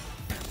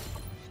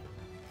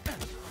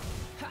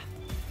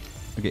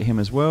 We'll get him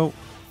as well.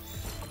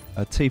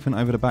 A Tiefant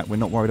over the back, we're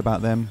not worried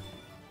about them.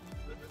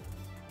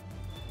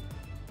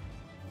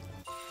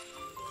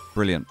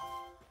 Brilliant.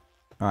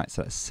 Alright,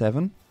 so that's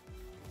 7.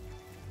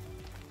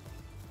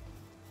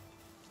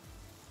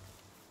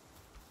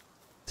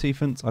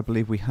 Tiefants, I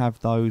believe we have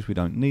those. We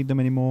don't need them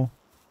anymore.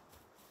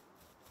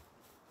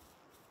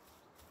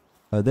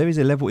 There is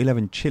a level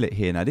 11 Chillet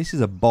here. Now, this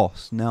is a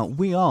boss. Now,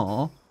 we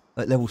are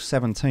at level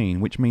 17,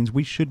 which means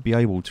we should be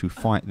able to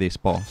fight this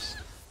boss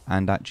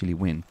and actually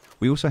win.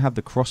 We also have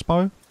the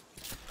crossbow.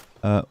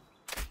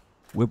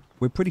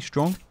 We're pretty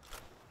strong.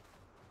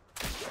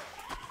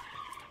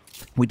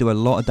 We do a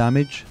lot of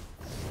damage.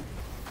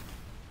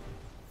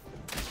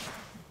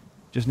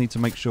 Just need to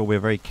make sure we're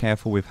very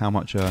careful with how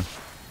much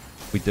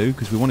we do,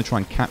 because we want to try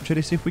and capture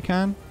this if we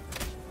can.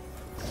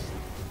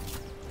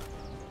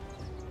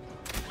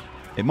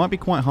 It might be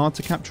quite hard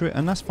to capture it,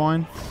 and that's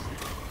fine.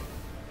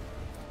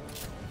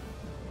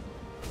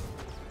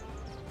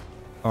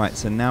 Alright,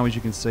 so now as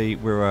you can see,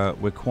 we're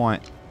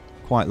quite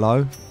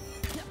low.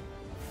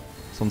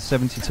 It's on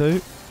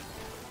 72.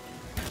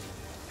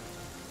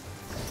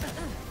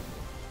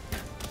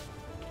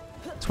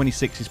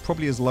 .26 is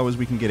probably as low as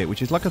we can get it,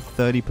 which is like a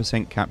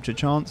 30% capture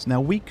chance. Now,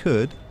 we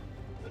could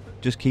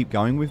just keep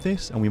going with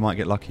this, and we might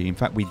get lucky. In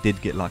fact, we did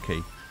get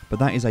lucky. But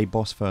that is a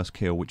boss first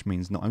kill, which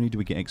means not only do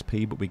we get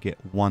XP, but we get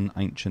 1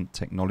 ancient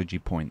technology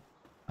point.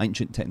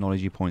 Ancient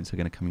technology points are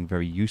going to come in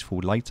very useful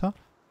later.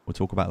 We'll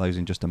talk about those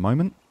in just a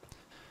moment.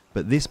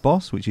 But this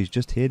boss, which is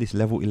just here, this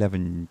level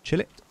 11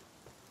 Chillet,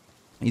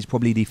 is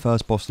probably the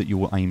first boss that you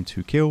will aim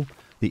to kill.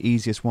 The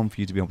easiest one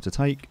for you to be able to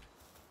take.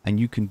 And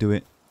you can do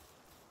it.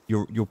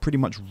 You're pretty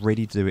much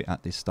ready to do it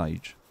at this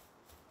stage.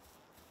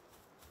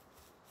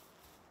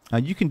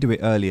 You can do it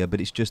earlier, but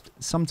it's just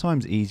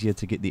sometimes easier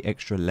to get the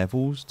extra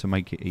levels to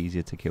make it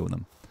easier to kill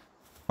them.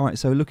 Alright,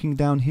 so looking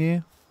down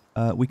here,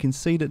 we can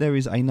see that there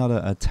is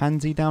another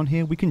Tansy down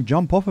here. We can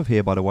jump off of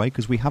here, by the way,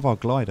 because we have our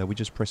glider. We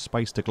just press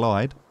space to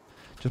glide.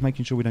 Just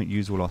making sure we don't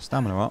use all our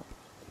stamina up.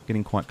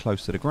 Getting quite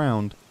close to the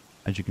ground.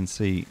 As you can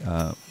see,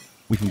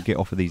 we can get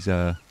off of these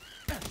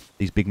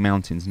big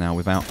mountains now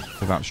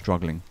without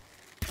struggling.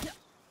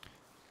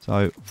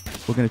 So,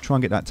 we're going to try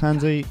and get that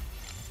Tansy.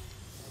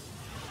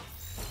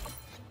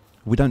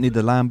 We don't need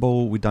the land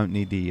ball, we don't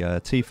need the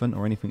Tiefin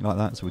or anything like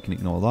that, so we can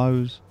ignore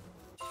those.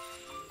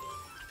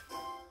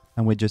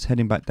 And we're just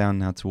heading back down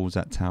now towards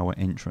that tower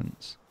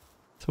entrance.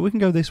 So we can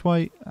go this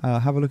way,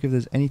 have a look if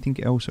there's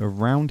anything else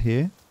around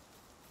here.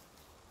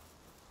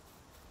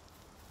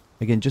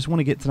 Again, just want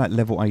to get to that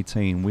level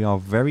 18. We are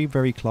very,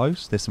 very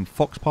close. There's some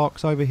fox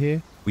parks over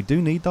here. We do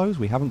need those.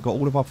 We haven't got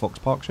all of our fox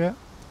parks yet.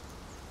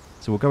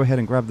 So we'll go ahead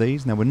and grab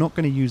these. Now we're not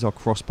going to use our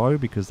crossbow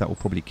because that will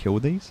probably kill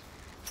these.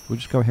 We'll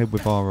just go ahead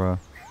with our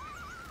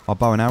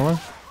bow and arrow.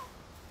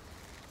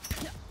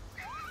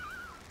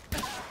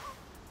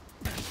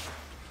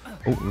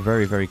 Oh,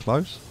 very, very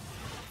close.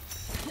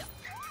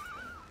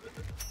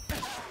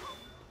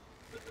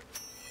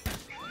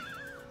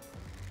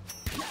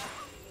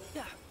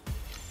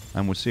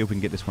 And we'll see if we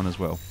can get this one as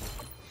well.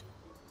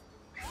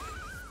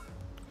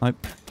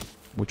 Nope.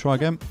 We'll try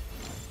again.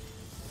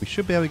 We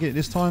should be able to get it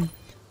this time.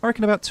 I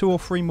reckon about 2 or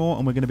 3 more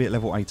and we're going to be at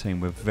level 18.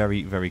 We're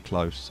very, very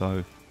close.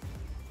 So,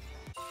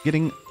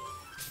 getting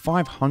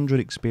 500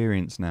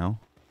 experience now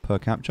per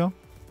capture.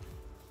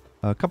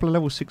 A couple of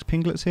level 6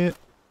 pinglets here.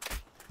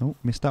 Oh,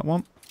 missed that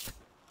one.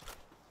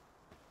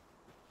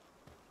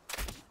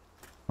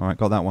 Alright,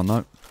 got that one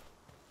though.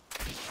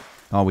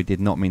 Oh, we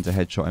did not mean to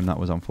headshot him. That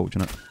was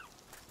unfortunate.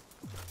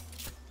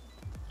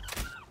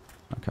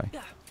 Okay.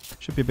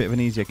 Should be a bit of an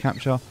easier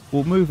capture.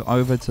 We'll move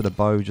over to the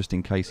bow just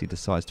in case he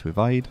decides to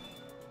evade.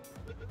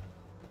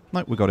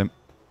 Nope, we got him.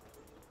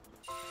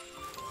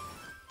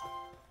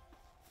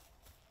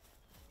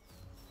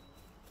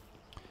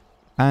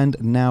 And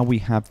now we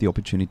have the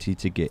opportunity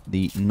to get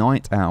the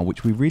night owl,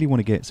 which we really want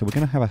to get. So we're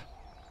gonna have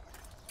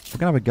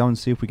a go and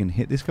see if we can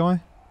hit this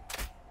guy.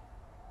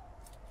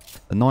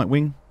 The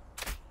Nightwing.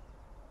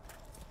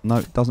 No,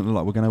 it doesn't look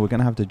like we're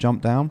gonna have to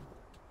jump down.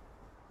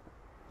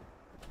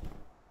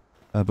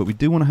 But we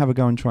do want to have a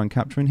go and try and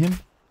capturing him.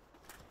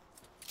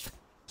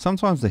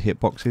 Sometimes the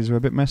hitboxes are a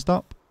bit messed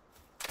up.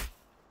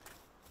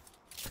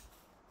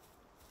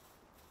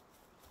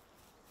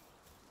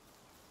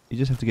 You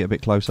just have to get a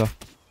bit closer.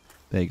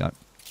 There you go.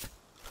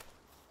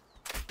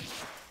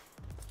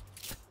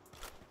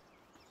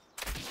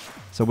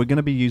 So we're going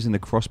to be using the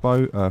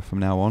crossbow from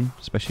now on,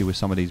 especially with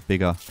some of these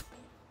bigger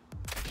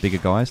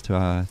guys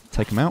to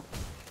take them out.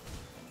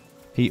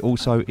 He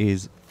also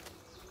is,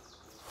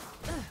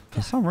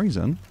 for some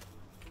reason,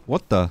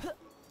 what the?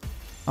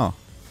 Oh,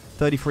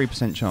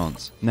 33%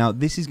 chance. Now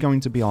this is going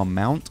to be our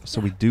mount,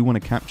 so we do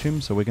want to capture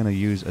him. So we're going to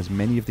use as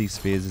many of these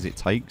spheres as it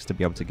takes to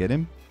be able to get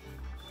him.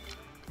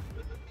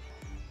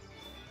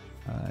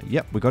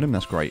 Yep, we got him.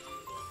 That's great.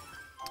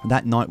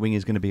 That Nightwing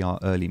is going to be our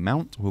early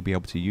mount. We'll be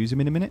able to use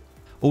him in a minute.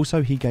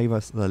 Also, he gave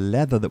us the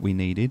leather that we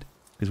needed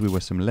because we were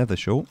some leather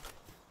short.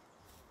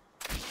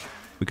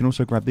 We can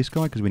also grab this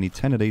guy because we need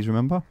 10 of these,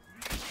 remember?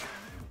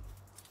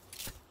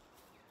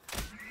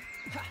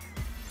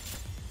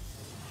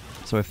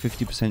 So a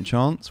 50%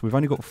 chance. We've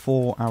only got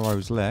 4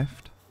 arrows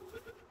left.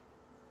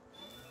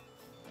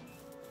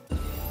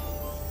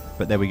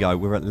 But there we go.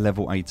 We're at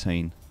level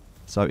 18.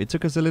 So it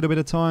took us a little bit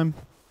of time,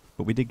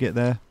 but we did get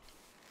there.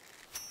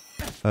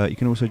 You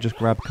can also just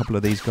grab a couple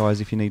of these guys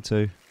if you need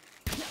to.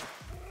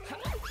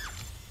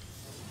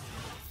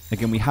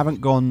 Again, we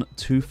haven't gone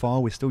too far.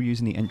 We're still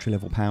using the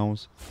entry-level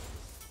pals.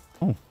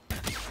 Oh,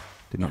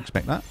 did not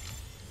expect that.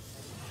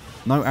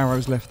 No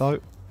arrows left, though.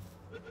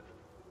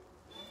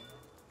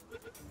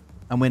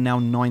 And we're now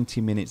 90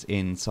 minutes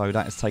in, so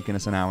that has taken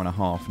us an hour and a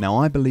half. Now,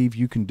 I believe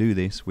you can do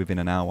this within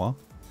an hour.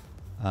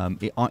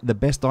 The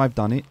best I've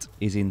done it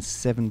is in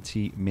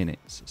 70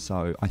 minutes.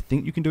 So I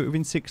think you can do it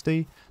within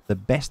 60. The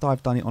best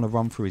I've done it on a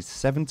run through is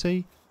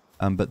 70.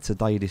 But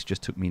today this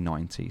just took me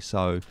 90.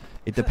 So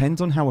it depends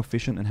on how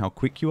efficient and how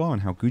quick you are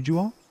and how good you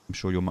are. I'm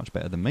sure you're much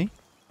better than me.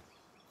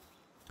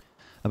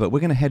 But we're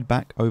going to head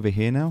back over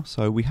here now.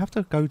 So we have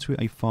to go to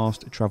a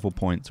fast travel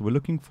point. So we're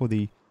looking for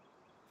the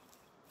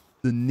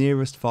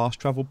nearest fast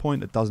travel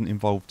point that doesn't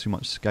involve too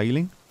much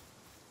scaling.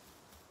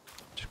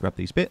 Just grab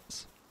these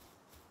bits.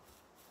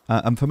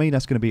 And for me,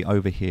 that's going to be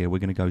over here. We're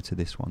going to go to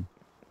this one.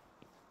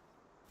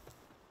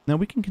 Now,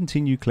 we can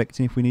continue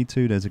collecting if we need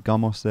to. There's a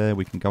Gummos there.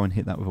 We can go and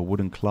hit that with a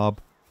wooden club.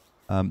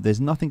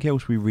 There's nothing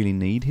else we really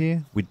need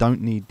here. We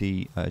don't need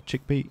the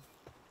chickpeas.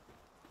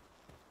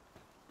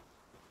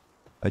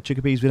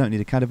 We don't need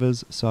the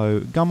cadavers. So,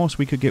 Gummos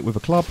we could get with a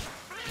club.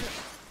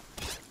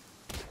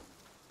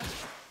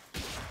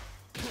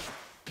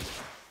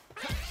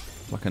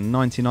 like a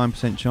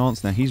 99%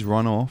 chance. Now he's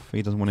run off.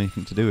 He doesn't want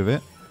anything to do with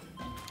it.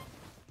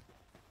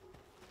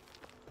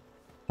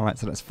 Alright,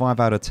 so that's 5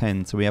 out of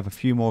 10. So we have a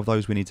few more of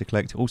those we need to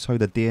collect. Also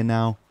the deer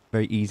now.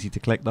 Very easy to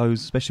collect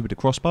those, especially with the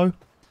crossbow.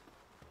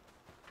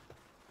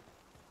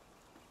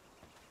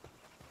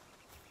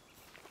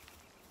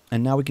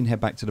 And now we can head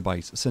back to the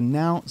base. So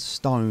now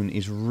stone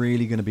is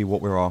really going to be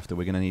what we're after.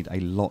 We're going to need a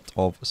lot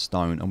of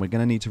stone. And we're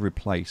going to need to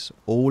replace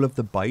all of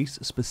the base,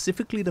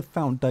 specifically the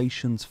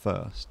foundations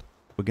first.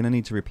 We're going to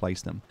need to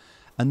replace them.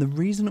 And the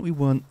reason that we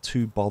weren't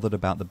too bothered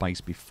about the base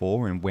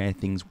before and where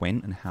things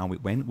went and how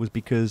it went was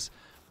because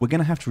we're going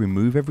to have to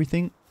remove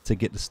everything to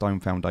get the stone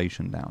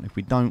foundation down. If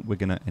we don't, we're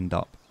going to end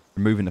up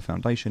removing the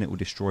foundation. It will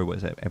destroy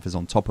whatever's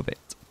on top of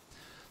it.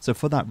 So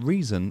for that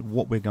reason,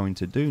 what we're going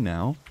to do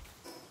now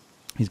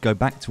is go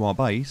back to our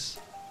base,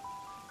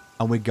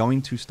 and we're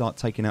going to start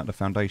taking out the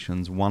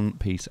foundations one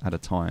piece at a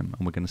time.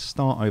 And we're going to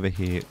start over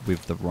here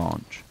with the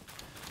ranch.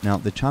 Now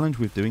the challenge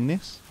with doing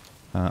this,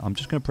 I'm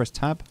just going to press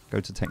tab,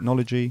 go to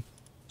technology,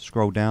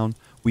 scroll down.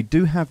 We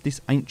do have this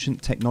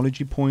ancient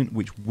technology point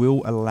which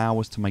will allow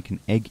us to make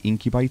an egg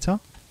incubator.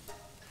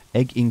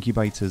 Egg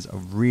incubators are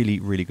really,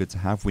 really good to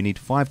have. We need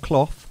 5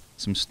 cloth,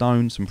 some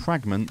stone, some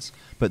fragments,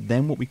 but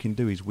then what we can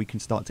do is we can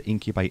start to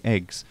incubate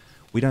eggs.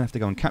 We don't have to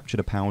go and capture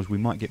the pals. We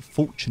might get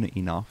fortunate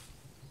enough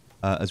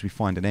as we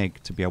find an egg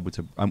to be able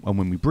to... And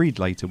when we breed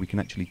later, we can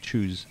actually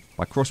choose,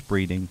 by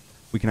crossbreeding,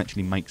 we can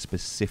actually make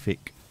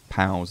specific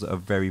pals that are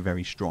very,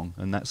 very strong.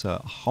 And that's a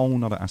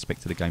whole other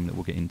aspect of the game that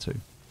we'll get into.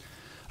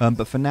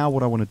 But for now,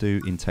 what I want to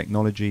do in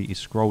technology is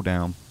scroll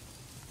down.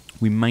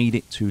 We made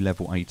it to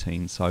level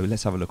 18. So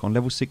let's have a look. On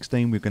level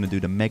 16, we're going to do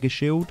the mega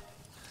shield.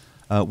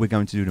 We're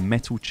going to do the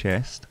metal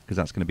chest, because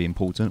that's going to be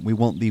important. We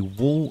want the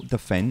wall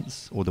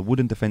defense, or the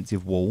wooden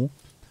defensive wall.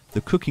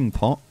 The cooking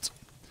pot.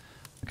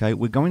 Okay,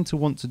 we're going to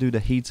want to do the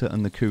heater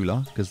and the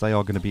cooler, because they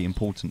are going to be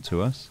important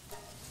to us.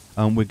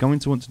 We're going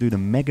to want to do the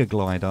mega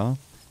glider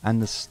and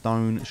the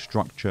stone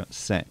structure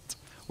set.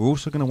 We're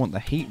also going to want the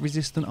heat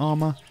resistant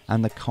armor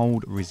and the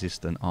cold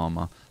resistant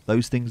armor.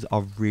 Those things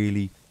are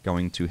really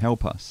going to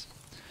help us.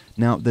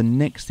 Now, the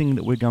next thing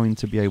that we're going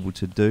to be able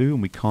to do,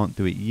 and we can't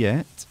do it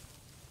yet...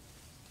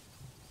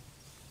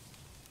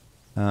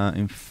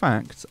 in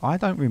fact, I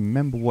don't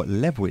remember what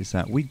level it's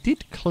at. We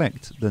did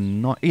collect the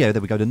night... Yeah,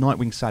 there we go, the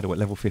Nightwing saddle at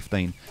level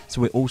 15.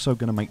 So we're also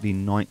going to make the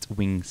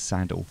Nightwing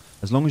saddle.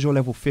 As long as you're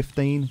level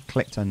 15,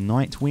 collect a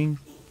Nightwing,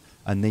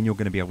 and then you're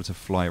going to be able to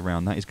fly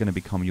around. That is going to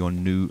become your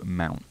new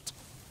mount.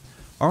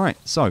 Alright,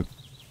 so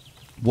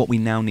what we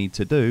now need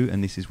to do,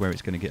 and this is where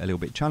it's going to get a little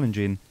bit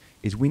challenging,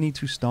 is we need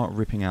to start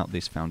ripping out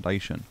this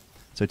foundation.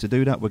 So to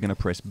do that, we're going to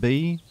press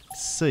B,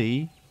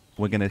 C,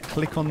 we're going to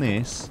click on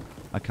this.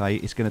 Okay,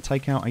 it's going to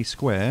take out a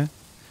square,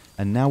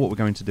 and now what we're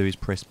going to do is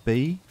press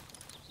B,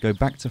 go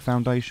back to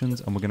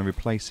foundations, and we're going to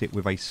replace it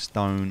with a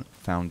stone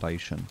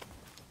foundation,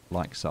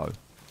 like so.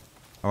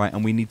 Alright,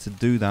 and we need to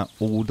do that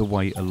all the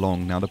way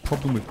along. Now the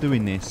problem with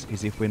doing this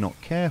is if we're not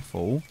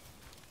careful,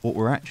 what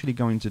we're actually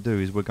going to do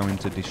is we're going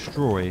to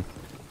destroy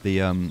the...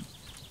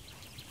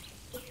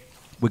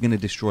 we're going to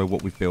destroy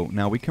what we've built.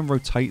 Now we can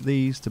rotate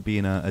these to be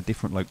in a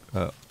different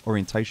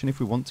orientation if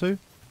we want to.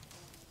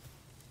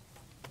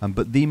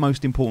 But the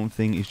most important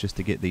thing is just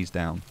to get these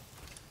down.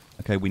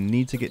 Okay, we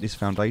need to get this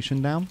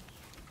foundation down.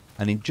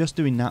 And in just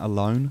doing that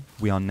alone,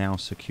 we are now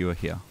secure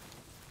here.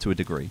 To a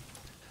degree.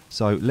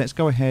 So let's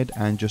go ahead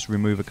and just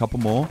remove a couple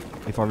more.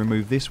 If I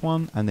remove this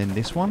one and then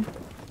this one,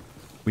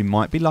 we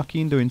might be lucky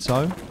in doing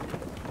so.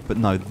 But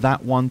no,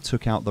 that one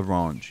took out the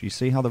ranch. You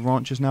see how the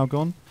ranch is now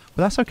gone?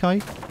 But that's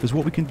okay, because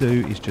what we can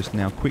do is just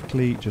now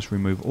quickly just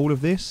remove all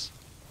of this.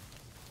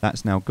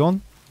 That's now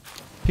gone.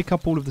 Pick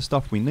up all of the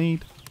stuff we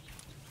need.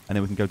 And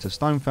then we can go to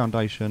stone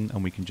foundation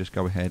and we can just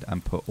go ahead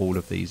and put all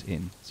of these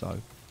in. So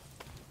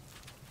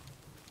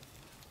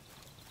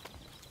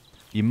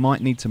you might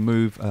need to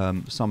move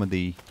some of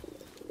the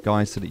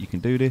guys so that you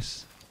can do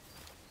this.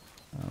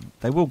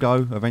 They will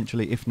go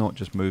eventually. If not,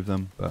 just move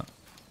them. But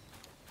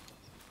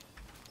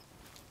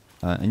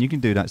and you can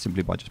do that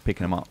simply by just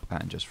picking them up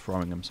and just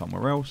throwing them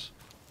somewhere else.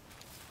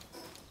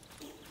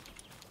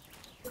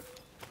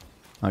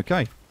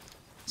 Okay.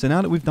 So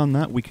now that we've done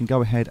that, we can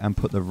go ahead and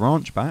put the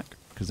ranch back,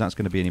 because that's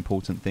going to be an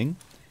important thing.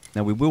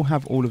 Now we will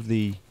have all of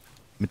the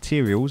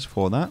materials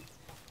for that,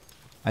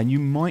 and you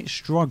might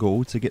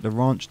struggle to get the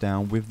ranch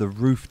down with the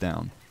roof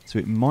down. So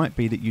it might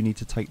be that you need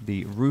to take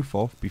the roof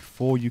off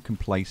before you can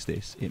place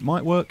this. It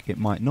might work, it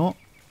might not.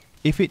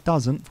 If it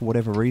doesn't, for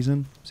whatever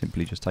reason,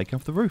 simply just take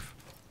off the roof.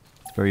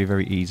 It's very,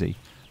 very easy.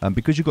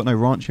 Because you've got no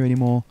ranch here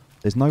anymore,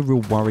 there's no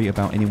real worry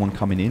about anyone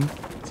coming in.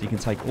 So you can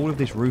take all of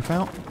this roof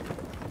out.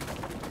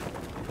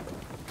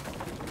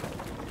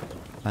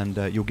 And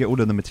you'll get all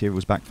of the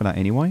materials back for that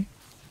anyway.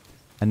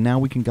 And now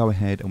we can go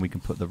ahead and we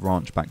can put the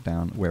ranch back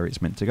down where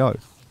it's meant to go.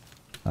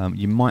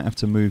 You might have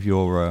to move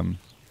your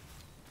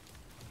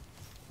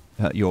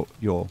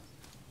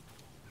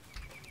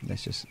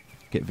let's just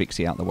get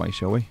Vixie out of the way,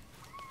 shall we?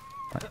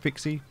 Right,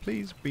 Vixie,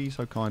 please be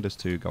so kind as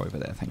to go over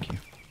there. Thank you.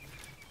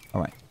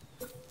 Alright.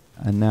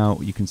 And now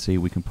you can see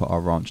we can put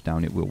our ranch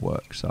down. It will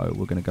work. So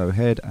we're going to go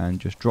ahead and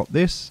just drop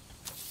this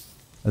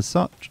as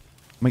such.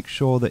 Make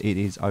sure that it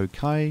is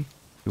okay.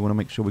 We want to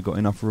make sure we've got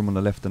enough room on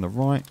the left and the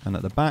right and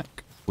at the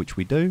back, which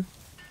we do.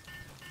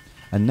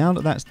 And now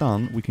that that's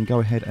done, we can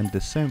go ahead and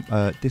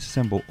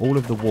disassemble all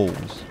of the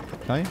walls.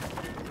 Okay.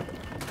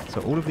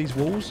 So all of these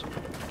walls,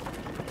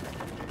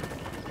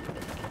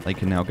 they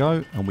can now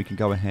go, and we can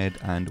go ahead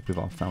and with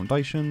our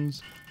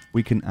foundations,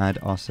 we can add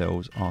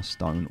ourselves our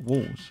stone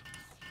walls.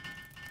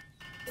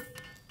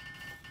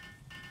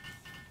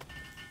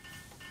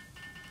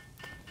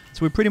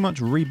 So we're pretty much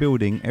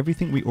rebuilding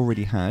everything we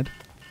already had.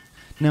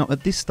 Now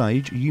at this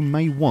stage, you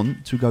may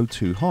want to go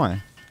too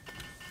high.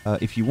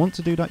 If you want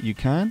to do that, you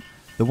can.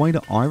 The way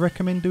that I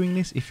recommend doing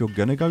this, if you're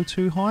going to go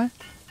too high,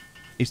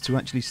 is to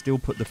actually still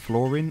put the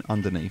floor in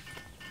underneath.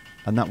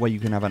 And that way you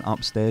can have an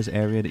upstairs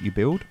area that you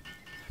build.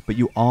 But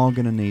you are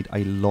going to need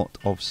a lot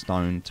of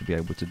stone to be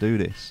able to do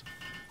this.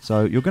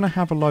 So you're going to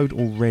have a load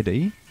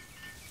already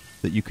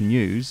that you can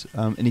use.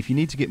 And if you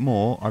need to get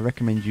more, I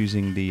recommend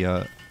using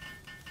the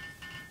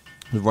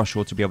rush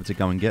ore to be able to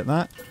go and get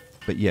that.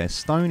 But yeah,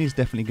 stone is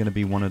definitely going to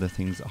be one of the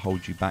things that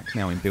holds you back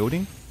now in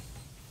building.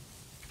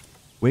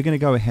 We're going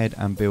to go ahead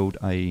and build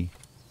a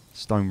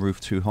stone roof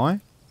too high.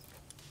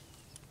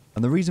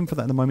 And the reason for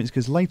that at the moment is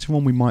because later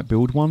on we might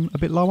build one a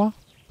bit lower.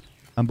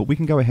 But we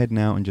can go ahead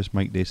now and just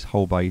make this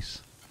whole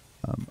base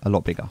a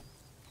lot bigger.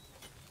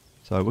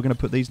 So we're going to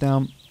put these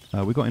down.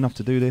 We've got enough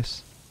to do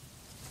this.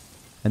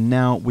 And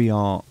now we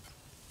are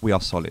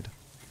solid.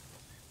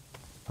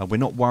 We're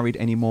not worried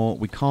anymore.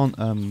 We can't.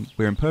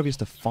 We're impervious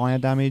to fire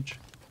damage.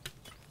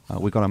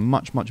 We've got a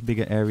much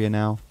bigger area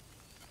now.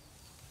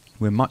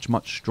 We're much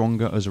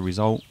stronger as a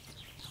result.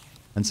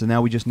 And so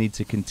now we just need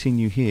to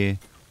continue here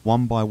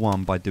one by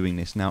one by doing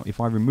this. Now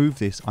if I remove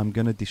this, I'm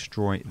going to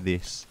destroy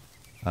this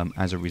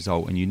as a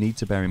result. And you need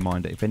to bear in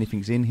mind that if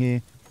anything's in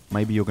here,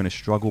 maybe you're going to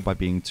struggle by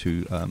being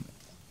too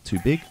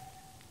big.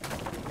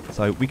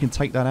 So we can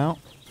take that out.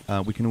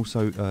 We can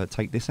also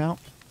take this out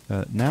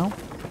now.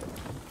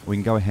 We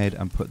can go ahead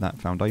and put that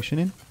foundation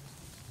in.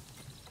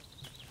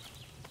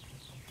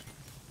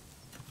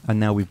 And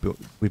now we've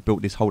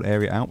built this whole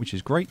area out, which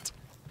is great.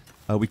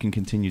 We can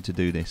continue to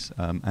do this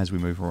as we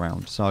move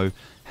around. So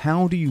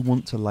how do you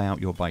want to lay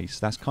out your base?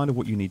 That's kind of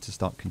what you need to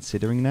start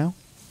considering now.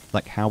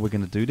 Like how we're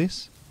going to do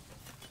this.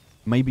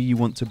 Maybe you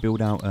want to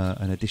build out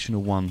an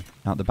additional one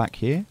out the back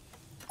here.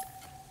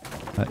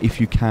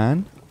 If you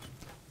can.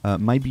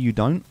 Maybe you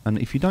don't. And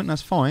if you don't,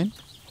 that's fine.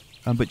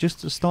 But just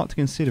to start to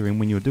considering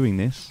when you're doing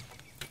this,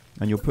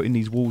 and you're putting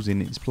these walls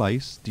in its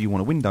place, do you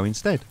want a window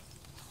instead?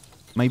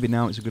 Maybe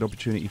now it's a good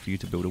opportunity for you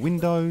to build a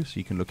window so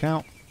you can look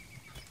out.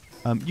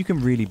 You can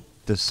really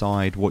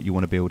decide what you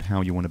want to build,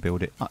 how you want to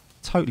build it.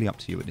 Totally up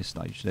to you at this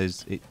stage.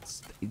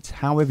 It's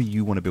however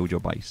you want to build your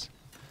base.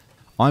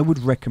 I would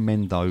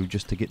recommend though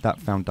just to get that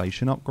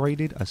foundation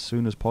upgraded as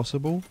soon as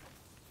possible,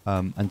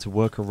 and to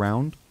work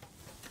around.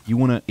 You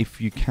want to,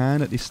 if you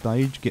can at this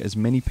stage, get as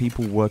many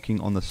people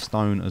working on the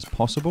stone as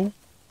possible,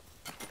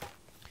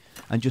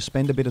 and just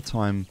spend a bit of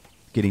time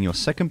getting your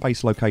second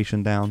base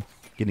location down,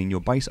 getting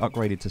your base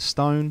upgraded to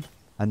stone,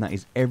 and that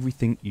is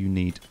everything you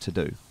need to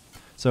do.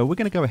 So we're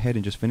going to go ahead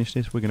and just finish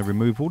this. We're going to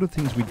remove all the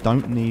things we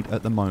don't need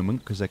at the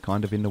moment because they're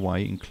kind of in the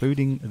way,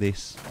 including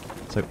this.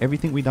 So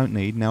everything we don't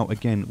need. Now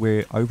again,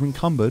 we're over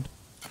encumbered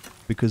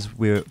because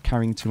we're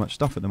carrying too much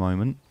stuff at the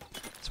moment.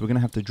 So we're going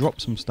to have to drop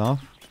some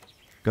stuff,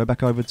 go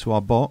back over to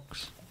our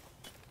box,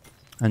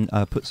 and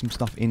put some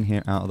stuff in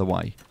here out of the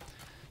way.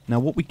 Now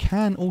what we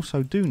can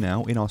also do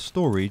now in our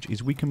storage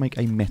is we can make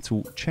a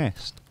metal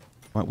chest.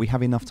 Right, we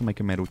have enough to make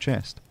a metal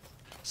chest.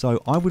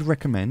 So I would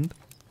recommend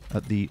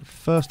at the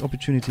first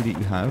opportunity that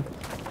you have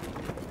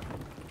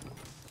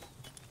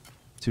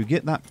to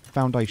get that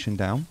foundation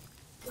down,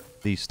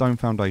 the stone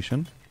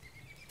foundation,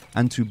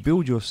 and to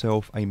build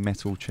yourself a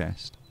metal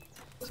chest.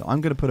 So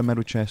I'm going to put a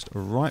metal chest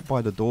right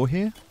by the door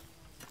here.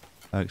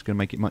 It's going to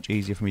make it much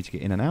easier for me to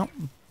get in and out.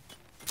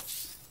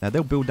 Now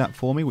they'll build that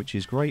for me, which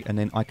is great, and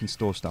then I can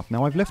store stuff.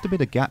 Now I've left a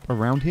bit of gap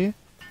around here.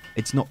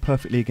 It's not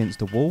perfectly against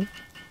the wall.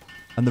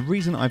 And the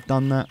reason I've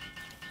done that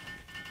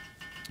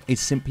is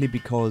simply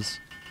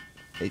because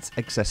it's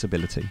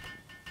accessibility.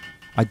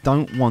 I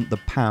don't want the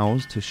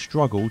POWs to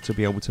struggle to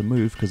be able to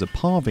move because of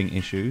pathing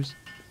issues,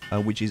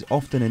 which is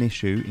often an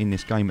issue in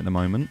this game at the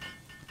moment.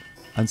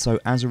 And so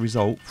as a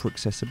result, for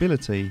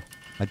accessibility,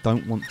 I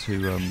don't want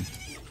to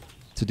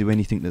do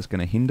anything that's going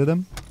to hinder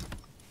them.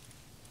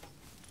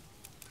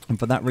 And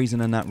for that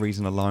reason and that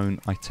reason alone,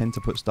 I tend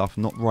to put stuff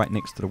not right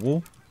next to the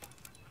wall.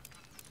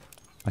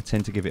 I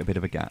tend to give it a bit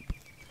of a gap.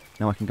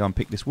 Now I can go and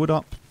pick this wood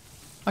up.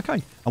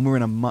 Okay, and we're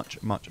in a much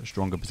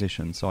stronger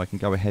position. So I can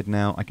go ahead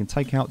now. I can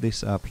take out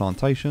this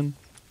plantation.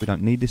 We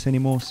don't need this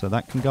anymore, so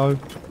that can go.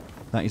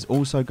 That is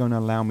also going to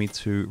allow me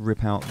to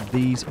rip out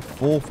these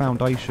 4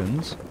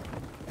 foundations.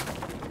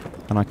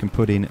 And I can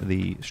put in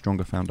the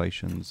stronger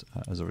foundations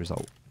as a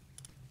result.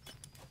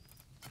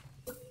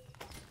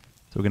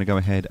 So we're going to go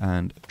ahead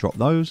and drop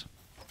those.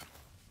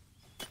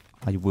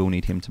 I will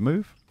need him to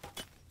move.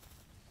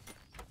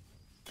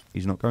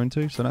 He's not going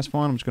to, so that's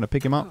fine. I'm just going to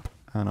pick him up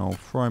and I'll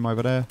throw him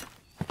over there.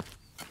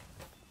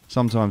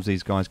 Sometimes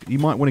these guys, you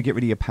might want to get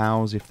rid of your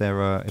pals if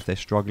they're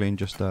struggling.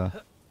 Just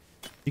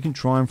you can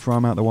try and throw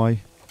them out the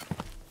way.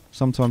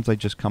 Sometimes they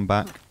just come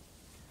back.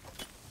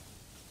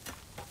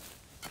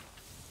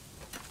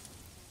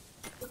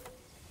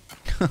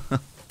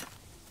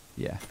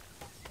 Yeah.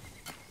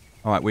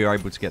 Alright, we were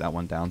able to get that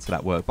one down, so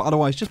that worked. But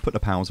otherwise, just put the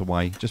pals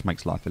away. Just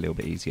makes life a little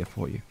bit easier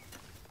for you.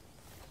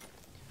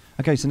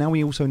 Okay, so now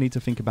we also need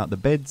to think about the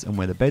beds and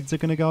where the beds are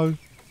going to go.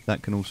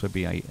 That can also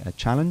be a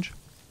challenge.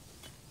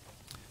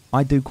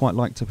 I do quite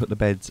like to put the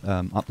beds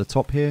up the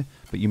top here,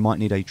 but you might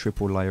need a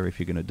triple layer if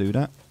you're going to do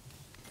that.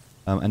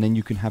 And then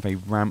you can have a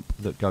ramp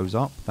that goes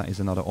up. That is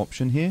another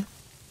option here.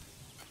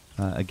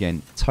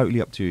 Again,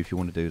 totally up to you if you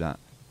want to do that.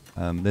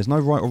 There's no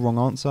right or wrong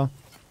answer.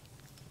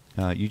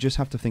 You just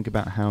have to think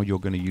about how you're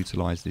going to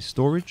utilize this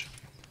storage.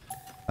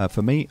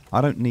 For me,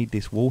 I don't need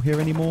this wall here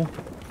anymore.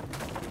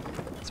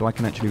 So I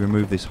can actually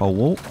remove this whole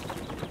wall.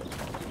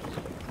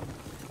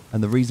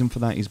 And the reason for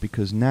that is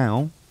because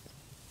now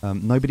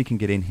nobody can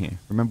get in here.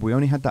 Remember, we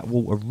only had that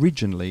wall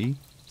originally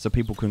so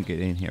people couldn't get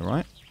in here,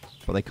 right?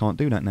 But they can't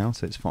do that now,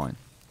 so it's fine.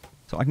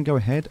 So I can go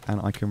ahead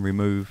and I can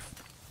remove...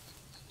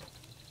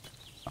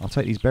 I'll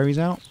take these berries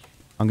out.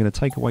 I'm going to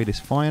take away this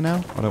fire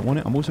now. I don't want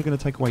it. I'm also going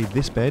to take away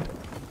this bed.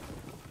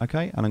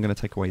 Okay, and I'm going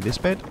to take away this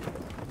bed.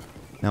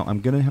 Now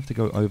I'm going to have to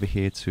go over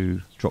here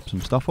to drop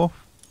some stuff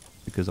off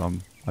because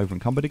I'm over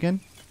encumbered again.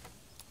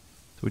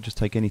 So we'll just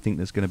take anything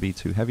that's going to be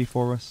too heavy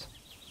for us.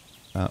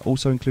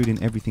 Also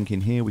including everything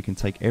in here, we can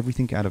take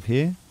everything out of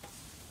here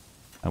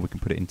and we can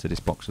put it into this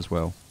box as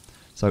well.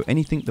 So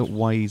anything that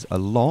weighs a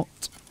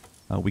lot,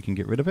 we can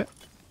get rid of it.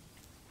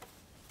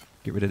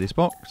 Get rid of this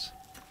box.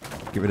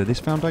 Get rid of this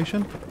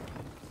foundation.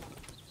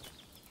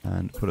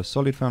 And put a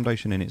solid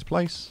foundation in its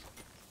place.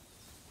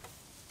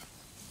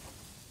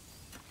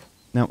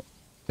 Now,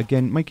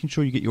 again, making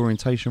sure you get your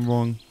orientation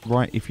wrong.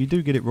 Right, if you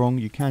do get it wrong,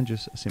 you can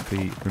just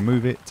simply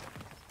remove it.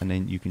 And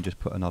then you can just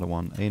put another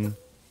one in.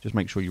 Just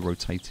make sure you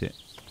rotate it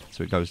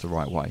so it goes the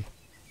right way.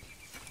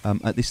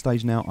 At this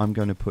stage now, I'm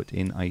going to put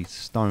in a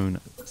stone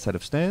set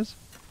of stairs.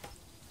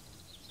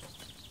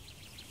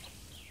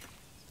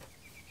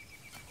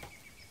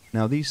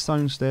 Now these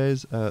stone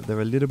stairs,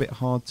 they're a little bit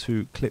hard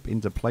to clip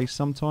into place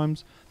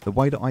sometimes. The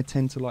way that I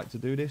tend to like to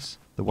do this,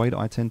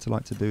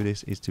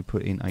 is to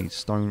put in a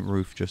stone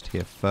roof just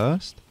here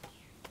first.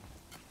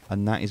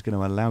 And that is going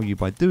to allow you,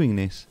 by doing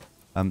this,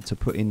 to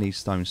put in these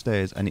stone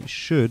stairs, and it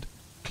should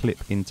clip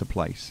into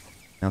place.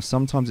 Now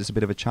sometimes it's a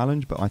bit of a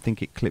challenge, but I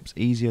think it clips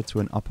easier to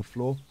an upper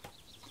floor.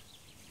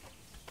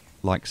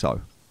 Like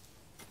so.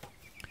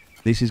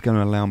 This is going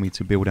to allow me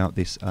to build out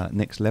this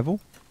next level.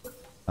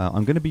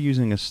 I'm going to be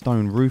using a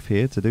stone roof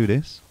here to do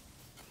this.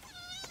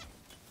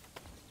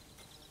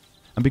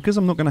 And because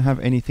I'm not going to have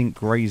anything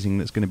grazing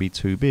that's going to be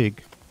too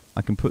big,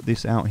 I can put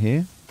this out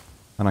here.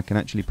 And I can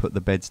actually put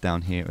the beds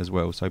down here as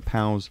well. So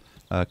pals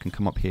can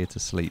come up here to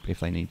sleep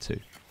if they need to.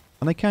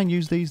 And they can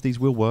use these. These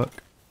will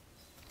work.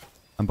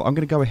 But I'm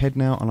going to go ahead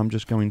now and I'm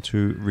just going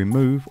to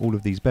remove all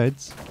of these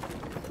beds.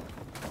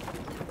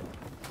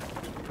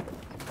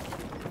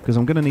 Because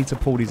I'm going to need to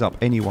pull these up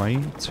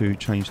anyway to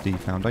change the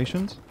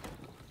foundations.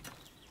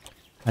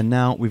 And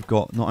now we've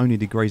got not only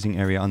the grazing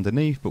area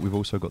underneath, but we've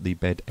also got the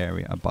bed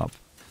area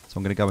above. So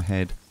I'm going to go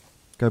ahead,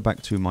 go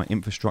back to my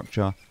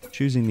infrastructure,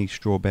 choosing these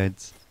straw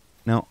beds.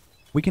 Now,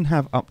 we can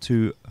have up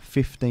to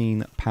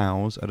 15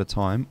 pals at a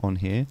time on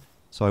here.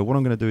 So what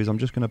I'm going to do is I'm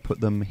just going to put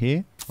them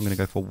here. I'm going to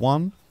go for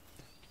 1.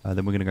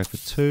 Then we're going to go for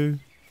 2.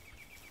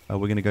 We're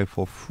going to go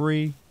for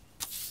 3. And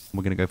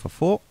we're going to go for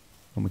 4.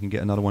 And we can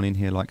get another one in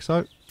here like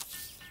so.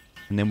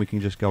 And then we can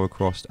just go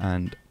across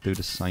and do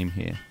the same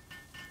here.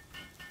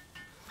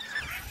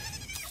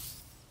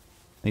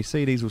 And you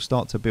see these will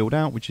start to build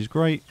out, which is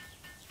great.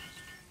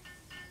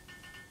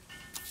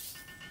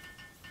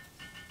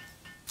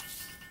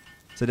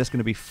 So that's going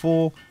to be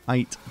 4,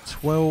 8,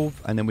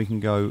 12, and then we can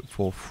go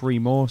for 3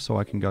 more. So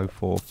I can go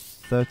for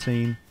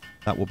 13.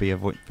 That will be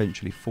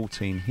eventually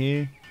 14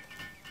 here,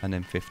 and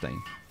then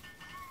 15.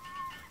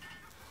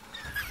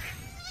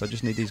 So I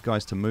just need these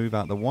guys to move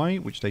out the way,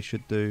 which they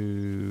should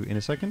do in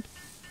a second.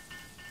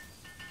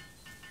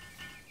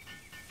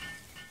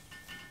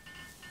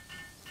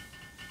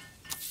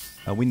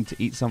 We need to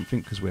eat something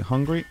because we're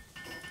hungry.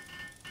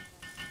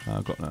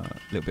 I've got a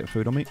little bit of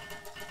food on me.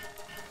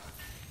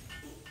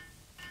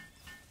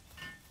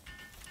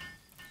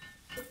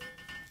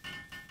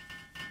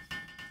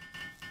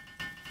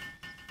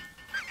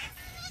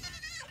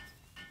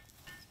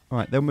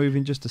 Alright, they'll move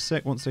in just a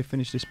sec once they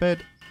finish this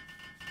bed.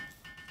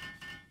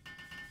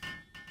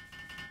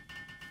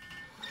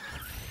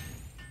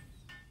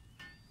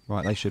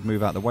 Right, they should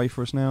move out the way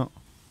for us now.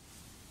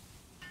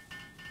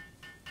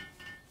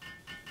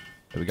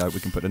 There we go, we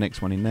can put the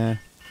next one in there.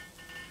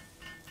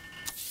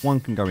 One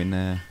can go in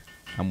there,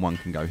 and one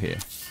can go here.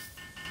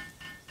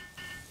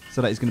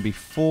 So that is going to be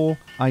 4,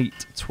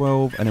 8,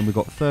 12, and then we've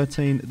got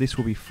 13. This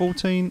will be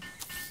 14,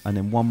 and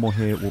then one more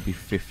here will be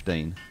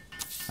 15.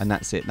 And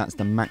that's it, that's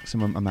the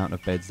maximum amount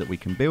of beds that we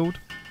can build.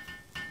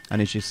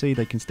 And as you see,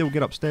 they can still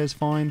get upstairs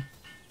fine.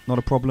 Not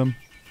a problem.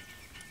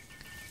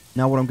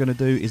 Now what I'm going to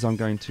do is I'm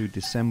going to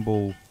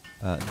disassemble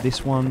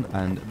this one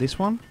and this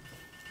one,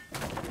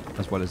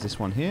 as well as this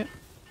one here.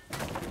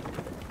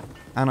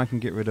 And I can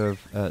get rid of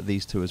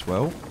these two as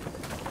well.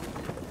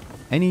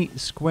 Any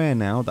square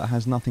now that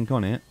has nothing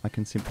on it, I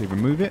can simply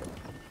remove it,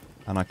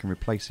 and I can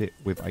replace it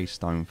with a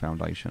stone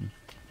foundation.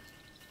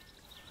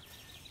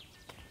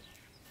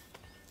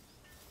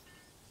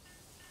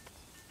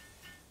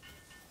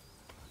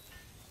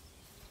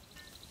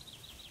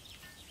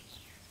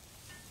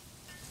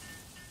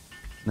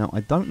 Now,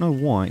 I don't know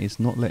why it's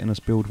not letting us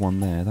build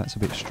one there. That's a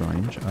bit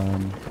strange.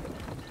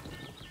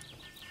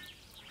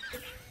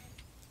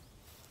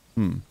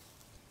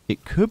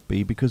 It could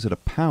be because of the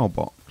power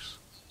box,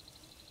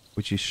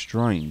 which is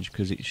strange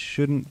because it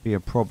shouldn't be a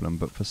problem.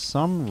 But for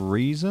some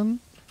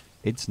reason,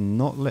 it's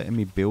not letting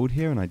me build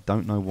here, and I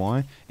don't know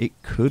why. It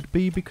could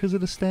be because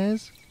of the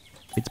stairs.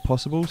 It's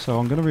possible. So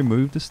I'm going to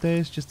remove the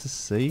stairs just to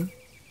see.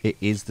 It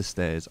is the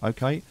stairs.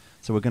 Okay,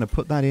 so we're going to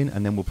put that in,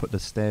 and then we'll put the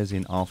stairs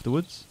in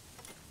afterwards.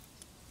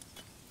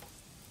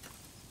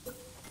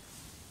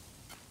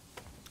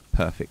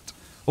 Perfect.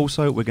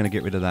 Also, we're going to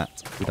get rid of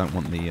that. We don't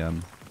want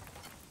the...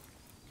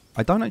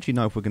 I don't actually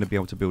know if we're going to be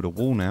able to build a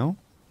wall now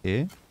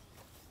here.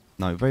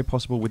 No, very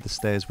possible with the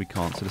stairs we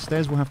can't. So the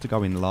stairs will have to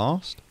go in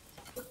last.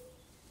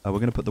 We're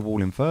going to put the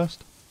wall in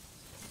first.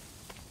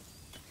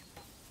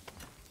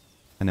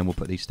 And then we'll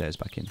put these stairs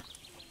back in.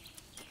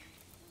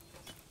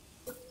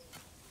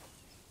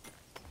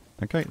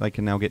 Okay, they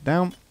can now get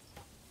down.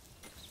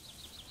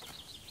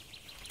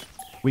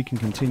 We can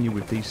continue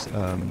with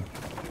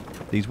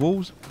these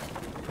walls.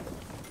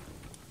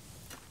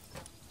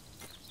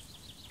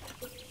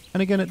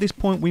 And again, at this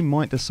point, we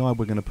might decide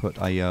we're going to put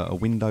a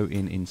window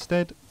in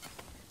instead.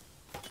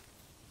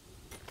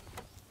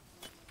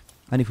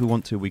 And if we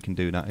want to, we can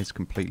do that. It's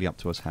completely up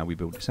to us how we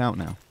build this out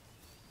now.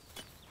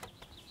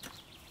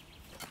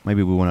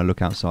 Maybe we want to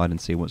look outside and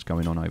see what's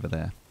going on over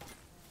there.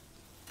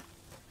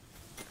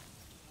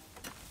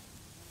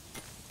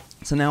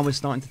 So now we're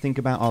starting to think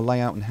about our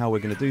layout and how we're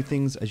going to do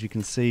things. As you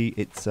can see,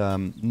 it's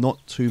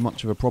not too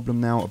much of a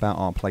problem now about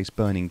our place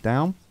burning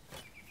down.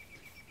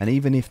 And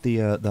even if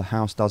the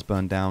house does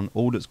burn down,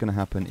 all that's going to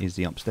happen is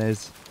the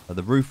upstairs,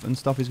 the roof and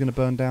stuff is going to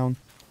burn down,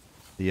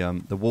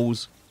 the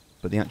walls,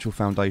 but the actual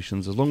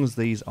foundations, as long as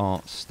these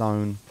are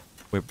stone,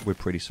 we're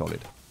pretty solid.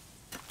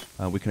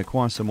 We can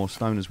acquire some more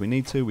stone as we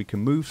need to. We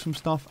can move some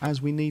stuff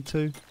as we need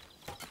to.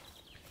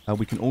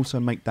 We can also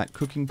make that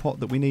cooking pot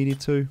that we needed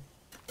to.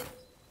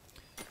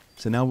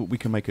 So now we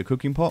can make a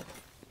cooking pot.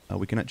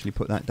 We can actually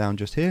put that down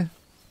just here.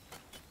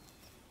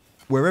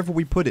 Wherever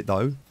we put it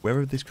though,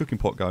 wherever this cooking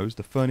pot goes,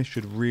 the furnace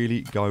should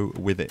really go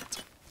with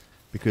it.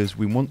 Because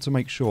we want to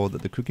make sure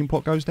that the cooking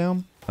pot goes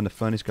down and the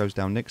furnace goes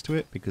down next to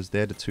it, because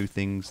they're the two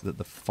things that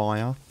the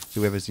fire,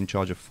 whoever's in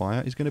charge of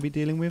fire, is going to be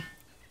dealing with.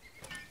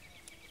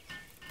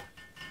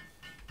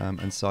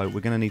 And so we're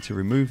going to need to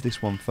remove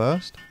this one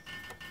first.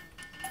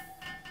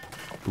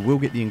 We will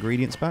get the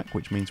ingredients back,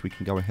 which means we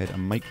can go ahead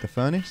and make the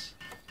furnace.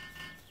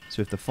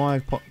 So if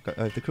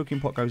the cooking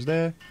pot goes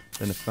there,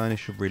 then the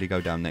furnace should really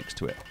go down next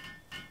to it.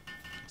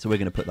 So we're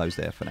going to put those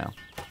there for now.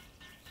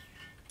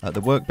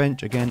 The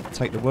workbench, again,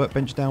 take the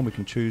workbench down. We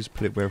can choose,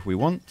 put it wherever we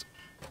want.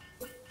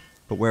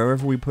 But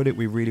wherever we put it,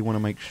 we really want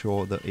to make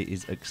sure that it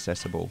is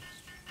accessible.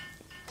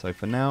 So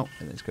for now,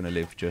 it's going to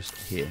live just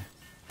here.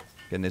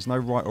 Again, there's no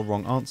right or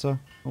wrong answer.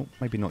 Oh,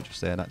 maybe not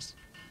just there. That's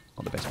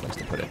not the best place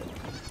to put it.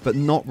 But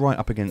not right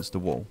up against the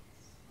wall.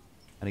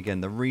 And again,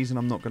 the reason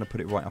I'm not going to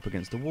put it right up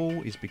against the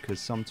wall is because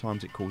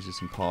sometimes it causes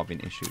some carving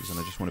issues. And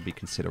I just want to be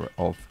considerate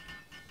of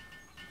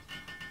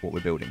what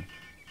we're building.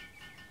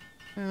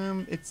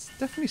 It's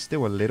definitely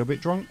still a little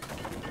bit drunk.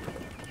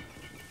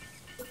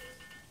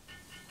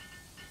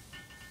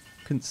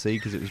 Couldn't see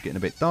because it was getting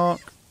a bit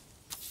dark.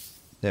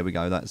 There we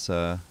go. That's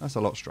a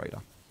lot straighter.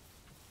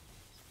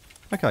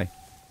 Okay.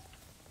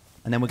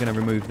 And then we're going to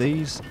remove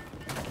these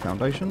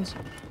foundations.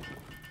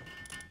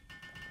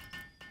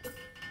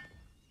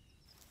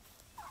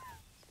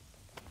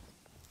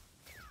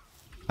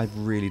 I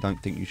really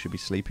don't think you should be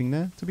sleeping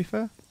there, to be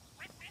fair.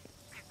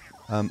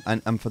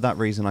 And for that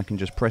reason, I can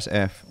just press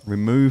F,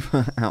 remove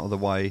out of the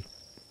way,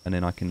 and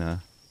then I can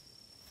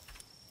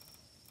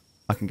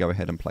go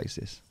ahead and place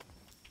this.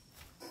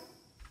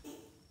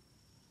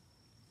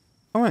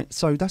 Alright,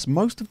 so that's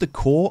most of the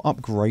core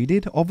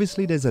upgraded.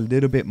 Obviously, there's a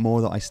little bit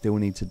more that I still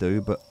need to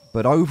do,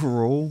 but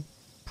overall,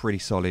 pretty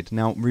solid.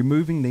 Now,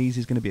 removing these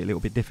is going to be a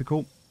little bit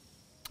difficult.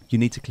 You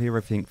need to clear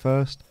everything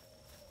first.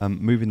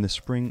 Moving the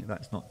spring,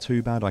 that's not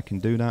too bad. I can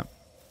do that.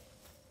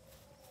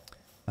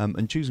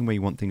 And choosing where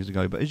you want things to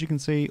go. But as you can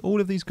see, all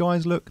of these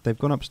guys, look, they've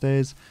gone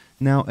upstairs.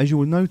 Now, as you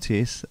will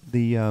notice,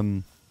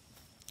 the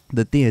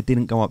deer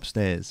didn't go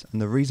upstairs.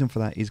 And the reason for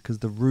that is because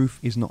the roof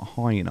is not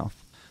high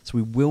enough. So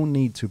we will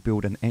need to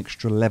build an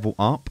extra level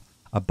up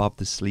above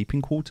the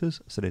sleeping quarters.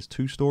 So there's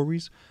 2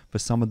 stories for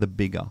some of the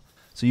bigger.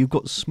 So you've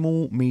got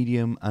small,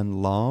 medium,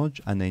 and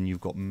large. And then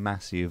you've got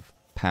massive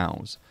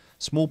pals.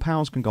 Small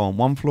pals can go on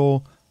 1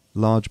 floor.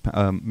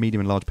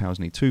 medium and large powers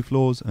need 2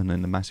 floors, and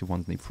then the massive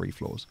ones need 3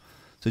 floors.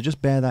 So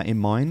just bear that in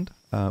mind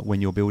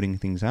when you're building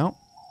things out.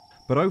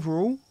 But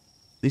overall,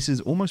 this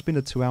has almost been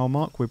a 2-hour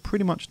mark. We're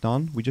pretty much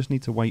done. We just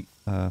need to wait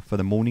for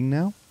the morning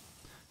now.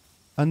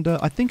 And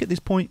I think at this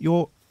point,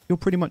 you're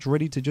pretty much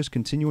ready to just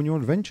continue on your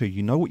adventure.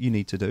 You know what you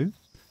need to do.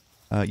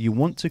 You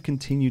want to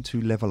continue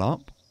to level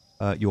up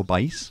your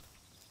base.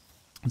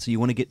 And so you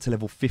want to get to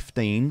level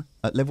 15.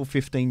 At level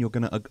 15, you're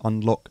going to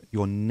unlock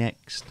your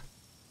next...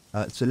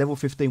 so level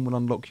 15 will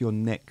unlock your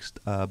next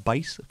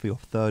base for your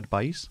 3rd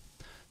base.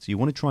 So you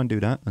want to try and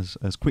do that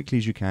as quickly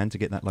as you can to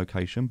get that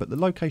location. But the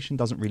location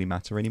doesn't really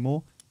matter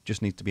anymore. It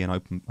just needs to be an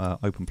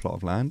open plot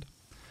of land.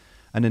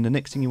 And then the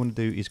next thing you want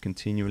to do is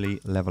continually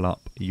level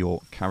up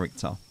your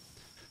character.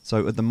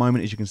 So at the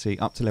moment, as you can see,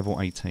 up to level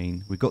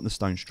 18, we've got the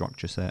stone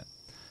structure set.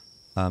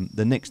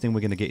 The next thing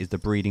we're going to get is the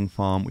breeding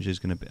farm, which is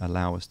going to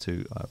allow us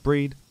to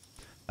breed.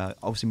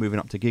 Obviously moving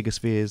up to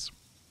gigaspheres,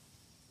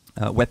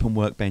 weapon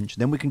workbench.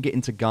 Then we can get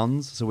into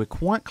guns. So we're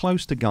quite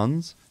close to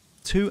guns.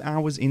 2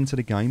 hours into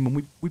the game,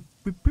 and we've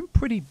been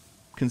pretty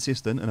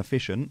consistent and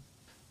efficient.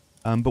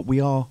 But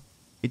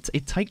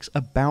it takes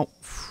about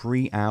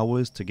 3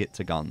 hours to get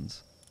to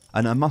guns.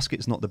 And a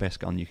musket's not the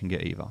best gun you can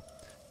get either.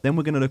 Then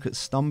we're going to look at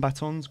stun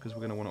batons, because we're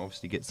going to want to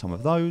obviously get some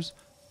of those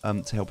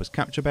to help us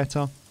capture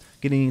better.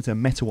 Getting into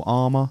metal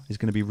armor is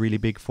going to be really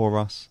big for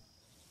us.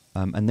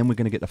 And then we're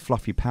going to get the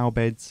fluffy power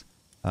beds.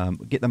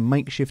 Get the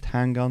makeshift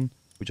handgun,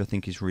 which I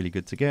think is really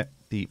good to get.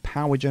 The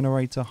power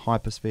generator,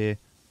 hypersphere,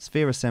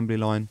 sphere assembly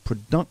line,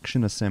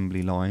 production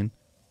assembly line.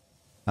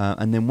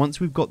 And then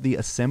once we've got the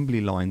assembly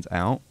lines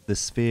out, the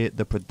sphere,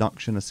 the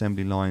production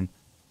assembly line,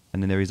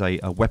 and then there is a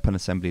weapon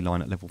assembly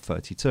line at level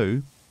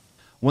 32.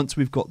 Once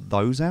we've got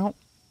those out,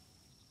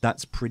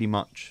 that's pretty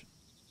much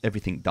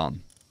everything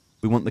done.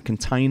 We want the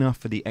container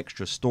for the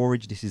extra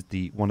storage. This is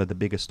one of the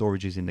bigger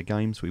storages in the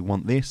game, so we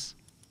want this.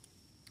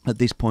 At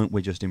this point,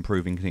 we're just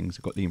improving things.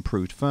 We've got the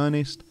improved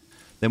furnace.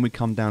 Then we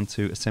come down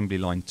to assembly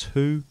line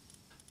 2.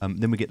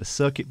 Then we get the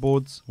circuit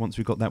boards. Once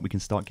we've got that, we can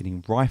start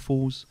getting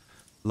rifles,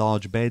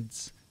 large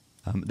beds.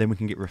 Then we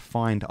can get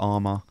refined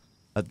armor.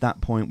 At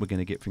that point, we're going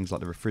to get things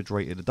like the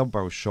refrigerator, the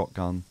double-barrel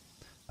shotgun,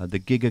 the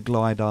Giga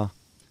Glider,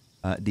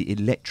 the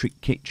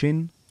electric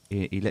kitchen,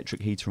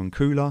 electric heater and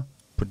cooler,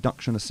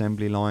 production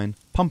assembly line,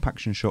 pump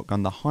action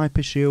shotgun, the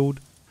hyper shield,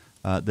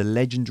 the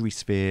legendary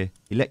sphere,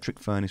 electric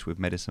furnace with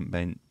medicine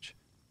bench,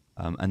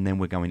 and then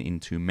we're going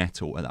into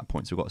metal at that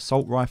point. So we've got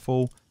assault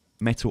rifle,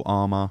 metal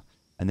armor,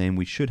 and then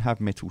we should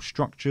have metal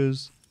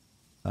structures,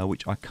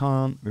 which I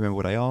can't remember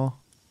what they are,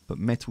 but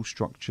metal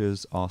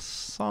structures are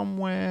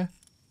somewhere.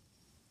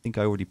 I think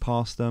I already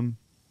passed them.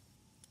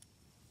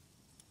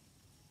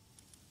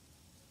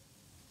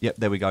 Yep,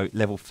 there we go.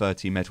 Level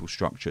 30 metal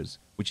structures,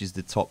 which is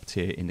the top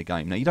tier in the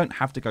game. Now, you don't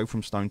have to go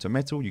from stone to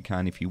metal. You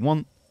can if you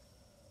want.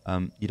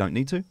 You don't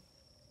need to.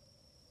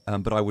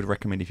 But I would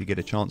recommend if you get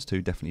a chance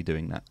to, definitely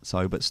doing that.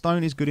 So, but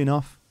stone is good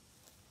enough.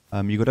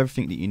 You've got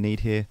everything that you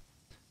need here.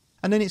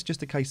 And then it's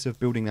just a case of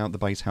building out the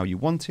base how you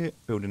want it,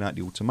 building out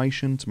the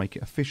automation to make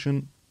it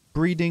efficient,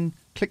 breeding,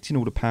 collecting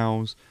all the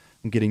pals,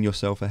 and getting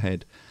yourself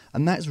ahead.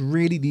 And that's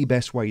really the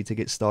best way to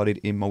get started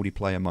in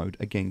multiplayer mode.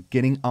 Again,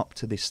 getting up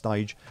to this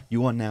stage,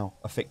 you are now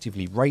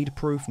effectively raid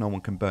proof. No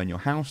one can burn your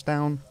house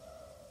down.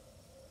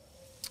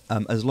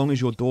 As long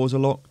as your doors are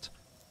locked,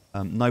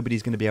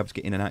 nobody's going to be able to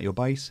get in and out of your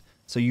base.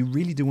 So you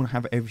really do want to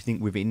have everything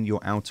within your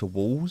outer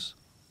walls.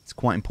 It's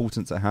quite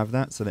important to have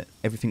that so that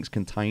everything's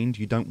contained.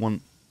 You don't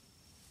want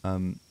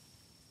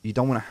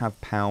to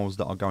have pals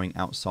that are going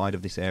outside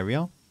of this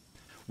area.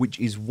 Which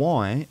is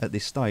why, at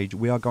this stage,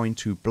 we are going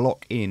to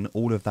block in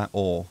all of that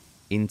ore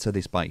into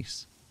this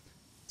base.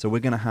 So we're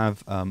going to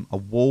have a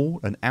wall,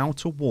 an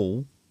outer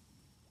wall,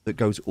 that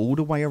goes all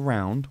the way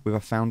around with a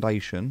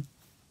foundation.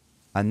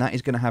 And that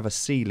is going to have a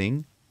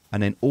ceiling.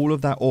 And then all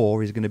of that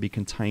ore is going to be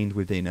contained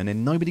within. And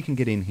then nobody can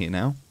get in here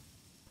now.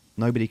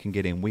 Nobody can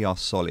get in. We are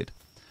solid.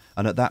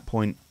 And at that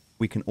point,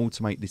 we can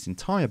automate this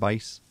entire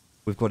base.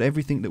 We've got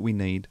everything that we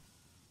need.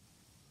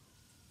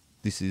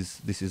 This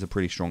is a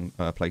pretty strong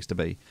place to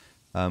be.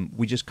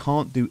 We just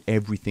can't do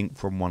everything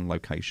from one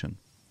location.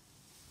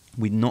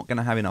 We're not going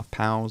to have enough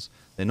pals.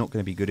 They're not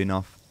going to be good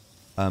enough.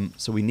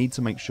 So we need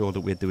to make sure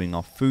that we're doing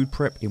our food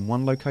prep in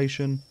one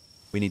location.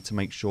 We need to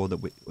make sure that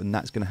and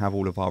that's going to have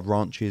all of our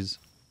ranches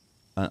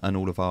and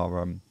all of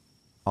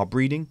our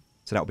breeding.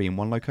 So that'll be in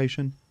one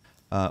location.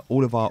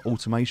 All of our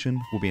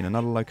automation will be in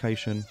another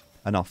location.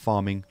 And our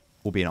farming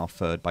will be in our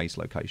third base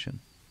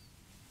location.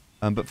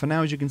 But for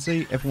now, as you can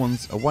see,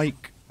 everyone's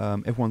awake.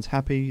 Everyone's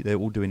happy. They're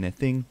all doing their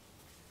thing.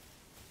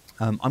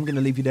 I'm going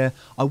to leave you there.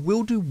 I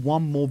will do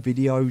one more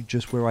video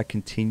just where I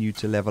continue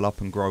to level up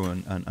and grow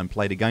and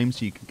play the game,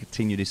 so you can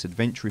continue this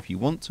adventure if you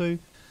want to.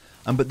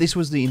 But this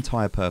was the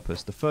entire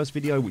purpose. The first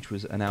video, which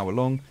was an hour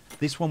long.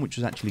 This one, which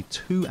was actually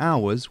 2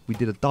 hours. We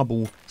did a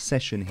double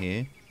session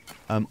here.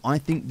 I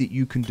think that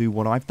you can do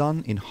what I've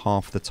done in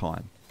half the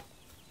time.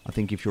 I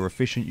think if you're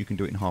efficient, you can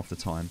do it in half the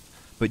time.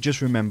 But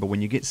just remember,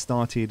 when you get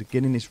started,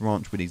 getting this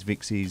ranch with these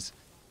Vixies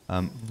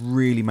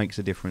really makes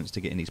a difference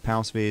to getting these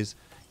power spheres.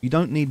 You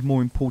don't need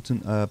more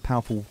important,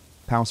 powerful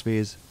power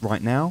spheres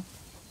right now.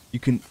 You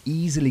can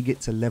easily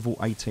get to level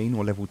 18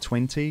 or level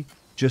 20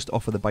 just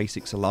off of the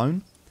basics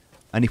alone.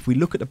 And if we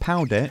look at the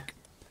power deck,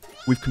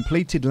 we've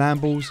completed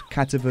Lambles,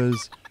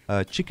 Cativas,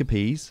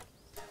 Chickapees.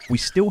 We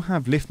still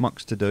have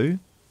Liftmucks to do.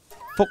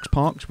 Fox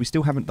Parks, we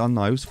still haven't done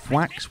those.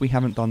 Thwacks, we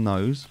haven't done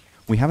those.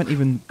 We haven't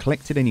even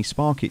collected any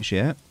Sparkits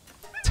yet.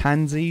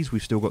 Tansies,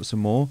 we've still got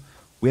some more.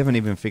 We haven't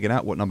even figured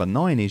out what number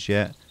 9 is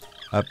yet.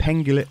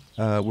 Pengulet,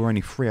 we're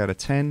only 3 out of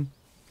 10.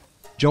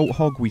 Jolt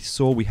Hog, we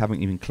saw we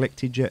haven't even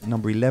collected yet.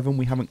 Number 11,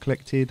 we haven't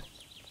collected.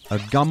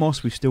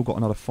 Gummos, we've still got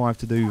another 5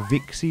 to do.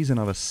 Vixies,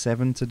 another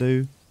 7 to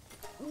do.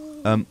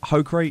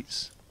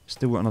 Hokrates,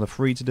 still got another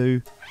 3 to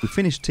do. We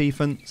finished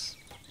Teethants.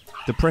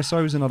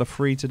 Depressos, another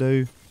 3 to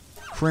do.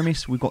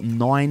 Cremis, we've got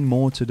 9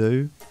 more to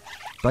do.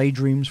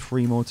 Daydreams,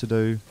 3 more to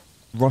do.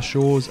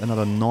 Rushors,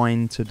 another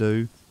 9 to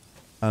do.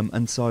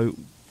 And so,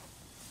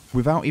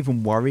 without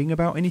even worrying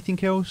about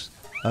anything else,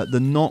 the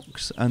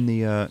Nox and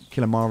the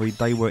Killamari,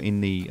 they were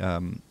in the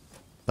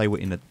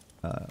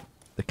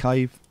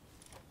cave.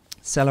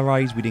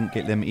 Cellerays, we didn't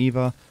get them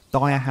either.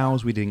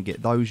 Direhows, we didn't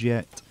get those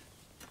yet.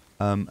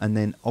 And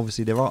then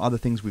obviously there are other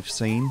things we've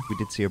seen. We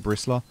did see a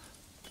Bristler.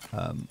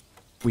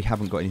 We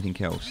haven't got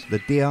anything else. The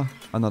deer,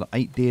 another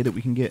 8 deer that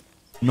we can get.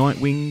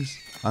 Nightwings,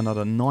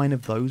 another 9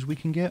 of those we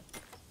can get.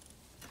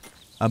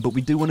 But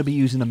we do want to be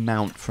using a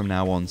mount from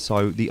now on.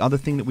 So the other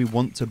thing that we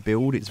want to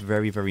build, it's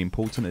very, very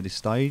important at this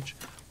stage.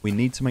 We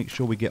need to make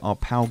sure we get our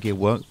Power Gear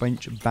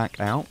workbench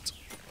back out.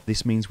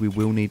 This means we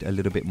will need a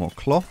little bit more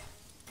cloth.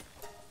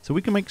 So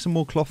we can make some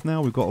more cloth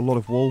now. We've got a lot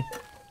of wool.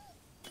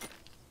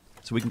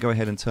 So we can go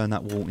ahead and turn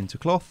that wool into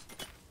cloth.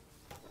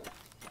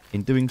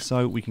 In doing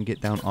so, we can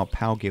get down our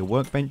Power Gear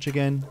workbench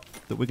again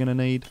that we're going to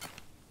need.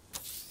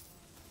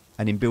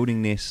 And in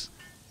building this,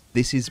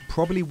 this is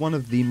probably one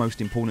of the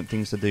most important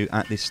things to do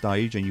at this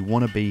stage, and you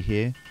want to be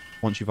here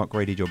once you've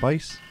upgraded your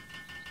base,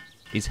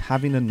 is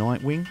having a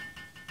Nightwing.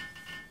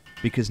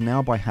 Because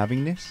now by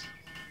having this...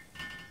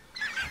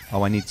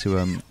 Oh, I need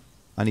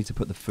to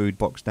put the food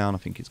box down. I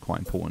think it's quite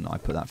important that I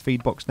put that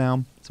feed box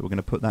down. So we're going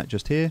to put that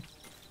just here.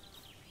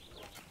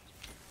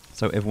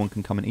 So everyone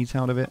can come and eat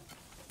out of it.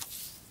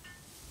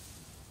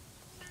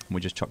 And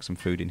we'll just chuck some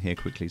food in here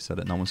quickly so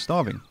that no one's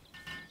starving.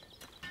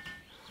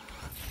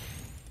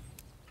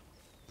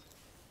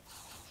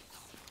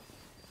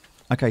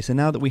 Okay, so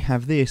now that we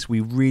have this,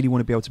 we really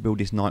want to be able to build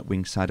this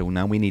Nightwing saddle.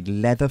 Now we need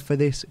leather for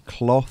this,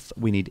 cloth,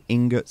 we need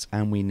ingots,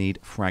 and we need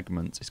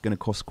fragments. It's going to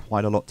cost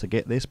quite a lot to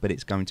get this, but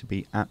it's going to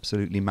be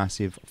absolutely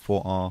massive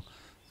for our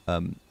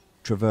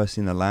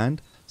traversing the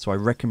land. So I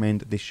recommend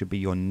this should be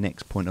your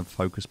next point of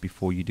focus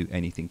before you do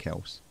anything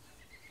else.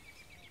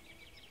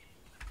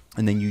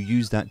 And then you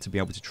use that to be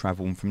able to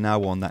travel, and from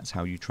now on, that's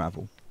how you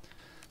travel.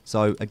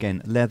 So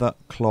again, leather,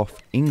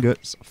 cloth,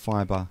 ingots,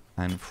 fibre,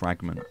 and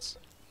fragments.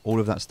 All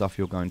of that stuff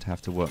you're going to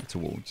have to work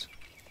towards.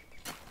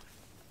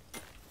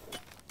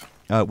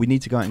 We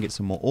need to go out and get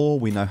some more ore.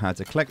 We know how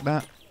to collect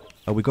that.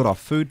 We've got our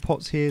food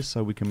pots here,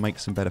 so we can make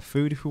some better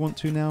food if we want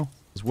to now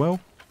as well.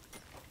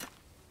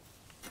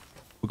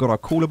 We've got our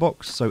cooler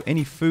box, so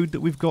any food that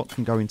we've got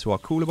can go into our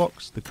cooler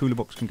box. The cooler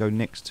box can go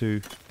next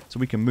to... So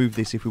we can move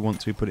this if we want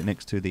to, put it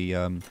next to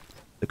the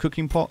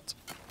cooking pot.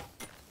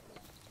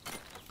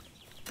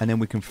 And then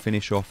we can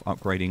finish off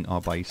upgrading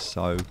our base.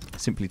 So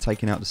simply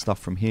taking out the stuff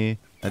from here.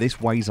 Now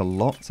this weighs a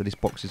lot, so this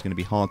box is going to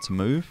be hard to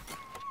move.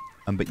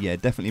 But yeah,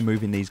 definitely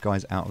moving these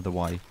guys out of the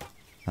way.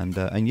 And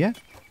yeah,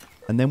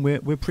 and then we're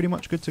pretty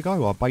much good to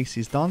go. Our base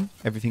is done.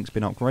 Everything's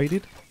been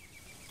upgraded.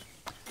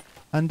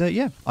 And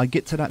yeah, I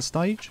get to that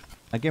stage.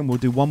 Again, we'll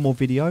do one more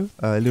video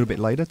a little bit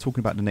later talking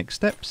about the next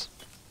steps.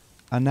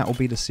 And that will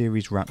be the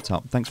series wrapped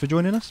up. Thanks for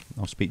joining us.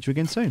 I'll speak to you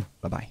again soon.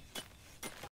 Bye-bye.